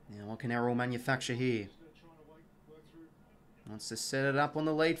 Now what can Errol manufacture here? Wants to set it up on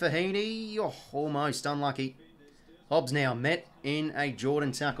the lead for Heaney. Oh, almost unlucky. Hobbs now met in a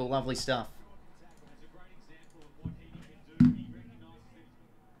Jordan tackle. Lovely stuff.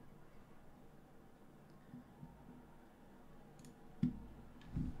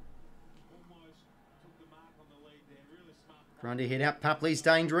 Grundy hit out. Papley's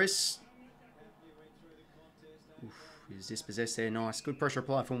dangerous. Oof, he's dispossessed there. Nice. Good pressure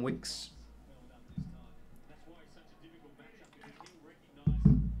apply from 𝐼𝐻𝐿𝐼𝐻𝐸.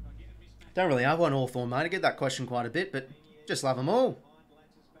 Don't really have one Hawthorn, mate. I get that question quite a bit, but just love them all.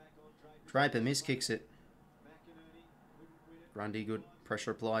 Draper miskicks it. Grundy, good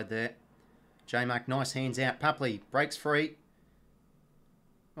pressure applied there. 𝐴𝐸, nice hands out. 𝗵𝗠 breaks free.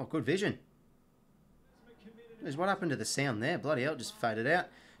 Oh, good vision. Jeez, what happened to the sound there? Bloody hell, just faded out.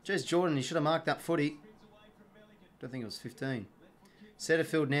 Jeez, Jordan, he should have marked that footy. Don't think it was 15.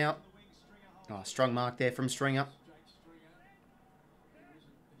 Setterfield now. Oh, strong mark there from Stringer.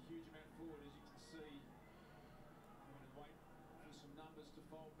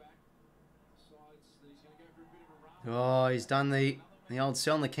 Oh, he's done the old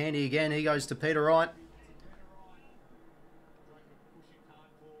selling the candy again. He goes to Peter Wright.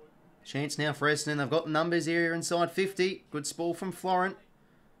 Chance now for Essendon. They've got the numbers here inside 50. Good spool from Florent.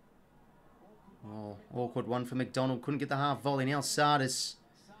 Oh, awkward one for McDonald. Couldn't get the half volley. Now Sardis.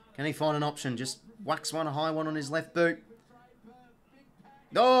 Can he find an option? Just whacks one, a high one on his left boot.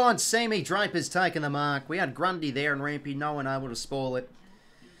 Oh, and 𝐸𝐸. Draper's taken the mark. We had Grundy there and Rampy. No one able to spoil it.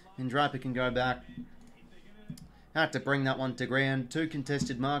 And Draper can go back. Had to bring that one to ground. 2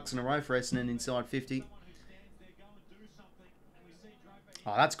 contested marks in a row for Essendon inside 50.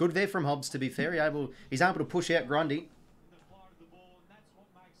 Oh, that's good there from Hobbs, to be fair. He's able to push out Grundy.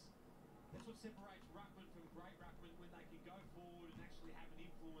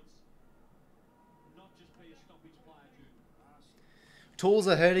 Tools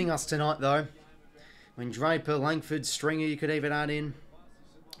are hurting us tonight, though. When Draper, Langford, Stringer, you could even add in.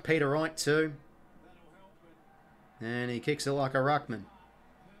 Peter Wright, too. And he kicks it like a ruckman.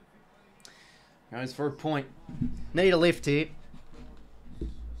 Goes for a point. Need a lift here.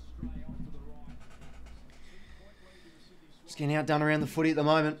 Just getting outdone around the footy at the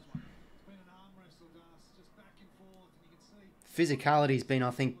moment. Physicality's been, I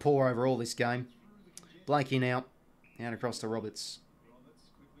think, poor overall this game. Blakey now. Out across to Roberts.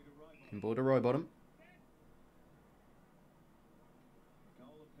 And ball to Rowbottom.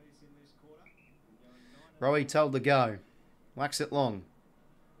 Rowie told to go. Whacks it long.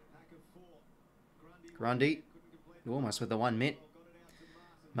 Grundy. Almost with the 1 mitt.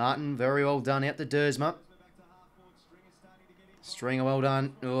 Martin, very well done out to 𝐸𝐸. Stringer, well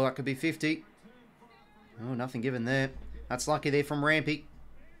done. Oh, that could be 50. Oh, nothing given there. That's lucky there from Rampy.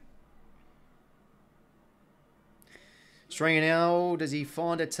 Stringer now. Does he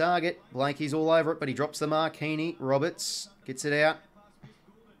find a target? Blakey's all over it, but he drops the mark. Heaney, Roberts gets it out.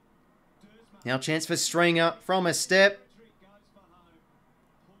 Now chance for Stringer from a step.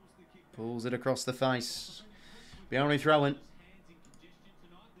 Pulls it across the face. Boundary throw-in.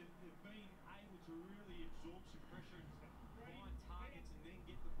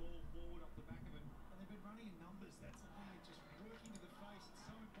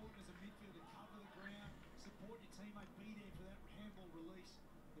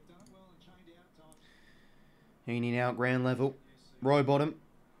 Heaney now at ground level. Rowbottom.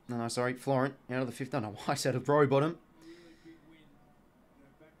 No, sorry, Florent out of the 5th. No, Weiss out of Rowbottom.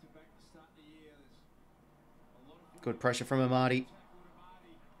 Good pressure from Amati.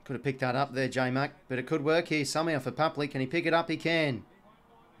 Could have picked that up there, 𝐴𝐸, but it could work here somehow for 𝗵𝗠. Can he pick it up? He can.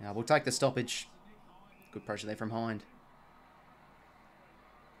 Now we'll take the stoppage. Good pressure there from Hind.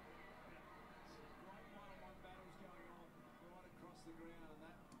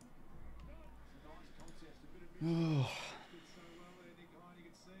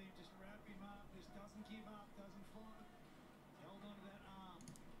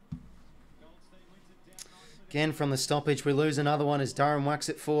 Again, from the stoppage, we lose another one as Durham whacks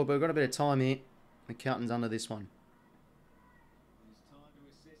it forward, but we've got a bit of time here. The Carlton's under this one.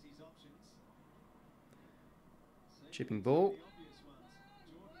 Chipping ball.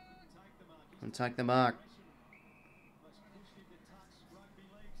 And take the mark.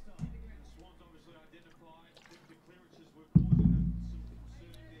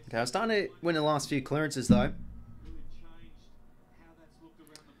 Okay, I was starting to win the last few clearances, though.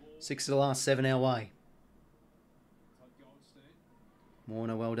 6 of the last 7 our way.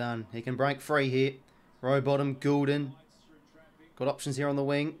 Warner, well done. He can break free here. Rowbottom, Goulden. Got options here on the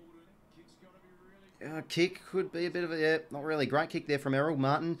wing. Kick could be a bit of a... Yeah, not really. Great kick there from Errol.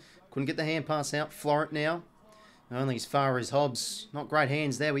 Martin couldn't get the hand pass out. Florent now. Only as far as Hobbs. Not great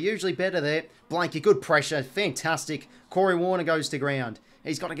hands there. We're usually better there. Blanky, good pressure. Fantastic. Corey Warner goes to ground.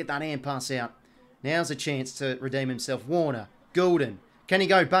 He's got to get that hand pass out. Now's a chance to redeem himself. Warner, Goulden. Can he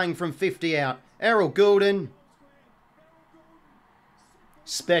go bang from 50 out? Errol Goulden.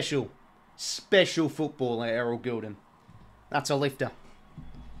 Special footballer, Errol Goulden. That's a lifter.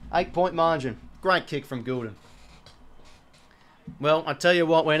 8-point margin. Great kick from Goulden. Well, I tell you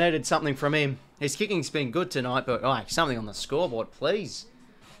what, we needed something from him. His kicking's been good tonight, but something on the scoreboard, please.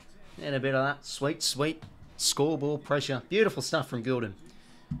 And a bit of that sweet, sweet scoreball pressure. Beautiful stuff from Gilden.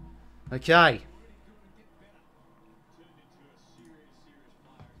 Okay.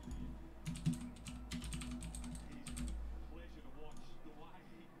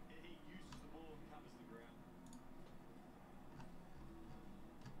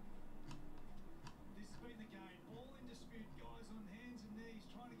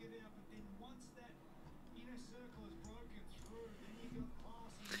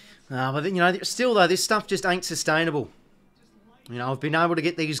 But you know, still though, this stuff just ain't sustainable. You know, I've been able to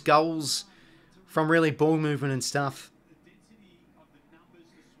get these goals from really ball movement and stuff.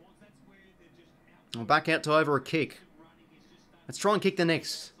 I'll back out to over a kick. Let's try and kick the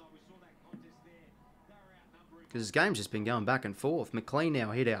next. Because this game's just been going back and forth. McLean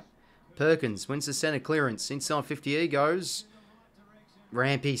now hit out. Perkins wins the centre clearance. Inside 50 he goes.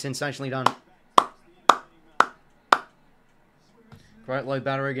 Rampy, sensationally done. Great low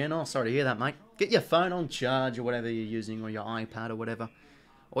batter again. Oh, sorry to hear that, mate. Get your phone on charge or whatever you're using, or your iPad or whatever.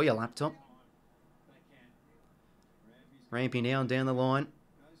 Or your laptop. Rampy now down the line.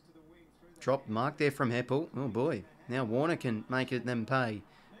 Drop mark there from 𝐓𝐴. Oh, boy. Now Warner can make it them pay.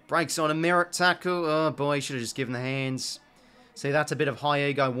 Breaks on a merit tackle. Oh, boy. Should have just given the hands. See, that's a bit of high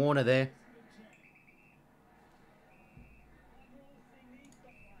ego Warner there.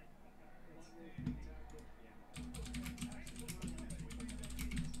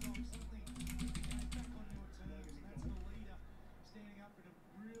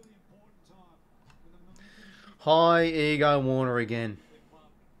 High ego Warner again.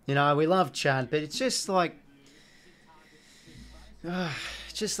 You know, we love Chad, but it's just like...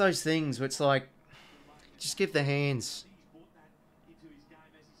 it's just those things where it's like... Just give the hands.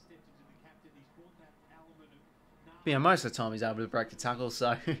 Yeah, most of the time he's able to break the tackle,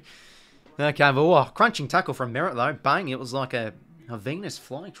 so... okay, but crunching tackle from Merritt, though. Bang, it was like a Venus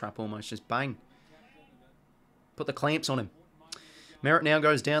flytrap almost. Just bang. Put the clamps on him. Merritt now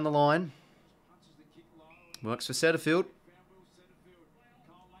goes down the line. Works for Setterfield.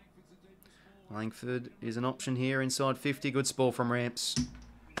 Langford is an option here inside 50. Good spore from Ramps.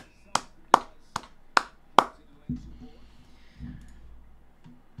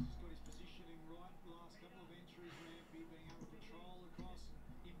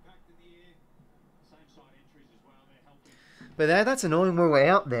 But that's annoying when we're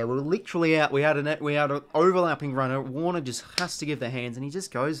out there. We're literally out. We had an overlapping runner. Warner just has to give the hands, and he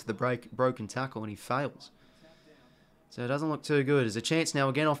just goes for the broken tackle, and he fails. So it doesn't look too good. There's a chance now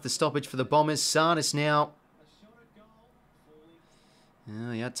again off the stoppage for the Bombers. Sardis now.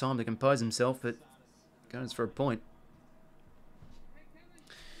 Oh, he had time to compose himself, but goes for a point.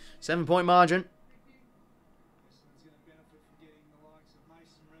 7-point margin.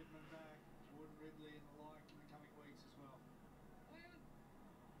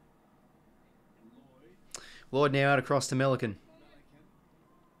 Lloyd now out across to 𝐼𝐿𝐼𝐿.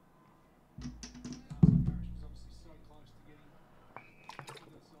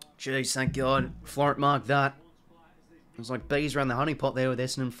 Jeez, thank God. Florent marked that. It was like bees around the honeypot there with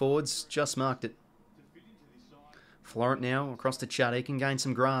Essendon forwards. Just marked it. Florent now across to Chad. He can gain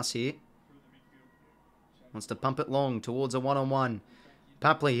some grass here. Wants to pump it long towards a one-on-one.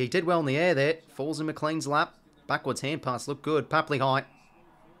 Papley, he did well in the air there. Falls in McLean's lap. Backwards hand pass looked good. Papley high.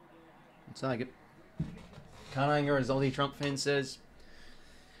 I'll take it. Can't anger, as Aussie Trump fan says.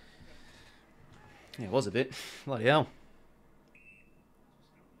 Yeah, it was a bit. Bloody hell.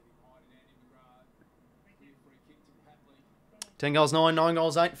 10 goals 9, 9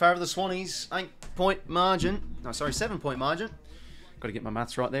 goals 8 in favour of the Swannies. 8-point margin. No, sorry, 7-point margin. Got to get my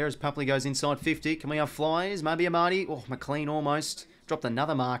maths right there as Papley goes inside 50. Can we have flies? Maybe a Marty. Oh, McLean almost. Dropped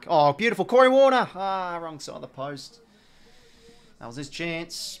another mark. Oh, beautiful. Corey Warner. Ah, wrong side of the post. That was his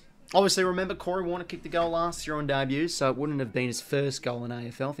chance. Obviously, remember, Corey Warner kicked the goal last year on debut, so it wouldn't have been his first goal in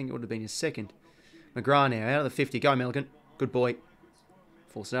AFL. I think it would have been his second. McGrath now, out of the 50. Go, 𝐼𝐿𝐼𝐿. Good boy.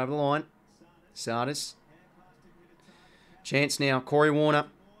 Force it over the line. Sardis. Chance now. Corey Warner.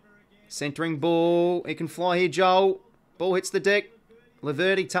 Centering ball. He can fly here, Joel. Ball hits the deck.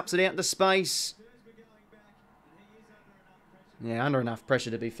 𝐼𝐿𝐼𝐿 taps it out into space. Yeah, under enough pressure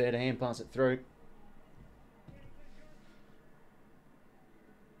to be fair to hand pass it through.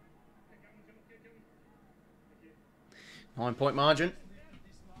 Nine-point margin.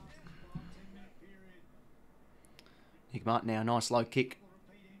 𝐓𝐡𝐞 now, nice low kick.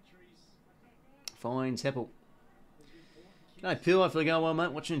 Finds 𝐓𝐴. G'day, Phil. Hopefully going well,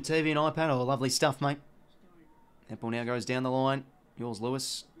 mate. Watching TV and iPad. Oh, lovely stuff, mate. 𝐓𝐴 now goes down the line. Yours,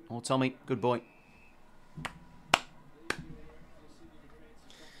 Lewis. Or Tommy. Good boy.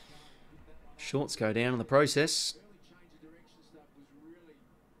 Shorts go down in the process.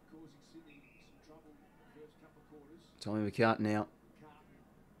 Tommy McCart now.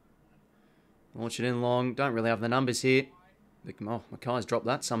 Launch it in long. Don't really have the numbers here. Oh, Mackay's dropped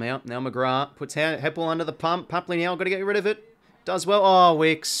that somehow. Now McGrath puts Heppel under the pump. Papley now got to get rid of it. Does well. Oh,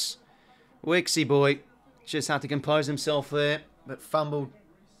 𝐓𝐴. 𝐓𝐴 boy. Just had to compose himself there, but fumbled.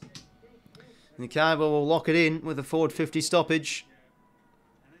 And the Cable will lock it in with a forward 50 stoppage.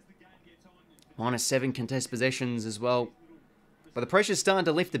 -7 contest possessions as well. But the pressure's starting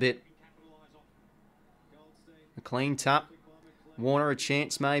to lift a bit. A clean tap. Warner a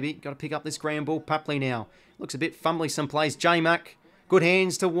chance maybe. Got to pick up this ground ball. Papley now. Looks a bit fumbly someplace. J-Mac. Good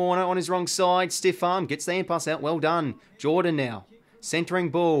hands to Warner on his wrong side. Stiff arm. Gets the hand pass out. Well done. Jordan now. Centering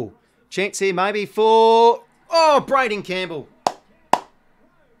ball. Chance here maybe for... Oh, Braden Campbell.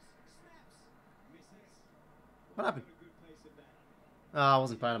 What happened? Oh, I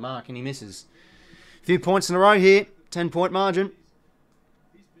wasn't paying a mark and he misses. A few points in a row here. 10-point margin.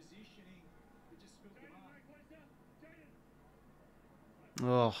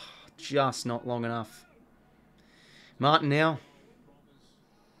 Oh, just not long enough. Martin now.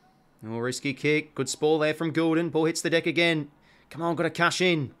 Oh, risky kick. Good sprawl there from Goulden. Ball hits the deck again. Come on, got to cash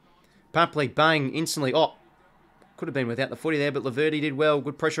in. Papley, bang, instantly. Oh, could have been without the footy there, but Laverty did well.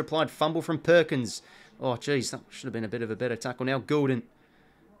 Good pressure applied. Fumble from Perkins. Oh, geez, that should have been a bit of a better tackle now. Goulden.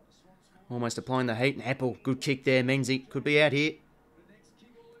 Almost applying the heat. And Heppel, good kick there. Menzie could be out here.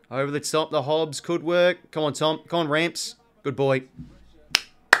 Over the top, the Hobbs could work. Come on, Tom. Come on, Ramps. Good boy.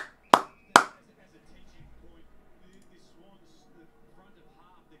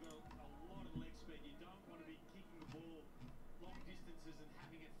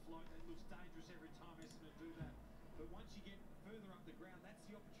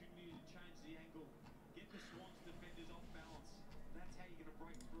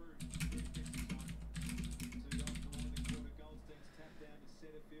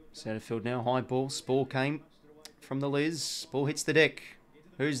 Setterfield now, high ball. Spall came from the Liz. Ball hits the deck.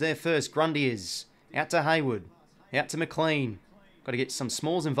 Who's there first? Grundy is. Out to Hayward. Out to McLean. Got to get some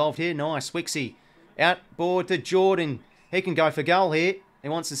smalls involved here. Nice. 𝐓𝐴. Out board to Jordan. He can go for goal here. He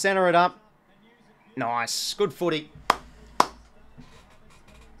wants to centre it up. Nice. Good footy.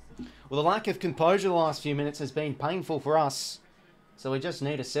 Well, the lack of composure the last few minutes has been painful for us. So we just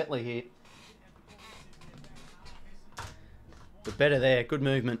need a settler here. But better there. Good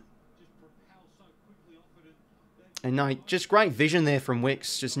movement. And no, just great vision there from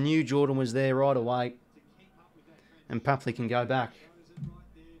𝐓𝐴. Just knew Jordan was there right away. And Papley can go back.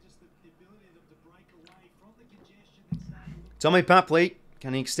 Tommy Papley,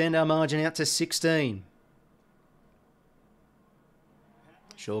 can he extend our margin out to 16?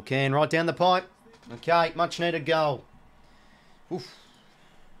 Sure can. Right down the pipe. Okay, much needed goal. Oof.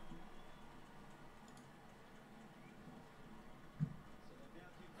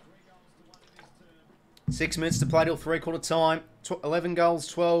 Six minutes to play till three-quarter time. 11 goals,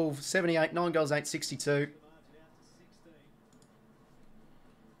 12, 78, 9 goals, 8, 62.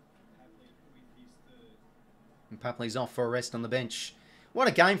 And Papley's off for a rest on the bench. What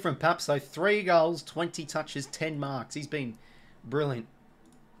a game from Paps, though. 3 goals, 20 touches, 10 marks. He's been brilliant.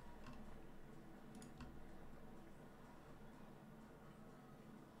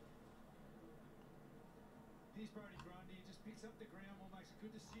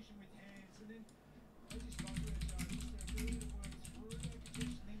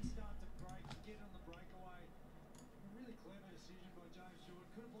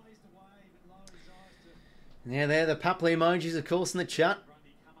 Now there, the Papley emojis, of course, in the chat.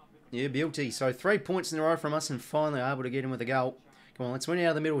 Yeah, beauty. So 3 points in a row from us and finally able to get him with a goal. Come on, let's win out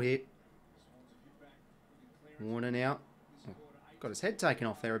of the middle here. Warner now. Oh, got his head taken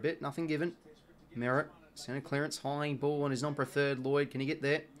off there a bit. Nothing given. Merritt. Centre clearance. High ball on his non-preferred. Lloyd, can he get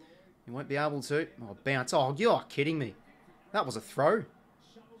there? He won't be able to. Oh, bounce. Oh, you're kidding me. That was a throw.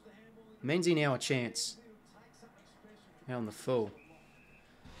 Menzie now a chance. Out on the full.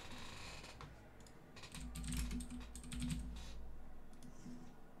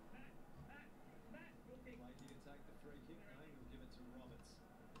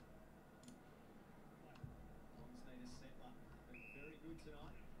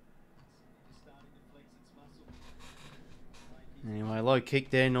 Anyway, low kick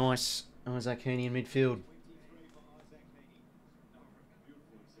there, nice. 𝐼𝐻𝐴 in midfield.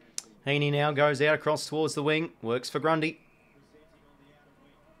 Heaney now goes out across towards the wing. Works for Grundy.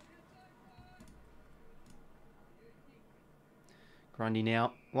 Grundy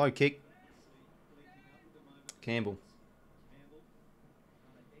now. Low kick. Campbell.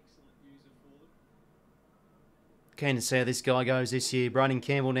 Keen to see how this guy goes this year. Braden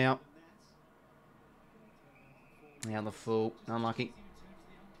Campbell now. Now the full. Unlucky.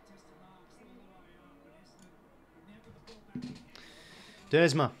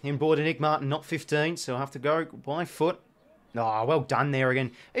 Dersma inboard to Nick Martin, not 15, so I'll have to go by foot. Oh, well done there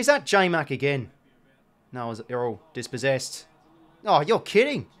again. Is that J-Mac again? No, they're all dispossessed. Oh, you're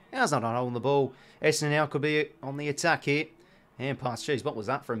kidding. How's that not holding the ball? Essendon now could be on the attack here. Hand pass. Jeez, what was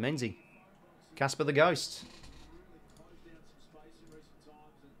that from 𝐼𝐻𝐿𝐴? 𝐕𝐶𝐼𝐶 the Ghost.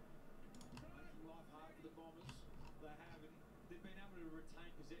 They've been able to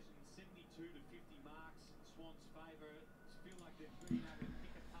retain possession 72 to 50 marks. Swans favour. Feel like they've been able to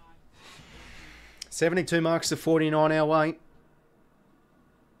pick apart. 72 marks to 49 our way.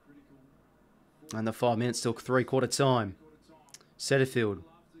 And the 5 minutes till 3/4 time. Setterfield.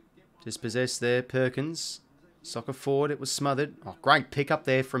 Dispossessed there. Perkins. Soccer forward. It was smothered. Oh, great pick up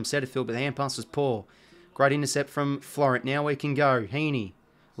there from Setterfield, but the hand pass was poor. Great intercept from Florent. Now we can go. 𝐻𝐚𝐿𝐴.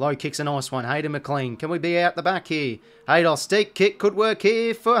 Low kick's a nice one. Hayden McLean. Can we be out the back here? Haydos. Deep kick could work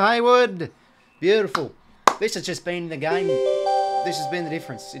here for Hayward. Beautiful. This has just been the game. This has been the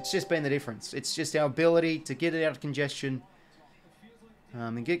difference. It's just been the difference. It's just our ability to get it out of congestion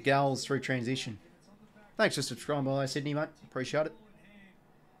and get goals through transition. Thanks for subscribing, by the way, Sydney, mate. Appreciate it.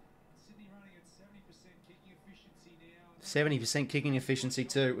 70% kicking efficiency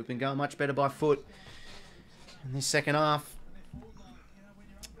too. We've been going much better by foot in this second half.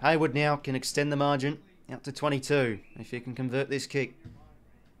 Hayward now can extend the margin out to 22 if he can convert this kick.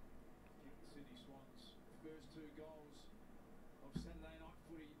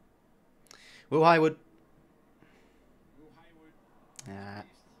 Will Hayward.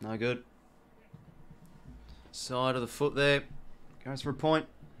 No good. Side of the foot there. Goes for a point.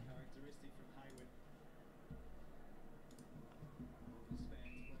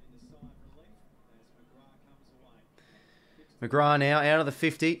 McGrath now out of the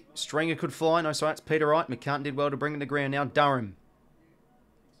 50. Stringer could fly. No, sorry, it's Peter Wright. McCartan did well to bring it to ground. Now Durham.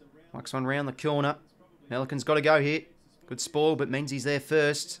 Likes one round the corner. Melican's got to go here. Good spoil, but Menzies there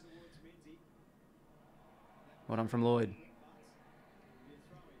first. Well done from Lloyd.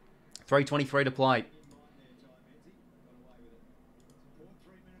 3:23 to play.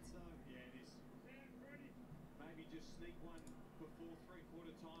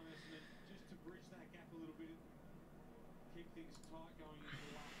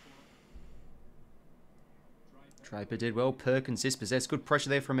 Draper did well. Perkins dispossessed. Good pressure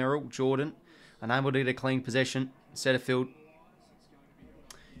there from Errol. Jordan unable to get a clean possession. Setterfield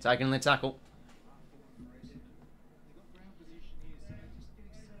taking the tackle.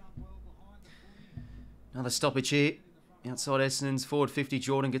 Another stoppage here. Outside Essendon's forward 50.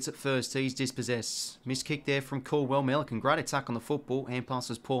 Jordan gets it first. He's dispossessed. Missed kick there from Caldwell. Melican. Great attack on the football. Hand pass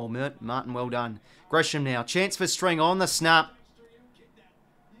was poor. Martin well done. 𝐵𝐵𝐿 now. Chance for Stringer on the snap.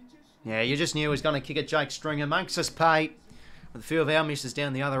 Yeah, you just knew he was going to kick it. Jake Stringer makes us pay with a few of our misses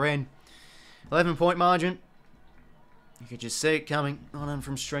down the other end. 11-point margin. You could just see it coming. Not on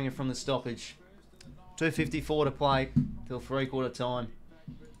from Stringer from the stoppage. 2:54 to play till 3/4 time.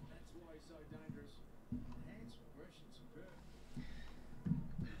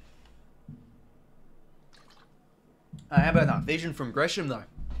 How about that vision from 𝐵𝐵𝐿 though?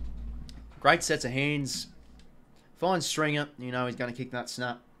 Great sets of hands. Finds Stringer. You know he's going to kick that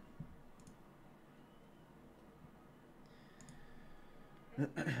snap.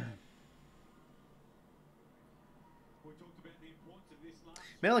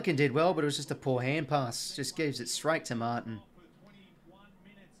 Melican did well, but it was just a poor hand pass. Just gives it straight to Martin.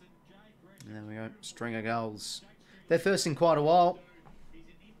 And there we go. Stringer goals. They're first in quite a while.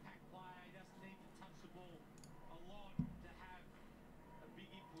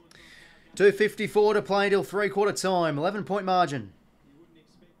 2:54 to play till 3/4 time. 11-point margin.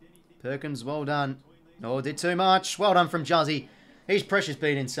 Perkins, well done. Oh, did too much. Well done from 𝐻𝐿𝐴. His pressure's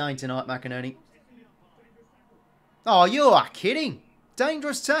been insane tonight, McInerney. Oh, you are kidding.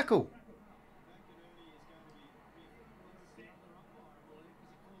 Dangerous tackle.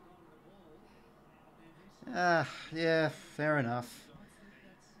 Yeah, fair enough.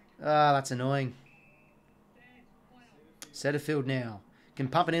 That's annoying. Setterfield now. Can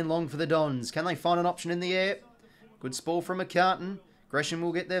pump it in long for the Dons. Can they find an option in the air? Good spoil from McCartan. 𝐵𝐵𝐿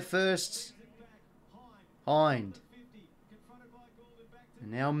will get there first. Hind. And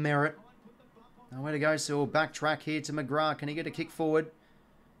now Merritt. Nowhere to go, so we'll backtrack here to McGrath. Can he get a kick forward?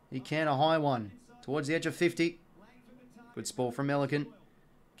 He can, a high one. Towards the edge of 50. Good spoil from Melican.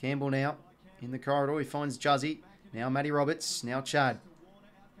 Campbell now. In the corridor, he finds 𝐻𝐿𝐴. Now Matty Roberts. Now Chad.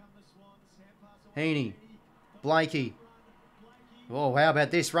 𝐻𝐚𝐿𝐴. 𝗏𝐿𝐴. Oh, how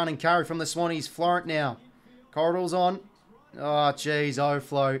about this? Running carry from the Swannies. Florent now. Corridor's on. Oh, jeez,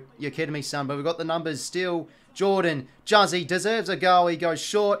 𝐸𝐿𝐴. You're kidding me, son. But we've got the numbers still. Jordan. 𝐻𝐿𝐴 deserves a goal. He goes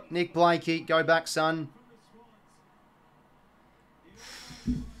short. Nick 𝗏𝐿𝐴. Go back, son.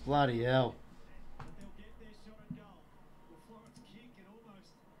 Bloody hell. But they'll get their shot at goal. The Florence kick, it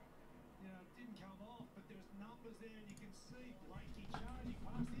almost, didn't come off, but there was numbers there, and you can see 𝐼𝐻𝐿𝐴 charging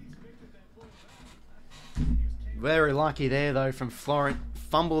past. He expected that ball back. Very lucky there, though, from Florent.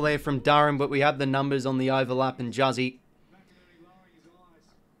 Fumble there from Durham, but we have the numbers on the overlap and 𝐼𝐻𝐿𝐴.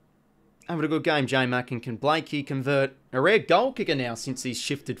 Having a good game, 𝐼𝐻𝐿𝐴. Can 𝗦𝐻𝐿𝐴 convert? A rare goal kicker now since he's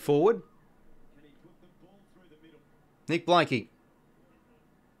shifted forward. Nick 𝗦𝐻𝐿𝐴.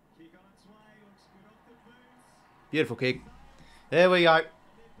 Beautiful kick. There we go.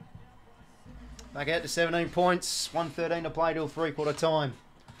 Back out to 17 points. 1:13 to play till three-quarter time.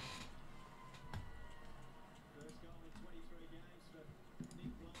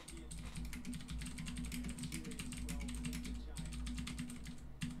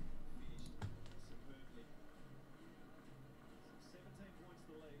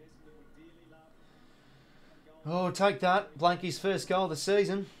 Oh, take that. 𝗦𝐻𝐿𝐴's first goal of the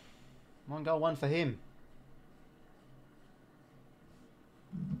season. 1 goal, 1 for him.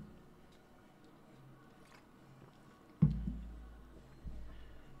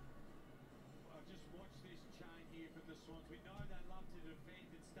 I've just watched this chain here from the Swans. We know they love to defend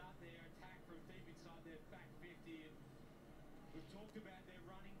and start their attack from deep inside their back 50. And we've talked about their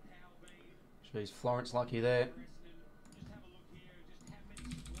running power being... Jeez, Florence lucky there. Just have a look here, just how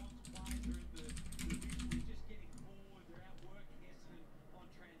many Swans players are in the division. Just getting forward, they're outworking Essendon on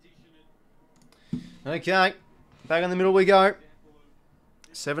transition. Okay, back in the middle we go.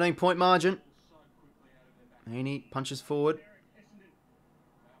 17-point margin. 𝐼𝐻𝐿𝐴 punches forward.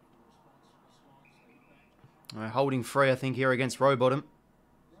 Holding free, I think, here against Rowbottom.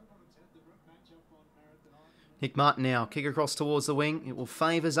 Nick Martin now. Kick across towards the wing. It will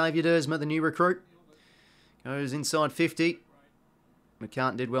favour 𝗍𝐴𝐴 𝗔𝐻𝐻𝐿𝐴, the new recruit. Goes inside 50.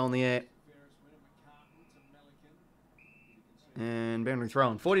 McCartan did well in the air. And boundary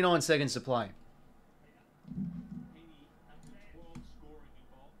thrown. 49 seconds to play.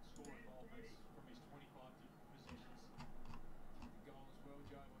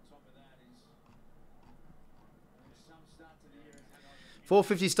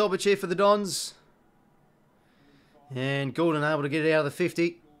 .450 stoppage here for the Dons. And Goulden able to get it out of the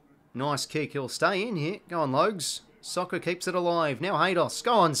 50. Nice kick. He'll stay in here. Go on, Logs. Soccer keeps it alive. Now 𝐻𝐻𝐿𝐴.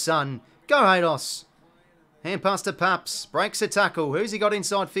 Go on, son. Go 𝐻𝐻𝐿𝐴. Hand pass to Paps. Breaks a tackle. Who's he got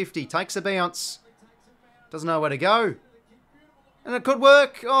inside 50? Takes a bounce. Doesn't know where to go. And it could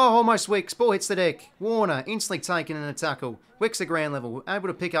work. Oh, almost 𝐼𝐻𝐿𝐴. Ball hits the deck. Warner instantly taken in a tackle. 𝐼𝐻𝐿𝐴 at ground level. Able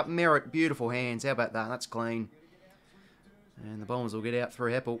to pick up Merritt. Beautiful hands. How about that? That's clean. And the Bombers will get out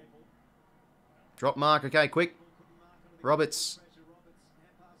through 𝐻𝐿𝐴. Drop mark. Okay, quick. Roberts.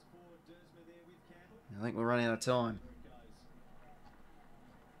 I think we're running out of time.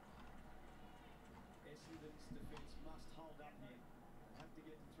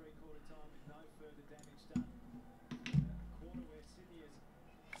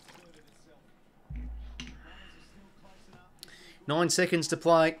 Nine seconds to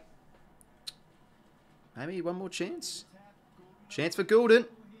play. Maybe one more chance. Chance for Goulden.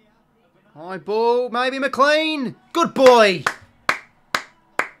 High ball. Maybe McLean. Good boy.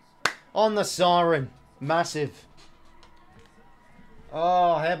 On the siren. Massive.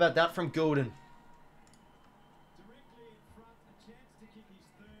 Oh, how about that from Goulden?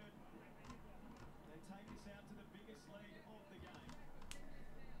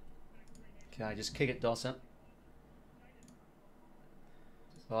 Okay, just kick it, Dosser.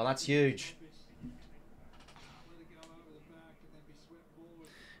 Oh, that's huge.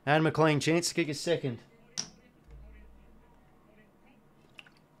 And McLean, chance to kick his second.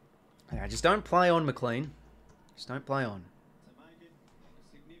 Yeah, just don't play on, McLean. Just don't play on.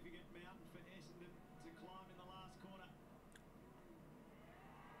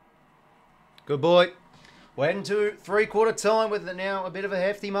 Good boy. We're heading to three-quarter time with now a bit of a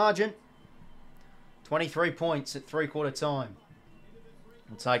hefty margin. 23 points at three-quarter time.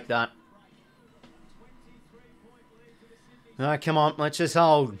 We'll take that. No, come on. Let's just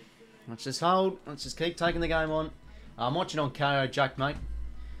hold. Let's just hold. Let's just keep taking the game on. I'm watching on KO Jack, mate.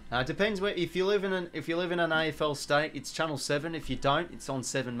 Depends where. If you live in an AFL state, it's Channel 7. If you don't, it's on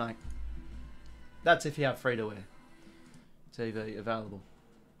 7, mate. That's if you have free-to-air TV available.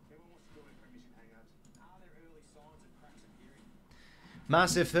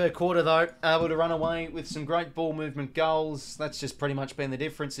 Massive third quarter, though. Able to run away with some great ball movement goals. That's just pretty much been the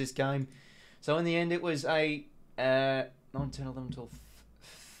difference this game. So in the end, it was a 9, 10, 11, 12,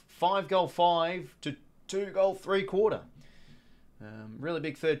 5-goal 5 to 2-goal 3-quarter. Really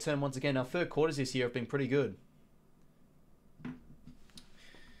big third term once again. Our third quarters this year have been pretty good. But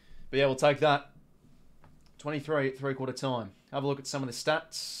yeah, we'll take that. 23 at three-quarter time. Have a look at some of the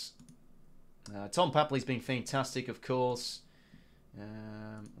stats. Tom Papley's been fantastic, of course.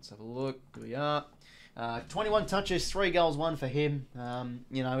 Let's have a look. Here we are. 21 touches, 3 goals, 1 for him.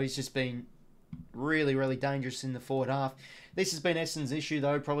 You know, he's just been really, really dangerous in the forward half. This has been Essendon's issue,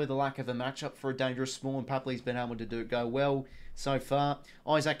 though. Probably the lack of a matchup for a dangerous small, and Papley's been able to go well so far.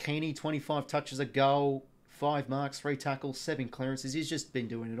 𝐼𝙗𝐿𝐴𝐞, 25 touches, a goal, 5 marks, 3 tackles, 7 clearances. He's just been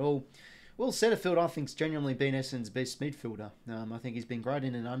doing it all. Will Setterfield, I think, has genuinely been Essendon's best midfielder. I think he's been great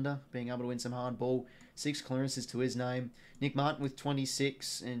in and under, being able to win some hard ball. 6 clearances to his name. Nick Martin with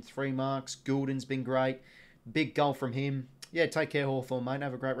 26 and 3 marks. Goulden's been great. Big goal from him. Yeah, take care, Hawthorn, mate.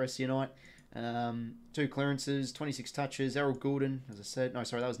 Have a great rest of your night. 2 clearances, 26 touches. Errol Goulden, as I said. No,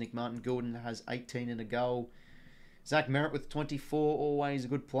 sorry, that was Nick Martin. Goulden has 18 and a goal. Zach Merritt with 24, always a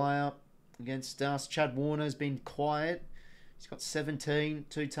good player. Against us, Chad Warner's been quiet. He's got 17,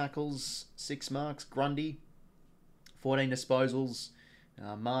 2 tackles, 6 marks. Grundy, 14 disposals,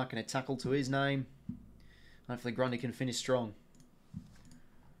 mark and a tackle to his name. Hopefully Grundy can finish strong.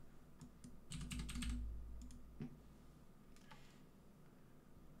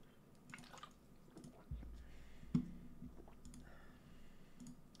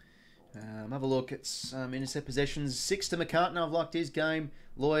 Have a look at some intercept possessions. 6 to McCartney. I've liked his game.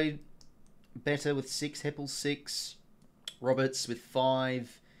 Lloyd better with 6. Heppel 6. Roberts with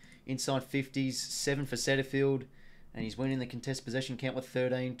 5. Inside 50s. 7 for Setterfield. And he's winning the contest possession count with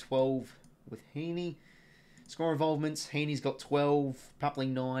 13. 12 with Heaney. Score involvements. Heaney's got 12. Papley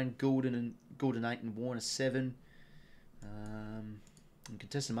 9. Goulden 8 and Warner 7. And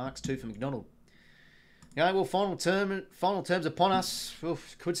contested marks 2 for McDonald. Okay, well, final terms upon us.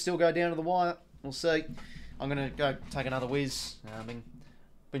 Oof, could still go down to the wire. We'll see. I'm going to go take another whiz.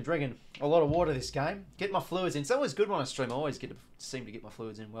 Been drinking a lot of water this game. Get my fluids in. It's always good when I stream. I always seem to get my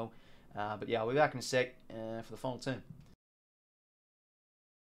fluids in well. But yeah, I'll be back in a sec for the final term.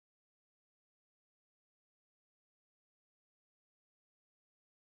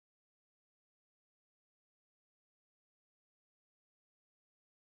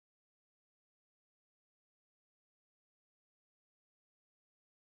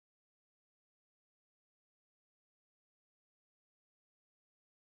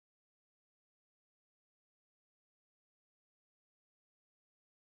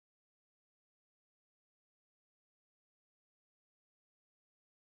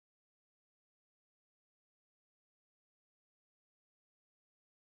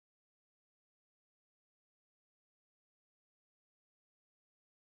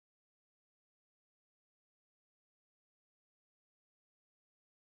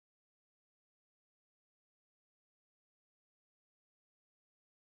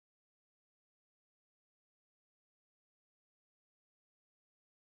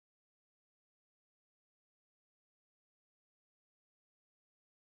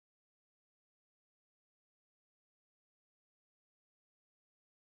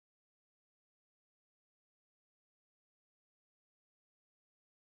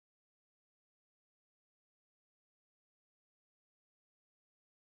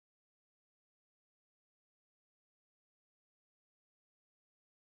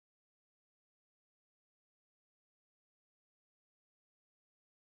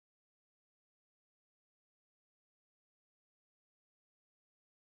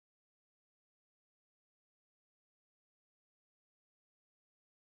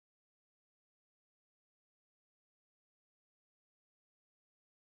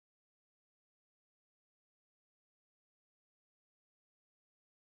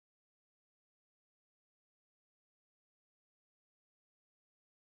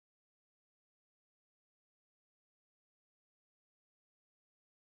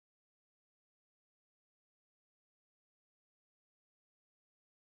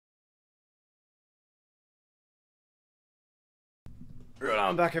 Right,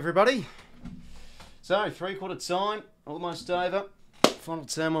 I'm back, everybody. So, three-quarter time, almost over. Final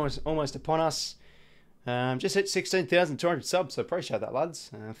term almost upon us. Just hit 16,200 subs, so appreciate that,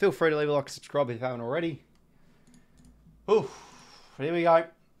 lads. Feel free to leave a like and subscribe if you haven't already. Ooh, here we go.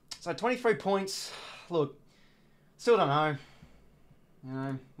 So, 23 points. Look, still don't know. You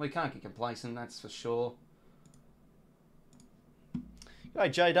know, we can't get complacent, that's for sure. Hey,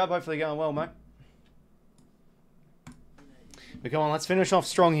 JDOD, hopefully going well, mate. But come on, let's finish off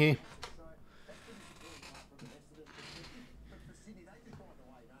strong here. A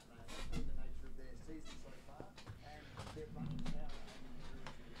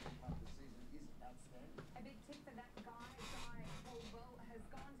big tip for that guy, 𝐼𝐻𝐿𝐴 has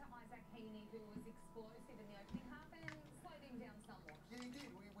gone to 𝐼𝐻𝐿𝐴𝐞, who was explosive in the opening half and slowed him down somewhat. Yeah, he did.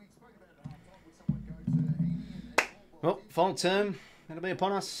 We spoke about it at half time. Would someone go to Heaney? Well, final term. That'll be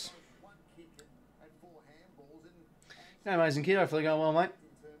upon us. Yeah, amazing kid. Hopefully going well, mate.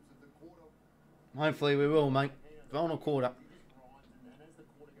 Hopefully we will, mate. Final quarter.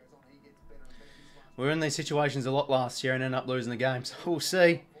 We were in these situations a lot last year and ended up losing the game, so we'll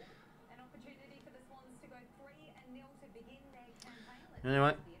see.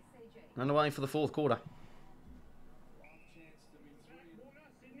 Anyway, underway for the fourth quarter.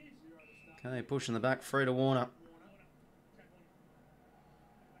 Okay, pushing the back, free to Warner.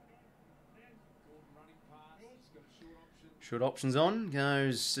 Short options on,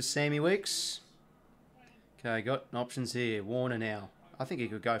 goes to Sammy Wicks. Okay, got options here. Warner now. I think he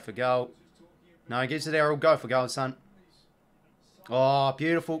could go for goal. No, he gives it Errol. Go for goal, son. Oh,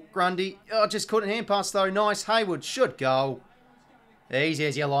 beautiful. Grundy. Oh, just couldn't hand pass, though. Nice. Hayward should go. Easy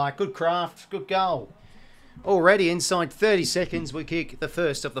as you like. Good craft. Good goal. Already inside 30 seconds, we kick the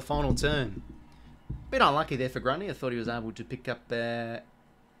first of the final term. Bit unlucky there for Grundy. I thought he was able to pick up the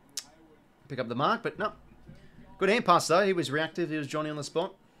mark, but no. Good hand pass, though. He was reactive. He was Johnny on the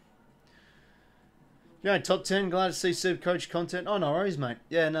spot. Yeah, top 10. Glad to see Supercoach content. Oh, no worries, mate.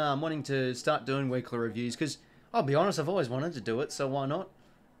 Yeah, no, I'm wanting to start doing weekly reviews because, I'll be honest, I've always wanted to do it, so why not?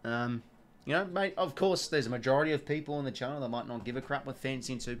 You know, mate, of course, there's a majority of people on the channel that might not give a crap with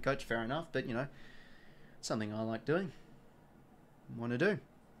fantasy and Supercoach, fair enough, but, you know, something I like doing. Want to do.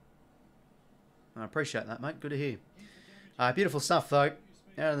 I appreciate that, mate. Good to hear. Beautiful stuff, though.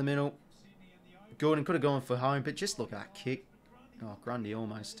 Out of the middle. Gordon could have gone for home, but just look at that kick. Oh, Grundy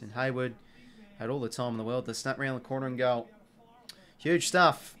almost. And Hayward had all the time in the world to snap around the corner and goal. Huge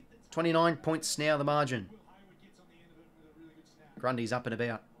stuff. 29 points now, the margin. Grundy's up and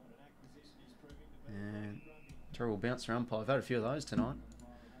about. And terrible bounce for umpire. I've had a few of those tonight.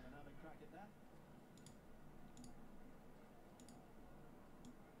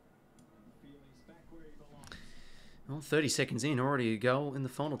 Well, 30 seconds in, already a goal in the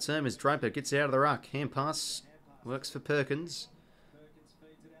final term as Draper gets out of the ruck. Hand pass, works for Perkins.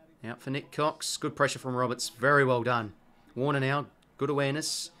 Out for Nick Cox. Good pressure from Roberts. Very well done. Warner now, good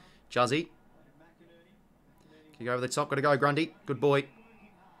awareness. Juzzy. Can you go over the top? Got to go, Grundy. Good boy.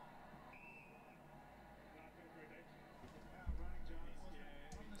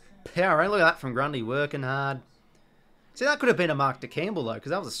 Power, look at that from Grundy, working hard. See, that could have been a mark to Campbell, though, because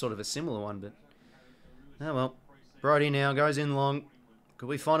that was a sort of a similar one, but... Oh, well. Brody now goes in long. Could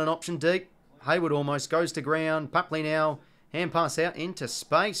we find an option deep? Hayward almost goes to ground. Pupley now. Hand pass out into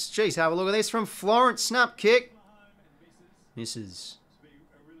space. Jeez, have a look at this from Florence. Snap kick. Misses.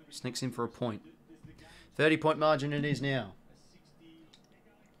 Sneaks in for a point. 30-point margin it is now.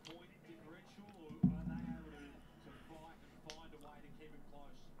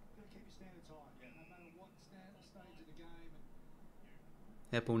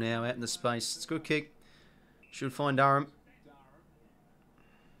 Apple now out in the space. It's a good kick. Should find Durham.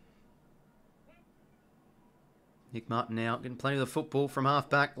 Nick Martin now getting plenty of the football from half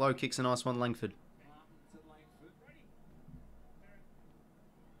back. Low kicks a nice one, Langford.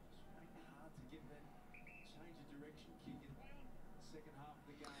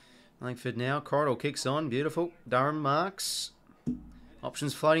 Langford now. Corridor kicks on. Beautiful. Durham marks.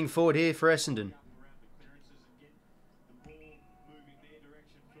 Options floating forward here for Essendon.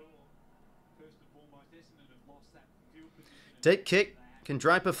 Deep kick. Can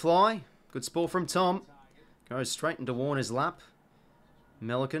Draper fly? Good sport from Tom. Goes straight into Warner's lap.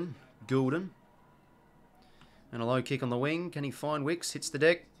 𝐼𝐿𝐼𝐿, Goulden. And a low kick on the wing. Can he find Wicks? Hits the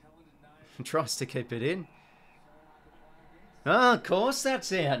deck. Tries to keep it in. Oh, of course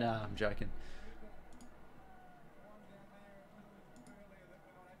that's out. No, I'm joking.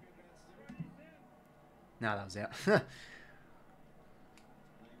 No, that was out.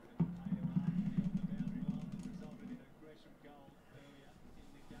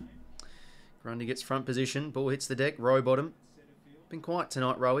 Grundy gets front position. Ball hits the deck. Rowe bottom. Been quiet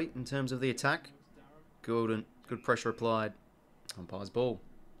tonight, Rowie, in terms of the attack. Goulden. Good pressure applied. Umpire's ball.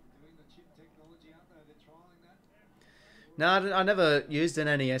 No, I never used an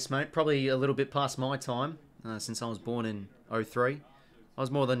NES, mate. Probably a little bit past my time, since I was born in 03. I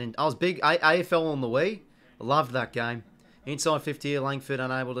was big AFL on the Wii. I loved that game. Inside 50 here, Langford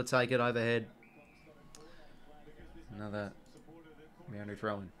unable to take it overhead. Another boundary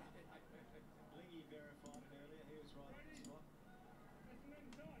throw-in.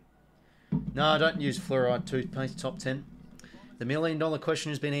 No, I don't use fluoride toothpaste, top 10. The $1 million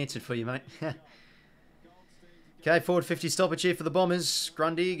question has been answered for you, mate. Okay, forward 50 stoppage here for the Bombers.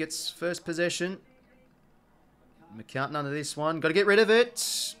 Grundy gets first possession. McCartan under this one. Got to get rid of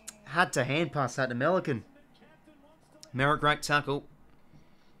it. Had to hand pass that to 𝐼𝐿𝐼𝐿. Merrick, great tackle.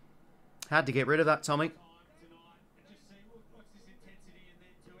 Had to get rid of that, Tommy.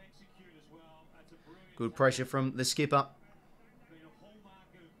 Good pressure from the skipper.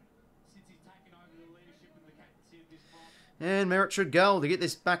 And Merritt should go to get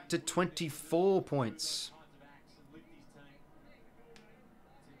this back to 24 points.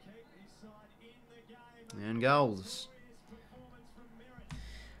 And goals.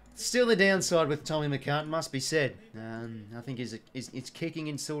 Still the downside with Tommy McCartan, must be said. I think his kicking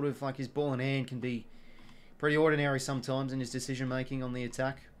in sort of like his ball in hand can be pretty ordinary sometimes in his decision making on the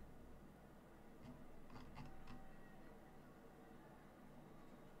attack.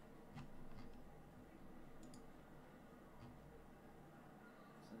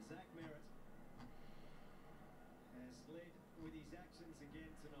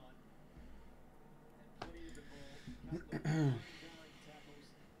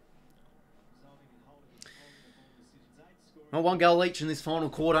 Well, 1 goal each in this final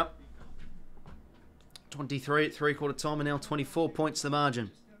quarter. 23 at three-quarter time and now 24 points the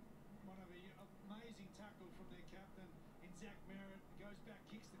margin. One of the amazing tackle from their captain in Zach Merritt. Goes back,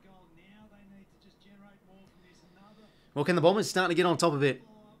 kicks the goal. Now they need to just generate more from this. Another Well, can the Bombers starting to get on top of it?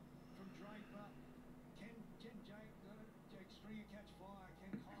 follow-up from Draper. Can Jake Stringer catch fire?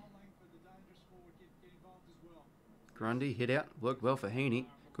 Can Kyle Langford, the dangerous forward, get involved as well? Grundy hit out. Worked well for Heaney.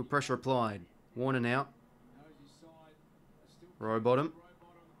 Good pressure applied. Warner now. Knows his side. Still Row bottom.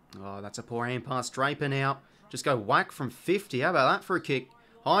 Oh, that's a poor hand pass. Draper now. Just go whack from 50. How about that for a kick?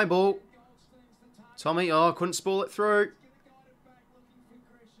 High ball. Tommy, oh, couldn't spool it through.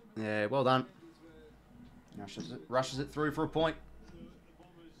 Yeah, well done. Rushes it through for a point.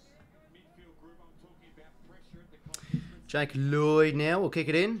 Jake Lloyd now will kick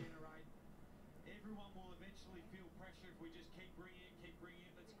it in.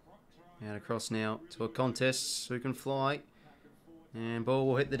 And across now to a contest. Who can fly? And ball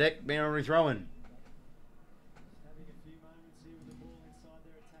will hit the deck. Boundary throw-in. having a few moments here with the ball inside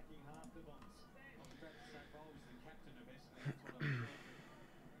their attacking half. The Bombs. I was about to say Bowl was the captain of Essendon. I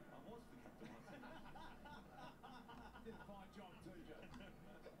was the captain. Did a fine job too, Joe.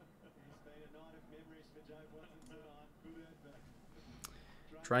 It's been a night of memories for Joe Watson tonight. Good effort.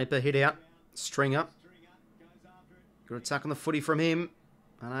 Draper hit out. Stringer. Goes after it. Good attack on the footy from him.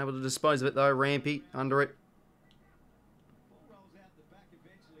 Unable to dispose of it though. Rampy under it. Ball rolls out the back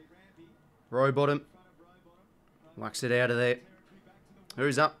eventually. Rampy Row bottom. in front of Row bottom. Whacks it out of there.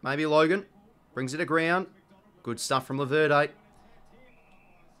 Who's up? Maybe Logan. Brings it to ground. Good stuff from 𝐼𝐻𝐿𝐹.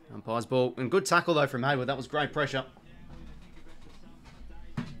 Umpire's ball. And good tackle though from Hayward. That was great pressure.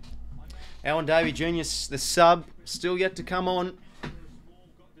 Alan Davey Jr., the sub, still yet to come on.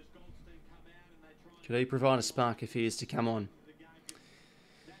 Could he provide a spark if he is to come on?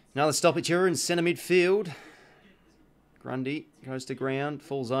 Another stoppage here in centre midfield. Grundy goes to ground,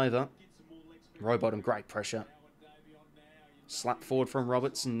 falls over. Row bottom, great pressure. Slap forward from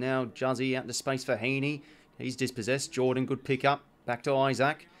Roberts, and now Juzzy out into space for Heaney. He's dispossessed. Jordan, good pick up. Back to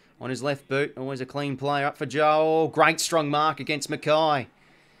Isaac. On his left boot, always a clean player. Up for Joe. Great strong mark against Mackay.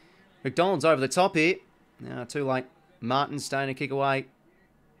 McDonald's over the top here. Now, too late. Martin staying to kick away.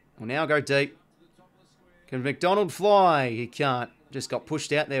 Will now go deep. Can McDonald fly? He can't. Just got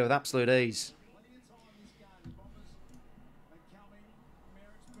pushed out there with absolute ease.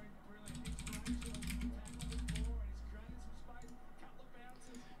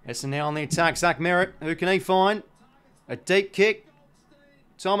 Essendon now on the attack. Zach Merritt. Who can he find? A deep kick.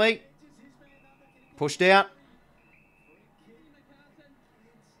 Tommy. Pushed out.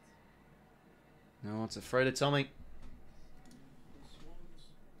 No, it's a free to Tommy. Swans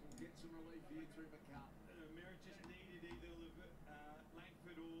will get some relief here through Macca. Merritt just needed either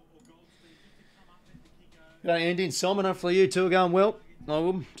Langford or Goldstein just to come up and to kick over. G'day Andy and Simon, hopefully you two are going well.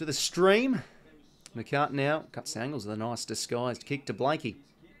 Welcome to the stream. McCartan now cuts the angles with a nice disguised kick to 𝐼𝐻𝐿𝐹. See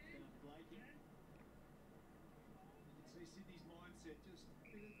Sydney's mindset, just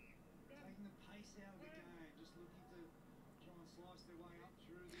taking the pace out of the game, just looking to try and slice their way up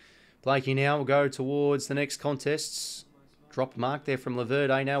through this. 𝐼𝐻𝐿𝐹 now will go towards the next contests. Dropped mark there from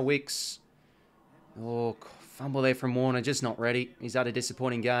𝐼𝐻𝐿𝐹, now 𝐼𝐻𝐿𝐹. Oh, fumble there from Warner, just not ready. He's had a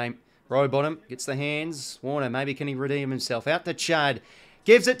disappointing game. Row bottom, gets the hands. Warner, maybe can he redeem himself? Out to Chad.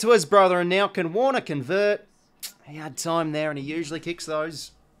 Gives it to his brother, and now can Warner convert? He had time there, and he usually kicks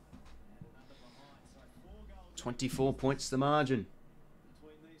those. 24 points the margin.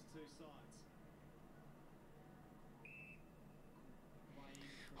 Between these two sides.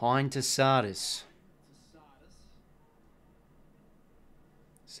 Hind to Sardis. To Sardis.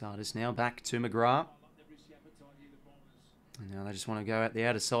 Sardis now back to McGrath. Up their risk appetite here, the Bombers. And now they just want to go out the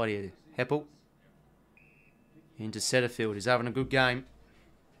outer side here. 𝐻𝐻𝐿𝐹. Into Setterfield. He's having a good game.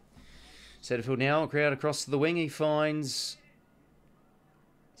 Setterfield now, a crowd across to the wing. He finds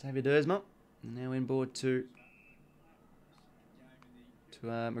Xavier 𝐸𝐸𝐹. Now inboard to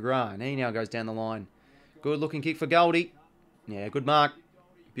McGrath. And he now goes down the line. Good looking kick for Goldie. Yeah, good mark.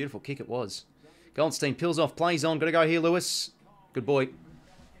 Beautiful kick it was. Goldstein peels off, plays on. Got to go here, Lewis. Good boy.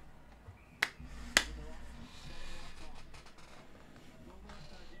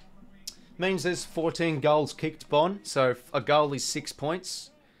 Means there's 14 goals kicked, Bon. So a goal is 6 points.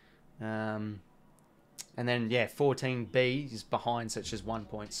 And then, yeah, 14B is behind, such as 1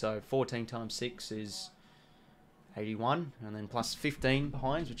 point. So 14 times 6 is 81. And then plus 15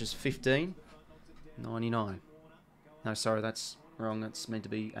 behind, which is 15. 99. No, sorry, that's wrong. That's meant to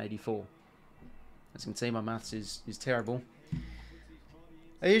be 84. As you can see, my maths is terrible.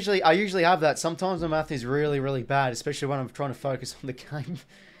 I usually have that. Sometimes my math is really, really bad, especially when I'm trying to focus on the game.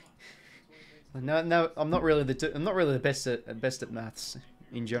 No, I'm not really the best at maths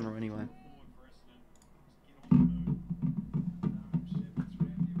in general, anyway.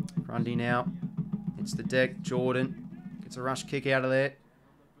 Grundy now. It's the deck. Jordan gets a rush kick out of there.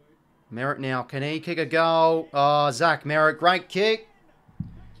 Merritt now. Can he kick a goal? Oh, Zach Merritt. Great kick.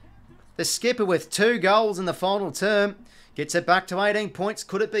 The skipper with 2 goals in the final term. Gets it back to 18 points.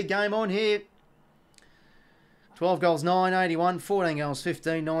 Could it be game on here? 12 goals, 9, 81. 14 goals,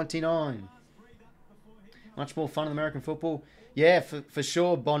 15, 99. Much more fun in American football. Yeah, for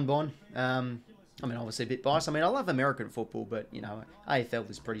sure, Bon. I mean, obviously a bit biased. I mean, I love American football, but, you know, AFL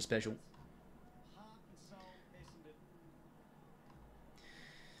is pretty special.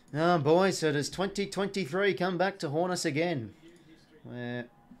 Oh, boys, so does 2023 come back to haunt us again? We're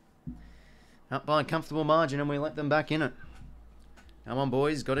up by a comfortable margin and we let them back in it. Come on,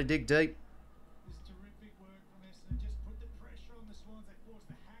 boys, got to dig deep. Terrific work from Essendon. Just put the pressure on the Swans. They forced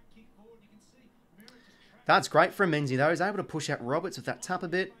the hack kick forward. You can see Merritt just That's great from Menzies, though. He's able to push out Roberts with that tap a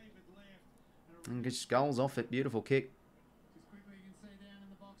bit. And gets goals off it. Beautiful kick. Just quickly, you can see down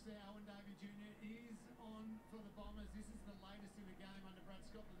in the box there, 𝐼𝐻𝐿𝐴 Jr. is on for the Bombers. This is the latest in the game under Brad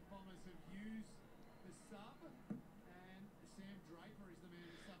Scott. The Bombers have used the sub, and Sam Draper is the man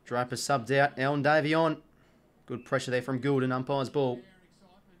who subbed. Draper subbed out. 𝐿𝐴 on. Good pressure there from Goulden. Umpire's ball.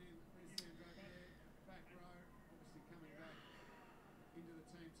 Excitement in Sam Draper there, back row, obviously coming back into the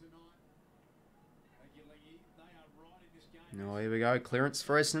team tonight. Thank you, Leggy. They are right in this game. Oh, here we go. Clearance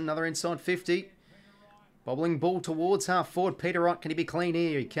for Essendon. Another inside 50. Bobbling ball towards half forward. Peter Wright, can he be clean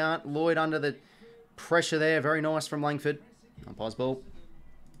here? He can't. Lloyd under the pressure there. Very nice from Langford. Umpire's ball.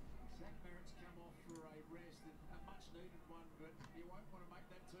 Zach Merritt's come off for a rest, a much needed one, but you won't want to make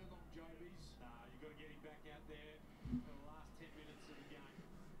that too long, Joice. You've got to get him back out there for the last 10 minutes of the game.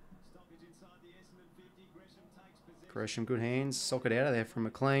 Stoppage inside the Essendon 50. Gresham takes possession. Gresham, good hands. Sock it out of there from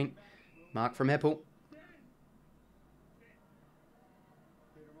McLean. Mark from 𝐓𝐿𝐴.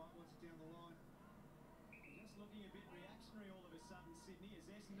 Peter Wright wants it down the line. Just looking a bit reactionary all of a sudden, Sydney, as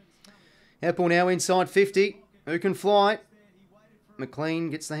Essendon's coming. 𝐓𝐿𝐴 now inside 50. Who can fly? There, he waited for McLean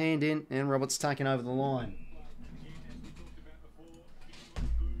gets the hand in, and Roberts taking over the line. again, as we talked about before, getting on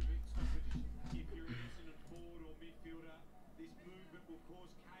the move, stoppage. If you're an Essendon forward or midfielder, this movement will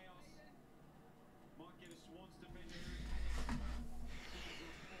cause chaos. Might get a Swans defender in panic.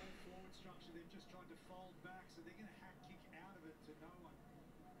 All forward structure, they've just tried to fold back, so they're going to hack kick out of it to no one.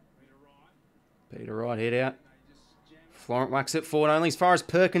 Peter Wright, Peter Wright head out. they just jam it. Florent whacks it forward only as far as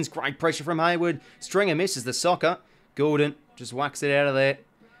Perkins. Great pressure from Hayward. Stringer misses the soccer. Goulden just whacks it out of there.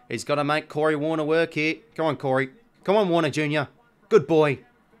 He's got to make Corey Warner work here. Come on, Corey. Come on, Warner Jr. Good boy.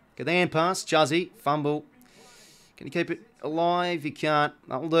 Get the hand pass. Juzzy. Fumble. Can he keep it alive? He can't.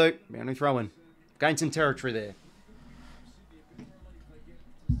 That'll do. Boundary throw in. Gain some territory there.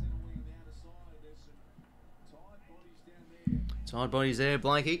 Tied bodies there,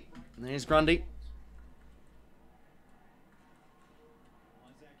 Blakey. And there's Grundy.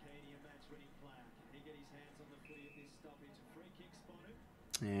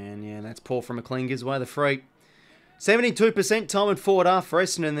 And yeah, that's Paul from McLean gives away the free. 72% time and forward half for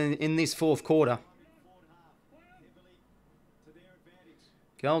Essendon in this fourth quarter.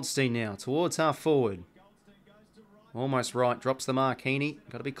 Goldstein now towards half forward. Almost right, drops the mark. Heaney,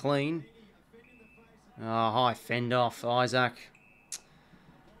 got to be clean. Oh, high fend off, Isaac.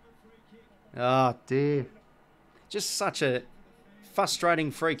 Oh dear. Just such a frustrating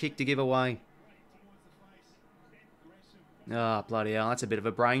free kick to give away. Ah, bloody hell. That's a bit of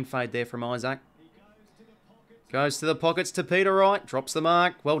a brain fade there from Isaac. Goes to the pockets to Peter Wright. Drops the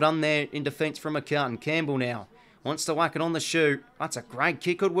mark. Well done there in defence from McCartan. Campbell now wants to whack it on the shoe. That's a great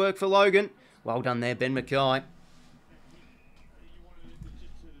kick. Could work for Logan. Well done there, Ben Mackay.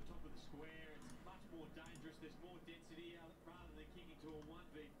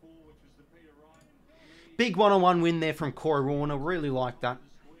 Big one-on-one win there from Corey Warner. Really like that.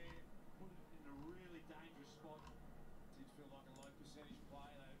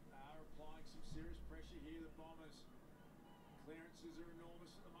 serious pressure here. The Bombers. Clearances are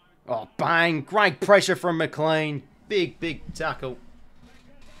enormous at the moment. Oh, bang. Great pressure from McLean. Big, big tackle.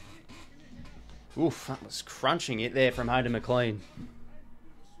 Oof, that was crunching it there from Hayden McLean.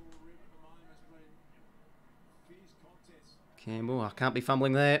 Campbell, I can't be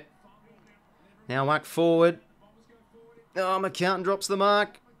fumbling there. Now whack forward. Oh, McCartan drops the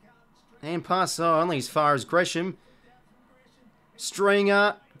mark. And pass, oh, only as far as 𝐓𝐿.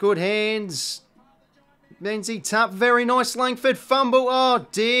 Stringer, good hands. Menzie tap, very nice Langford fumble. Oh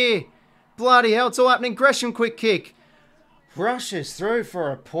dear. Bloody hell, it's all happening. 𝐓𝐿 quick kick. Rushes through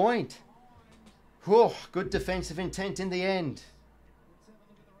for a point. Whew, good defensive intent in the end.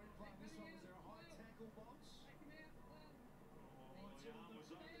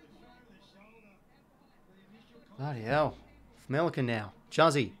 Bloody hell. 𝐓𝐿𝐿𝐿𝐿 now.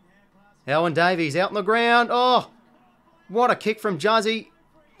 𝐬𝐿𝐼. Alwyn Davies out on the ground. Oh, what a kick from 𝐬𝐿𝐼.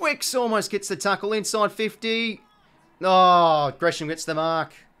 Wicks almost gets the tackle inside 50. Oh, 𝐓𝐿 gets the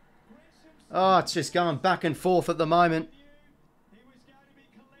mark. Oh, it's just going back and forth at the moment.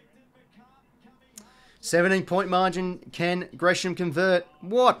 17-point margin. Can 𝐓𝐿 convert?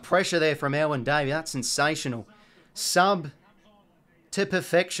 What pressure there from Alwyn Davies. That's sensational. Sub to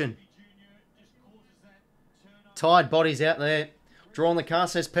perfection. Tired bodies out there. Drawing the car,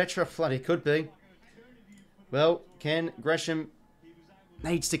 says Petra. Bloody could be. Well, can 𝐓𝐿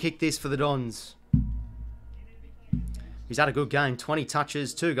needs to kick this for the Dons. He's had a good game. 20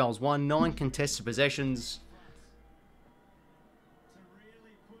 touches, 2 goals, 1, 9 contested possessions.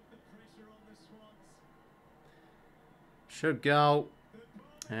 Should go.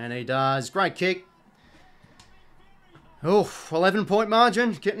 And he does. Great kick. Oof, 11-point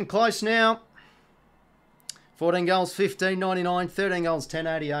margin. Getting close now. 14 goals, 15.99. 13 goals,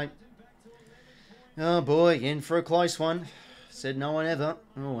 10.88. Oh boy, in for a close one. Said no one ever.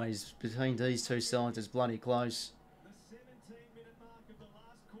 Always between these two sides is bloody close. The 17-minute mark of the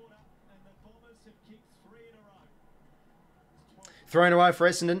last quarter, and the Bombers have kicked 3 in a row. 3 in a row for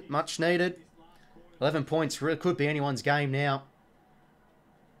Essendon. Much needed. 11 points. Really could be anyone's game now.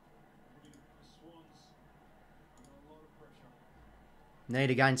 Need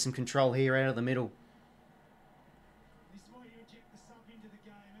to gain some control here out of the middle. This is why you inject the sub into the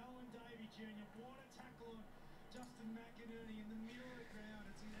game. Alwyn Davies Jr. What a tackle on Justin McInerney in the middle of the ground.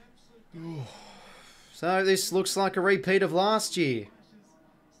 It's an absolute... So this looks like a repeat of last year.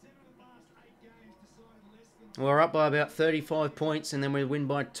 7 of the last 8 games decided less than... We're up by about 35 points and then we win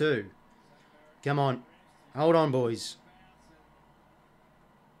by 2. Come on. Hold on, boys.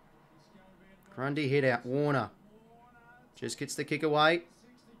 Grundy hit out. Warner. Just gets the kick away.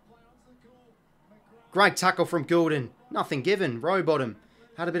 Great tackle from Goulden. Nothing given. Rowbottom.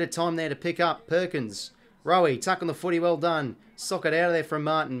 Had a bit of time there to pick up. Perkins. Rowie. Tuck on the footy. Well done. Sock it out of there from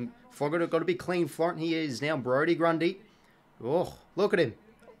Martin. Flogger got to be clean. Florent he is. Now Brody Grundy. Oh, look at him.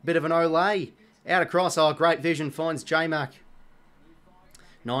 Bit of an Olay. Out across. Oh, great vision. Finds J-Mac.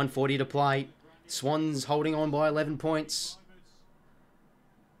 9:40 to play. Swans holding on by 11 points.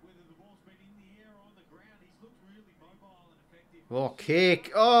 Oh,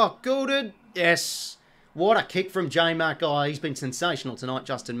 kick. Oh, Goulden. Yes. What a kick from J-Mac. Oh, he's been sensational tonight,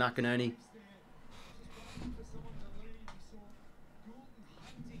 Justin McInerney.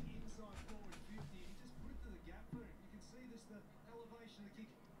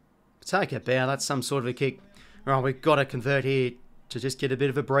 Take it, Bow. That's some sort of a kick. All right, we've got to convert here to just get a bit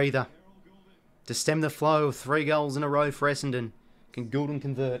of a breather. To stem the flow of 3 goals in a row for Essendon. Can Goulden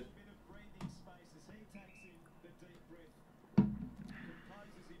convert?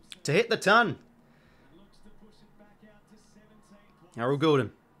 To hit the ton. Errol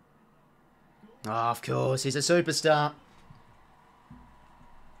Goulden. Oh, of course, he's a superstar.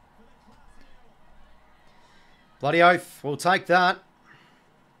 Bloody oath, we'll take that.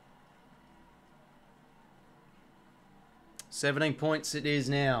 17 points it is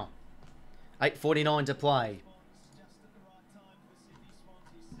now. 8:49 to play.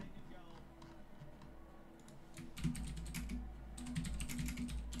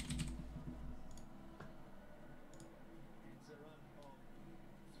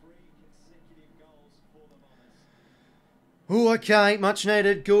 Oh, okay, much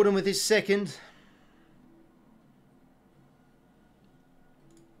needed. Goulden with his second.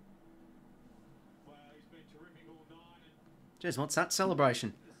 Jeez, what's that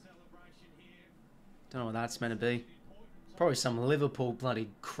celebration? Don't know what that's meant to be. Probably some Liverpool bloody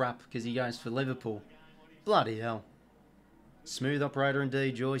crap because he goes for Liverpool. Bloody hell. Smooth operator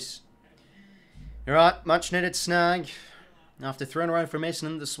indeed, Joice. Alright, much needed snag. After 3 in a row from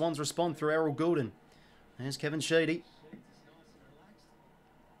Essendon, the Swans respond through Errol Goulden. There's Kevin Sheedy.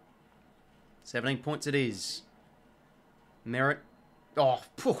 17 points it is. Merritt. Oh,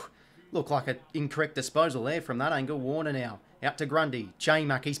 phew. Looked like an incorrect disposal there from that angle. Warner now. Out to Grundy.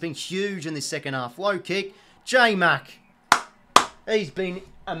 J-Mac. He's been huge in this second half. Low kick. J-Mac. He's been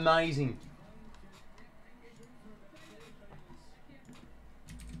amazing.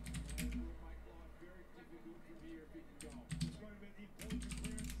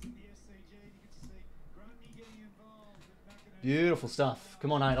 Beautiful stuff.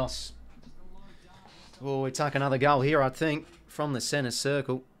 Come on, Ados. Oh, we take another goal here, I think, from the centre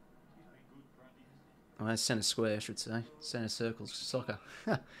circle. Oh, centre square, I should say. Centre circle's soccer.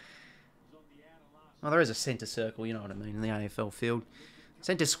 Oh, there is a centre circle, you know what I mean, in the AFL field.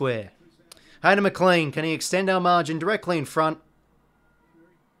 Centre square. Hayden McLean, can he extend our margin directly in front?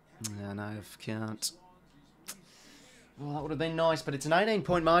 No, can't. Well, that would have been nice, but it's an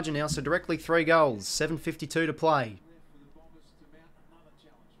 18-point margin now, so directly 3 goals. 7:52 to play.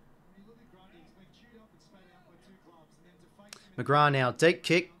 McGrath now, deep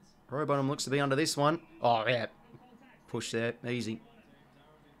kick. Rowbottom looks to be under this one. Oh, yeah. Push there, easy.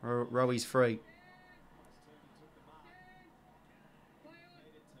 Rowy's free.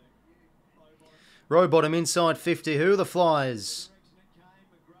 Rowbottom inside 50. Who are the Flyers?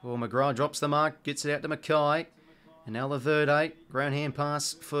 Well, McGrath drops the mark, gets it out to Mackay. And now Laverde. Ground hand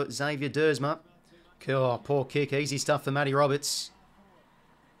pass for Xavier Dersma. Oh, poor kick. Easy stuff for Matty Roberts.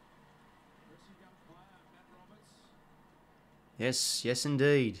 Yes,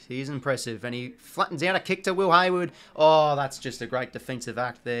 indeed. He is impressive. And he flattens out a kick to Will Hayward. Oh, that's just a great defensive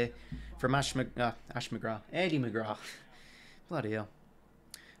act there from Andy McGrath. Bloody hell.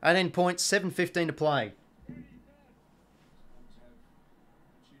 18 points, 7:15 to play.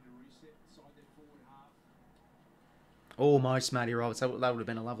 Almost Matty Roberts. That would have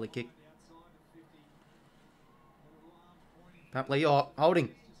been a lovely kick. Papley, oh,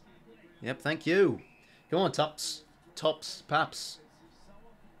 holding. Yep, thank you. Come on, Tops. Paps.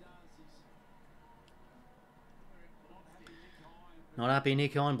 Not happy,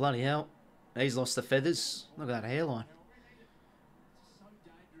 Nick Hine, bloody hell. He's lost the feathers. Look at that hairline.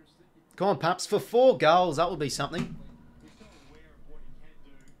 Come on, Paps, for 4 goals. That would be something.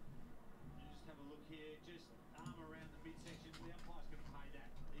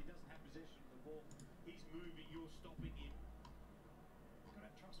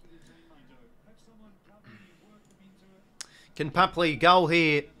 Can Papley goal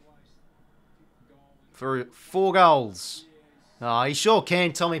here for 4 goals? Oh, he sure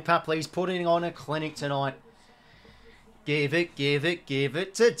can, Tommy Papley. He's putting on a clinic tonight. Give it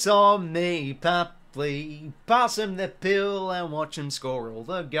to Tommy Papley. Pass him the pill and watch him score all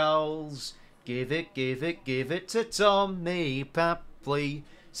the goals. Give it to Tommy Papley.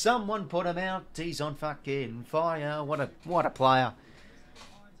 Someone put him out. He's on fucking fire. What a player.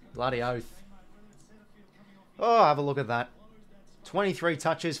 Bloody oath. Oh, have a look at that. 23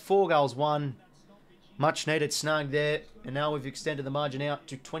 touches, 4 goals, 1. Much needed snug there. And now we've extended the margin out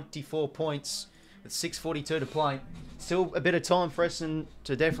to 24 points with 6:42 to play. Still a bit of time for Essendon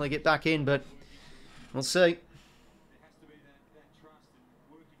to definitely get back in, but we'll see.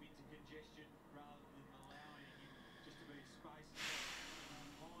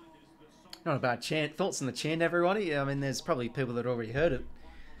 Not a bad chant. Thoughts on the chant, everybody? I mean, there's probably people that already heard it.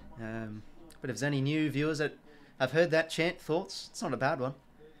 But if there's any new viewers that have heard that chant, thoughts? It's not a bad one.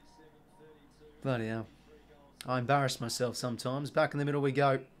 Bloody hell. I embarrass myself sometimes. Back in the middle we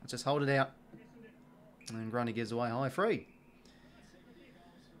go. Just hold it out. And Grundy gives away high free.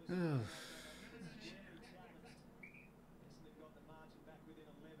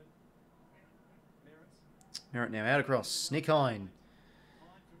 Merritt now out across. Nick Hine.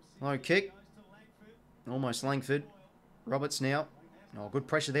 Low kick. Almost Langford. Roberts now. Oh, good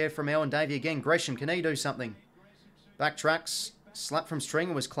pressure there from Al and Davey again. Gresham, can he do something? Backtracks. Slap from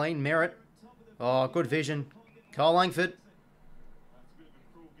Stringer was clean. Merritt. Oh, good vision. Kyle Langford.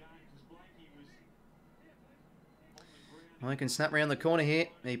 I can snap around the corner here.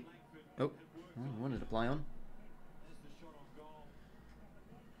 He wanted to play on.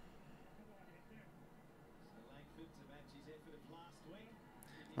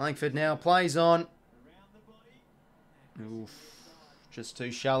 Langford now plays on. Oof, just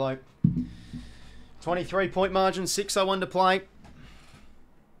too shallow. 23-point margin, 6:01 to play.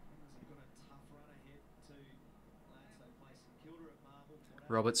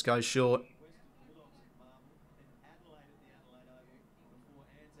 Roberts goes short.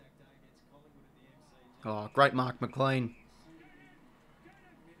 Oh, great mark, McLean.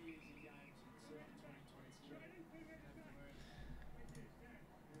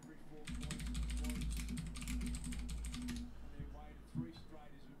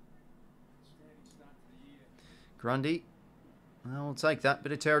 Grundy. I'll take that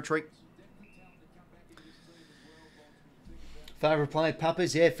bit of territory. Favourite play,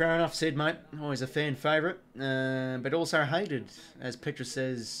 Pappers? Yeah, fair enough, said mate. Always a fan favourite. But also hated, as Petra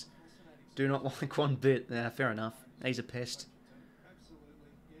says, do not like one bit. Fair enough. He's a pest. Absolutely.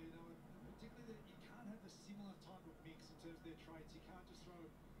 Yeah, no, particularly that you can't have the similar type of mix in terms of their traits. You can't just throw,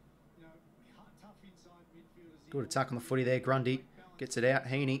 you know, tough inside midfielders. Good attack on the footy there. Grundy gets it out.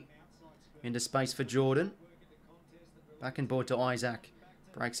 Heaney into space for Jordan. Back and board to Isaac.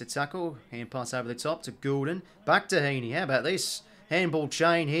 Breaks a tackle. Hand pass over the top to Goulden. Back to Heaney. How about this? Handball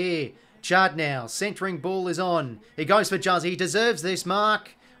chain here. Chad now. Centering ball is on. He goes for Juzzy. He deserves this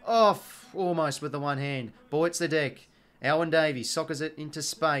mark. Off. Almost with the one hand. Ball hits the deck. Alwyn Davies soccers it into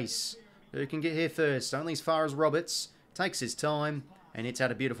space. Who can get here first? Only as far as Roberts. Takes his time. And hits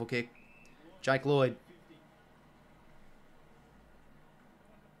out a beautiful kick. Jake Lloyd.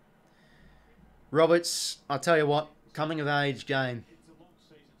 Roberts, I'll tell you what. Coming of age game.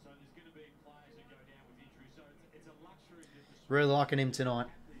 Really liking him tonight.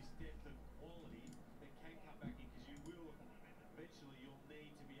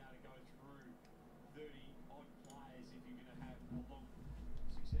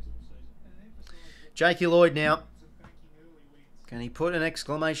 Jakey Lloyd now. Can he put an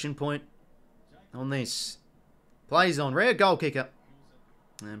exclamation point on this? Plays on. Rare goal kicker.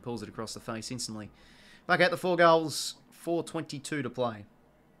 And pulls it across the face instantly. Back at the 4 goals. 4:22 to play.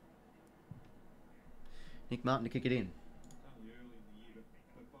 Nick Martin to kick it in.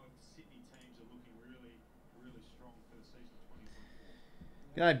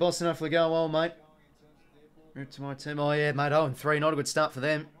 G'day, Boston. Hopefully going well, mate. Root to my team. Oh, yeah, mate. 0-3. Not a good start for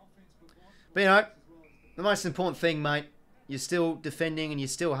them. But, you know, the most important thing, mate, you're still defending and you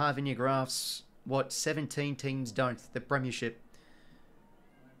still have in your graphs what 17 teams don't, the Premiership.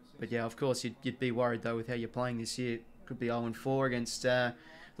 But, yeah, of course, you'd be worried, though, with how you're playing this year. Could be 0-4 against the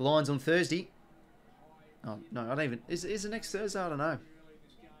Lions on Thursday. Oh, no, I don't even... Is it next Thursday? I don't know.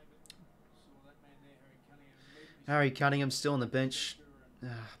 Harry Cunningham still on the bench.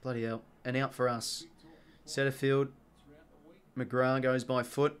 Bloody hell. And out for us. Setterfield. McGrath goes by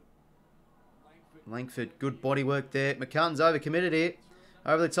foot. Langford, good body work there. McCartan's overcommitted here.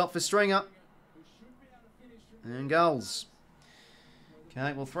 Over the top for Stringer. And goals.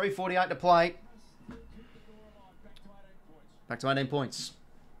 Okay, well, 3:48 to play. Back to 18 points.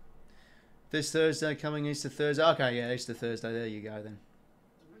 This Thursday coming Easter Thursday. Okay, yeah, Easter Thursday. There you go then.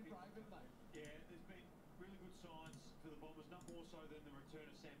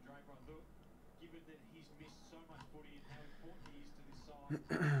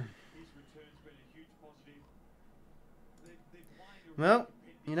 Well,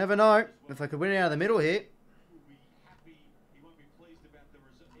 you never know. If they could win it out of the middle here.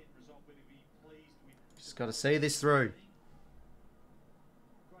 Just got to see this through.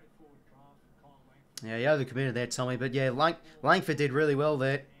 Yeah, he overcommitted there, Tommy. But yeah, Langford did really well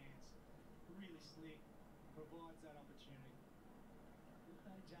there.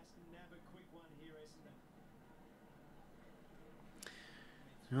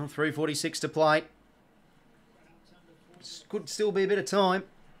 Well, 3:46 to play. Could still be a bit of time.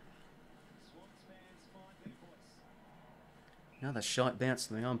 Another shite bounce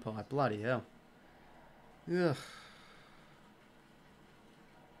to the umpire. Bloody hell. Ugh.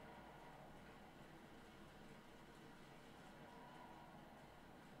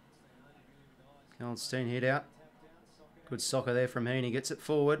 Goldstein hit out. Good soccer there from Heaney. Gets it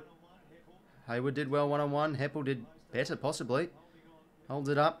forward. Hayward did well one-on-one. Heppel did better, possibly. Holds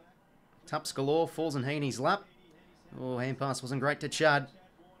it up. Taps galore. Falls in Heaney's lap. Oh, hand pass wasn't great to Chad.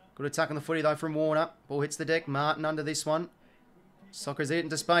 Good attack on the footy, though, from Warner. Ball hits the deck. Martin under this one. Soccer's hit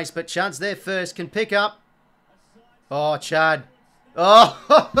into space, but Chad's there first. Can pick up. Oh, Chad.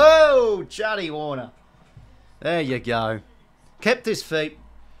 Oh, Chaddy Warner. There you go. Kept his feet.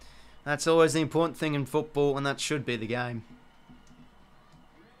 That's always the important thing in football, and that should be the game.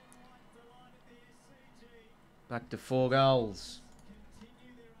 Back to 4 goals.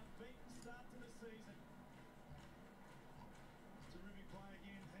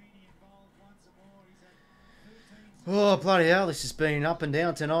 Oh, bloody hell, this has been up and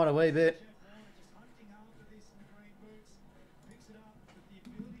down tonight a wee bit.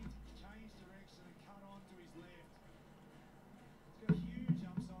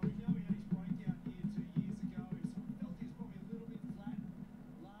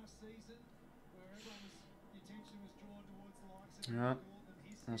 Alright,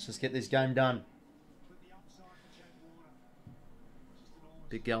 let's just get this game done.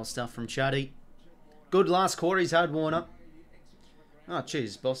 Big goal stuff from Chaddy. Good last quarter he's had, Warner. Oh,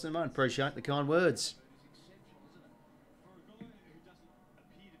 cheers, Boston. I appreciate the kind words.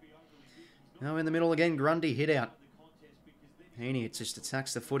 Now in the middle again, Grundy hit out. Heaney, it just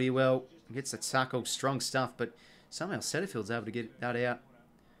attacks the footy well. Gets the tackle, strong stuff, but somehow Setterfield's able to get that out.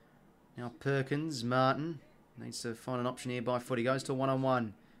 Now Perkins, Martin. Needs to find an option here by footy. Goes to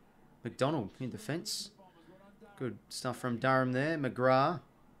one-on-one. McDonald in defence. Good stuff from Durham there. McGrath.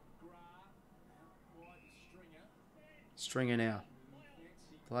 Stringer now.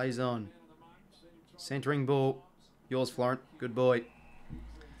 Plays on. Centering ball. Yours, Florent. Good boy.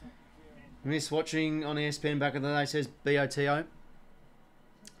 Miss watching on ESPN back in the day, says BOTO.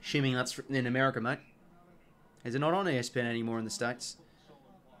 Assuming that's in America, mate. Is it not on ESPN anymore in the States?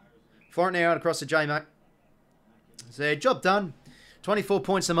 Florent now out across the J, mate. So, job done. 24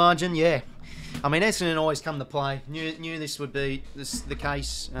 points the margin, yeah. I mean, Essendon always come to play. Knew this would be the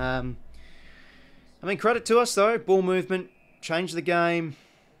case. I mean, credit to us, though. Ball movement, changed the game.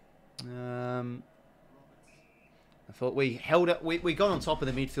 I thought we held it. We got on top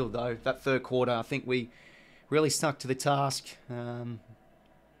of the midfield, though, that third quarter. I think we really stuck to the task.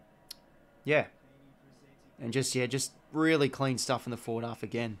 Yeah. And just really clean stuff in the forward half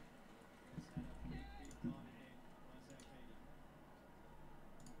again.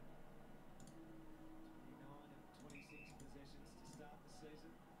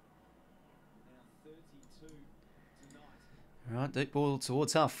 All right, deep ball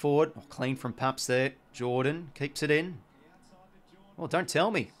towards half forward. Oh, clean from Paps there. Jordan keeps it in. Oh, don't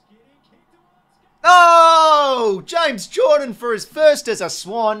tell me. Oh, James Jordan for his first as a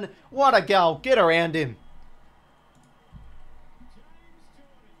Swan. What a goal. Get around him.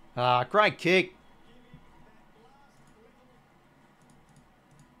 Ah, great kick.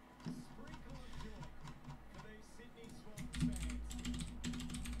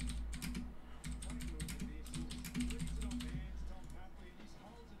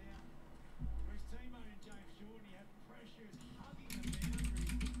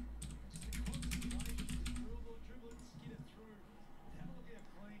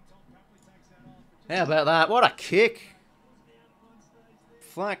 How about that? What a kick.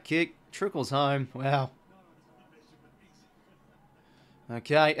 Flat kick. Trickles home. Wow.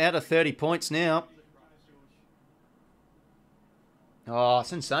 Okay, out of 30 points now. Oh,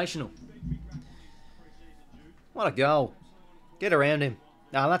 sensational. What a goal. Get around him.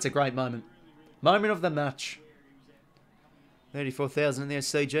 Oh, that's a great moment. Moment of the match. 34,000 in the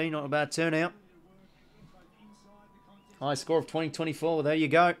SCG. Not a bad turnout. High score of 2024. There you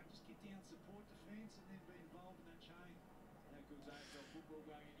go.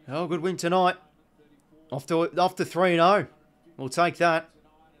 Oh, good win tonight. Off to 3-0. We'll take that.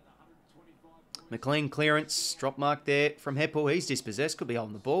 McLean clearance. Drop mark there from 𝐓𝐴. He's dispossessed. Could be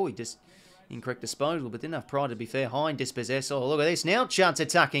holding the ball. He just incorrect disposal, but didn't have pride to be fair. Hind dispossessed. Oh, look at this. Now chance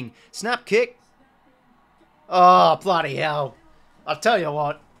attacking. Snap kick. Oh, bloody hell. I'll tell you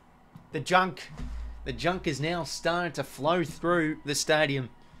what. The junk is now starting to flow through the stadium.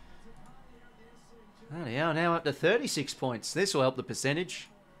 Bloody hell, now up to 36 points. This will help the percentage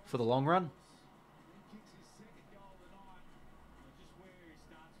for the long run.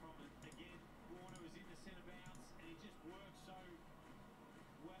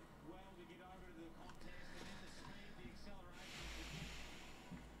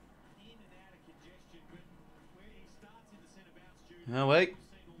 Oh, wait.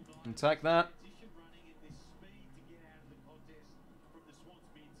 And take that.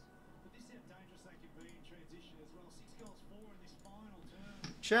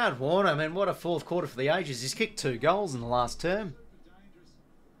 Chad Warner, man, what a fourth quarter for the ages. He's kicked 2 goals in the last term.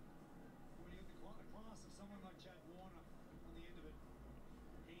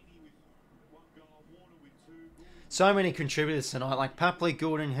 So many contributors tonight, like Papley,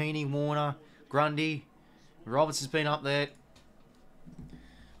 Gordon, Heaney, Warner, Grundy. Roberts has been up there.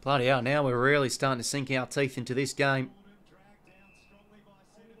 Bloody hell, now we're really starting to sink our teeth into this game.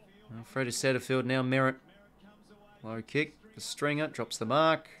 Fred is Setterfield, now Merritt. Low kick. The Stringer drops the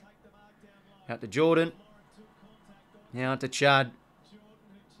mark. Out to Jordan. Now to Chad.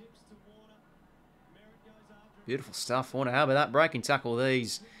 Beautiful stuff. Warner, how about that breaking tackle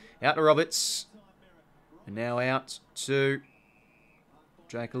these? Out to Roberts. And now out to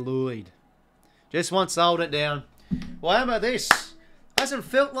Jake Lloyd. Just wants to hold it down. Well, how about this? Hasn't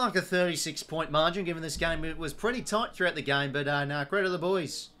felt like a 36-point margin given this game. It was pretty tight throughout the game, but no, credit to the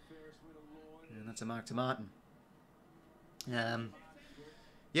boys. And that's a mark to Martin.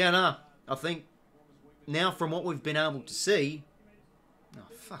 Yeah, no, I think now from what we've been able to see, oh,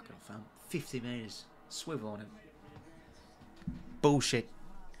 fuck off, 50 metres, swivel on him. Bullshit.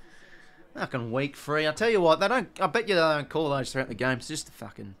 Fucking weak free. I tell you what, I bet you they don't call those throughout the game. It's just the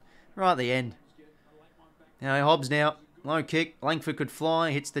fucking, right at the end. Now Hobbs now, low kick, Langford could fly,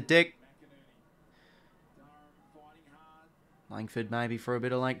 hits the deck. Langford maybe for a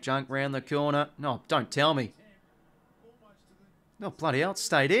bit of late junk round the corner. No, don't tell me. Oh, bloody hell, it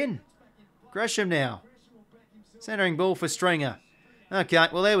stayed in. Gresham now. Centering ball for Stringer. Okay,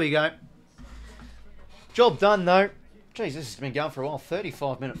 well, there we go. Job done, though. Jeez, this has been going for a while.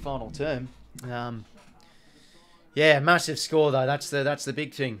 35-minute final term. Yeah, massive score, though. That's the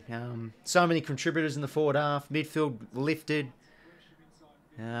big thing. So many contributors in the forward half. Midfield lifted.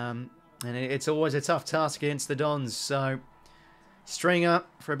 And it's always a tough task against the Dons. So, Stringer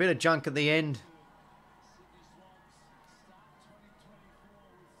for a bit of junk at the end.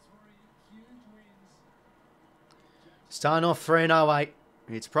 Starting off 3-0-8.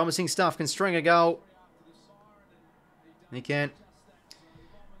 It's promising stuff. Can String a goal? He can.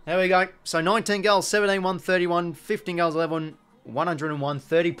 There we go. So 19 goals, 17, 131, 15 goals, 11, 101,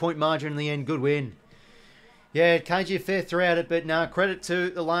 30-point margin in the end. Good win. Yeah, KG a fair throughout it, but no, credit to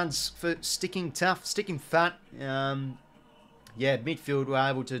the lads for sticking tough, sticking fat. Yeah, midfield were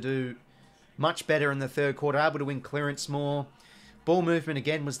able to do much better in the third quarter, able to win clearance more. Ball movement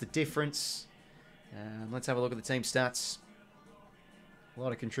again was the difference. Let's have a look at the team stats. A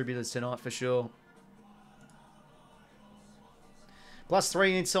lot of contributors tonight for sure.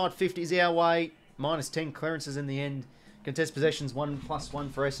 +3 inside 50 is our way. -10 clearances in the end. Contest possessions 1+1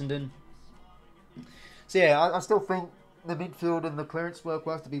 for Essendon. So yeah, I still think the midfield and the clearance work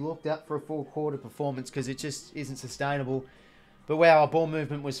will have to be looked at for a full quarter performance because it just isn't sustainable. But wow, our ball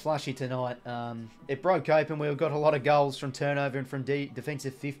movement was flashy tonight. It broke open. We got a lot of goals from turnover and from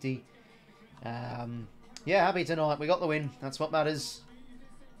defensive 50. Yeah, happy tonight. We got the win. That's what matters.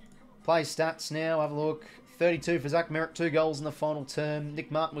 Play stats now. Have a look. 32 for Zach Merritt. 2 goals in the final term.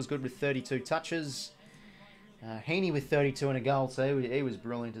 Nick Martin was good with 32 touches. 𝐓𝐴𝐴𝐻𝐵𝐵 with 32 and a goal. So he was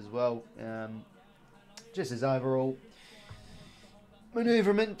brilliant as well. Just his overall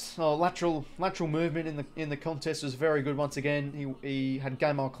manoeuvrement or lateral movement in the contest was very good once again. He had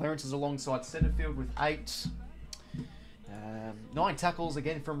game mile clearances alongside Setterfield with 8. 9 tackles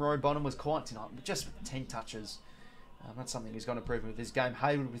again from Roy Bonham was quiet tonight, but just 10 touches. That's something he's going to prove with this game.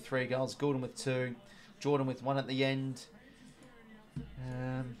 Hayward with 3 goals, Gordon with 2, Jordan with 1 at the end.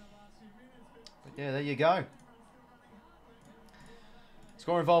 But yeah, there you go.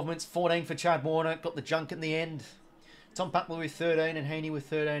 Score involvements 14 for Chad Warner, got the junk in the end. Tom Patler with 13 and 𝐓𝐴𝐴𝐻𝐵𝐵 with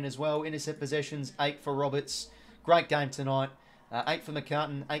 13 as well. Intercept possessions 8 for Roberts. Great game tonight. 8 for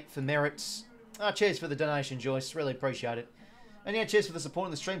McCartan, 8 for Merritts. Cheers for the donation, Joyce. Really appreciate it. And yeah, cheers for the support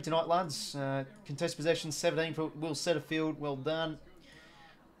in the stream tonight, lads. Contest possessions 17 for Will Setterfield. Well done.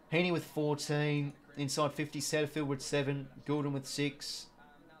 𝐓𝐴𝐴𝐻𝐵𝐵 with 14. Inside 50, Setterfield with 7. Goulden with 6.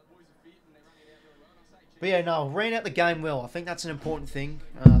 But yeah, no, ran out the game well. I think that's an important thing.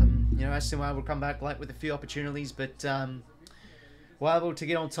 You know, Essendon were able to come back late with a few opportunities, but were able to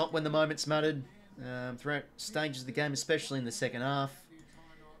get on top when the moments mattered throughout stages of the game, especially in the second half.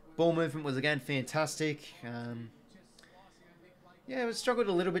 Ball movement was again fantastic. Yeah, we struggled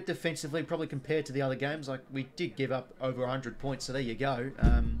a little bit defensively, probably compared to the other games. Like, we did give up over 100 points, so there you go.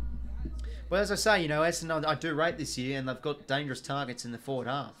 But as I say, you know, Essendon I do rate this year, and they've got dangerous targets in the forward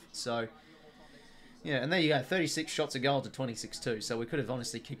half. So, yeah, and there you go. 36 shots a goal to 26-2. So we could have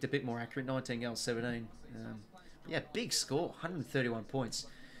honestly kicked a bit more accurate. 19 goals, 17. Yeah, big score. 131 points.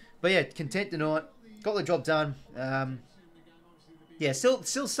 But yeah, content tonight. Got the job done. Yeah, still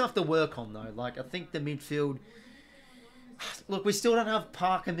stuff to work on, though. Like, I think the midfield... Look, we still don't have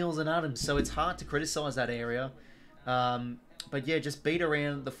Parker, Mills and Adams, so it's hard to criticise that area. But yeah, just beat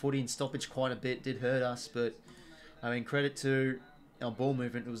around the footy and stoppage quite a bit. Did hurt us, but I mean, credit to our ball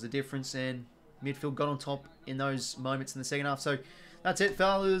movement. It was the difference, and midfield got on top in those moments in the second half. So that's it,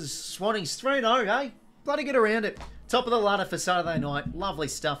 fellas. Swannies 3-0, eh? Bloody get around it. Top of the ladder for Saturday night. Lovely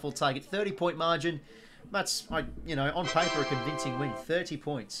stuff. We'll take it. 30-point margin. That's, you know, on paper a convincing win. 30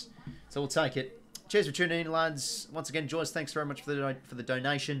 points. So we'll take it. Cheers for tuning in, lads. Once again, Joice, thanks very much for the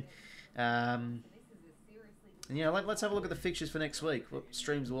donation. And yeah, let's have a look at the fixtures for next week. What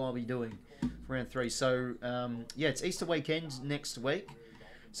streams will I be doing for round 3? So yeah, it's Easter weekend next week.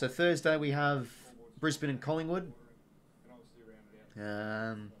 So Thursday we have Brisbane and Collingwood.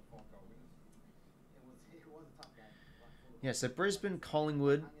 Yeah, so Brisbane,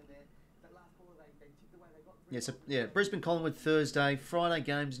 Collingwood. Yeah, Brisbane, Collingwood Thursday. Friday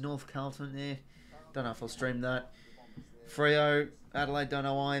games, North Carlton there. Don't know if I'll stream that. Freo, Adelaide, don't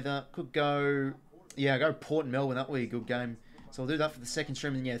know either. Could go... Yeah, go Port and Melbourne. That will be a good game. So I'll do that for the second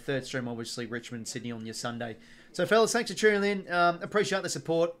stream. And yeah, third stream, obviously, Richmond and Sydney on your Sunday. So, fellas, thanks for tuning in. Appreciate the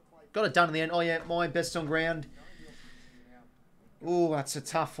support. Got it done in the end. Oh, yeah, my best on ground. Oh, that's a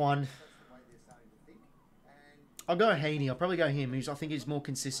tough one. I'll go 𝐓𝐴𝐴𝐻𝐵𝐵. I'll probably go him. I think he's more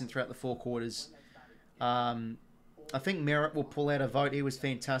consistent throughout the 4 quarters. I think Merritt will pull out a vote. He was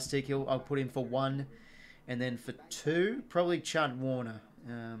fantastic. I'll put him for 1. And then for 2, probably Chad Warner.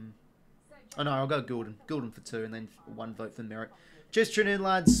 Oh no, I'll go Goulden. Goulden for 2 and then 1 vote for Merritt. Just tune in,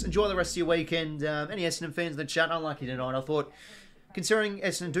 lads. Enjoy the rest of your weekend. Any Essendon fans in the chat, unlucky tonight. I thought, considering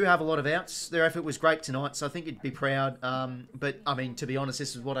Essendon do have a lot of outs, their effort was great tonight, so I think you'd be proud. But, I mean, to be honest,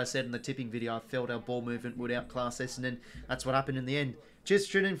 this is what I said in the tipping video. I felt our ball movement would outclass Essendon. That's what happened in the end.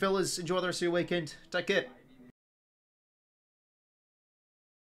 Just tune in, fellas. Enjoy the rest of your weekend. Take care.